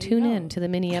episode. Tune in to the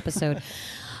mini episode.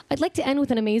 I'd like to end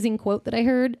with an amazing quote that I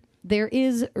heard. There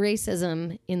is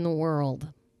racism in the world,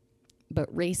 but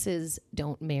races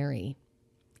don't marry.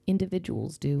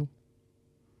 Individuals do.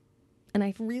 And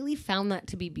I really found that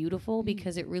to be beautiful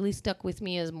because it really stuck with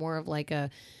me as more of like a,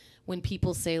 when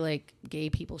people say like gay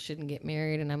people shouldn't get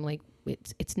married, and I'm like,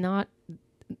 it's not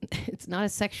a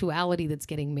sexuality that's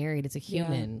getting married. It's a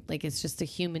human. Like it's just a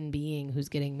human being who's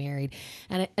getting married.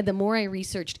 And the more I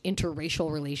researched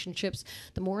interracial relationships,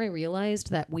 the more I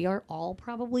realized that we are all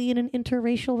probably in an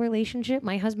interracial relationship.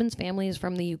 My husband's family is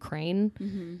from the Ukraine.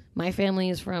 Mm-hmm. My family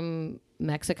is from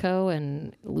Mexico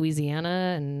and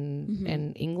Louisiana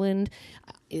and England.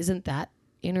 Isn't that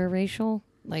interracial?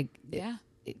 Like, Yeah.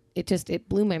 it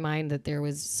blew my mind that there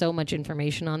was so much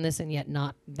information on this and yet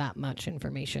not that much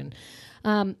information.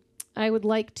 I would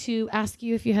like to ask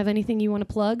you if you have anything you want to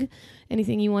plug,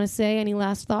 anything you want to say, any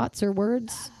last thoughts or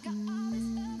words.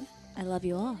 I love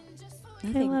you all.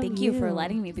 Nothing. love Thank you for you.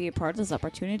 letting me be a part of this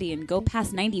opportunity and go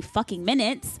past 90 fucking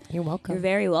minutes. You're welcome. You're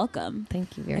very welcome.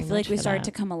 Thank you very I much. feel like we for started that.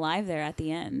 to come alive there at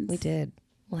the end. We did.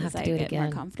 We'll have to As do I it get again.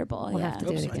 more comfortable. We'll yeah. have to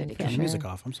do Oops, it I again. didn't for turn the sure. music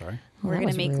off. I'm sorry. We're that gonna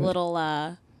was make rude. little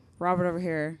Robert over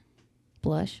here.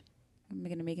 Blush. I'm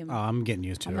gonna make him. Oh, I'm getting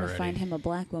used to I'm it gonna already. find him a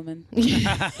black woman.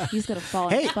 He's gonna fall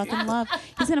in Hey. fucking love.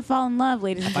 He's gonna fall in love,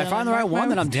 ladies and If I gentlemen. find the right one,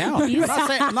 then I'm down. I'm not He's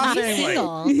saying like.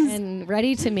 single and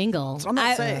ready to mingle. I'm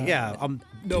not saying, yeah, I'm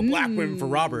no black women for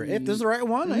Robert. If this is the right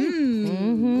one, hey.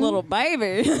 little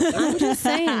baby. I'm just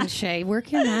saying, Shay,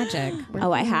 work your magic. Work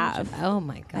Oh, I your have. magic. Oh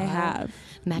my god. I have.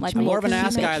 Matchmaker, I'm more of an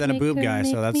ass guy than a boob guy,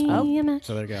 so that's matchmaker,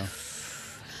 so there you go.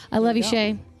 I love you, go.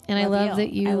 Shay. And I Love love you.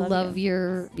 that you I love love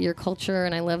your culture,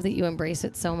 and I love that you embrace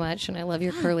it so much, and I love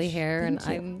your curly hair, and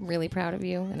I'm really proud of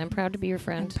you, and I'm proud to be your I'm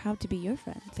friend. proud to be your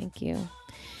friend. Thank you.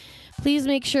 Please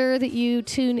make sure that you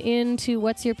tune in to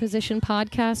What's Your Position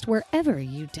podcast wherever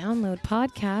you download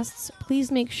podcasts.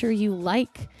 Please make sure you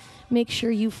like, make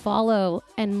sure you follow,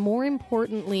 and more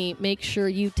importantly, make sure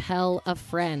you tell a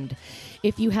friend.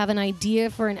 If you have an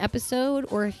idea for an episode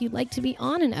or if you'd like to be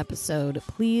on an episode,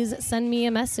 please send me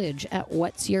a message at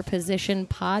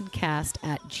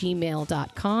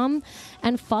whatsyourpositionpodcast@gmail.com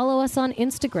and follow us on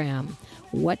Instagram,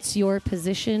 What's Your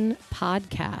Position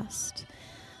Podcast.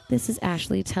 This is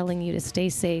Ashley telling you to stay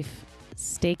safe,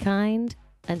 stay kind,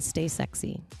 and stay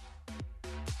sexy.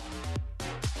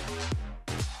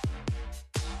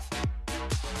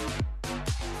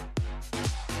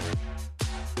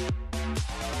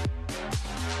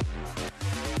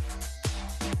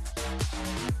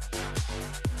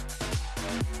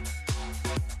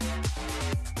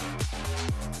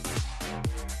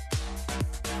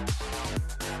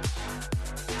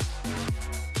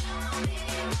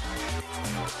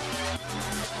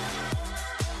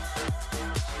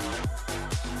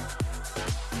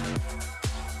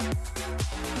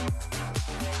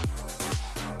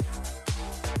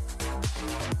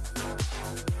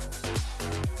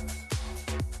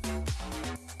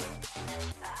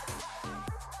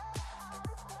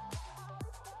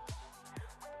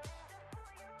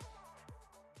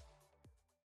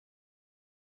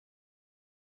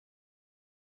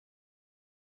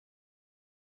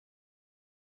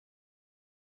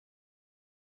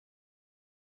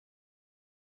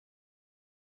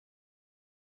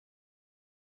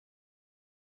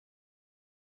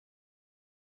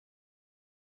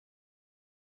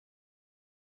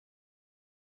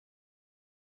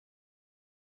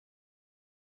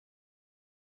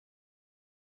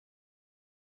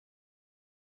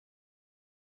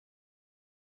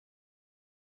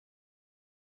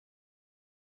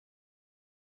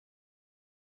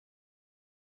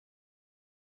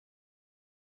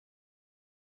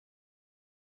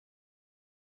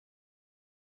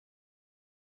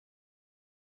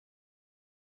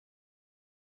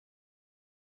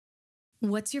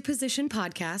 What's Your Position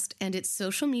podcast and its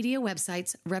social media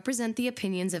websites represent the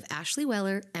opinions of Ashley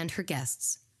Weller and her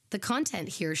guests. The content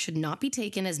here should not be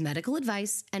taken as medical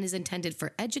advice and is intended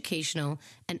for educational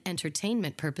and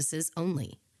entertainment purposes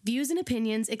only. Views and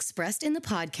opinions expressed in the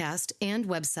podcast and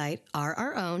website are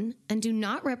our own and do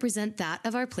not represent that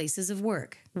of our places of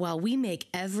work. While we make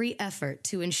every effort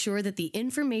to ensure that the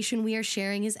information we are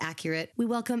sharing is accurate, we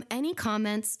welcome any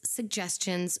comments,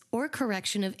 suggestions, or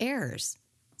correction of errors.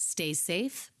 Stay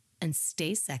safe and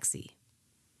stay sexy.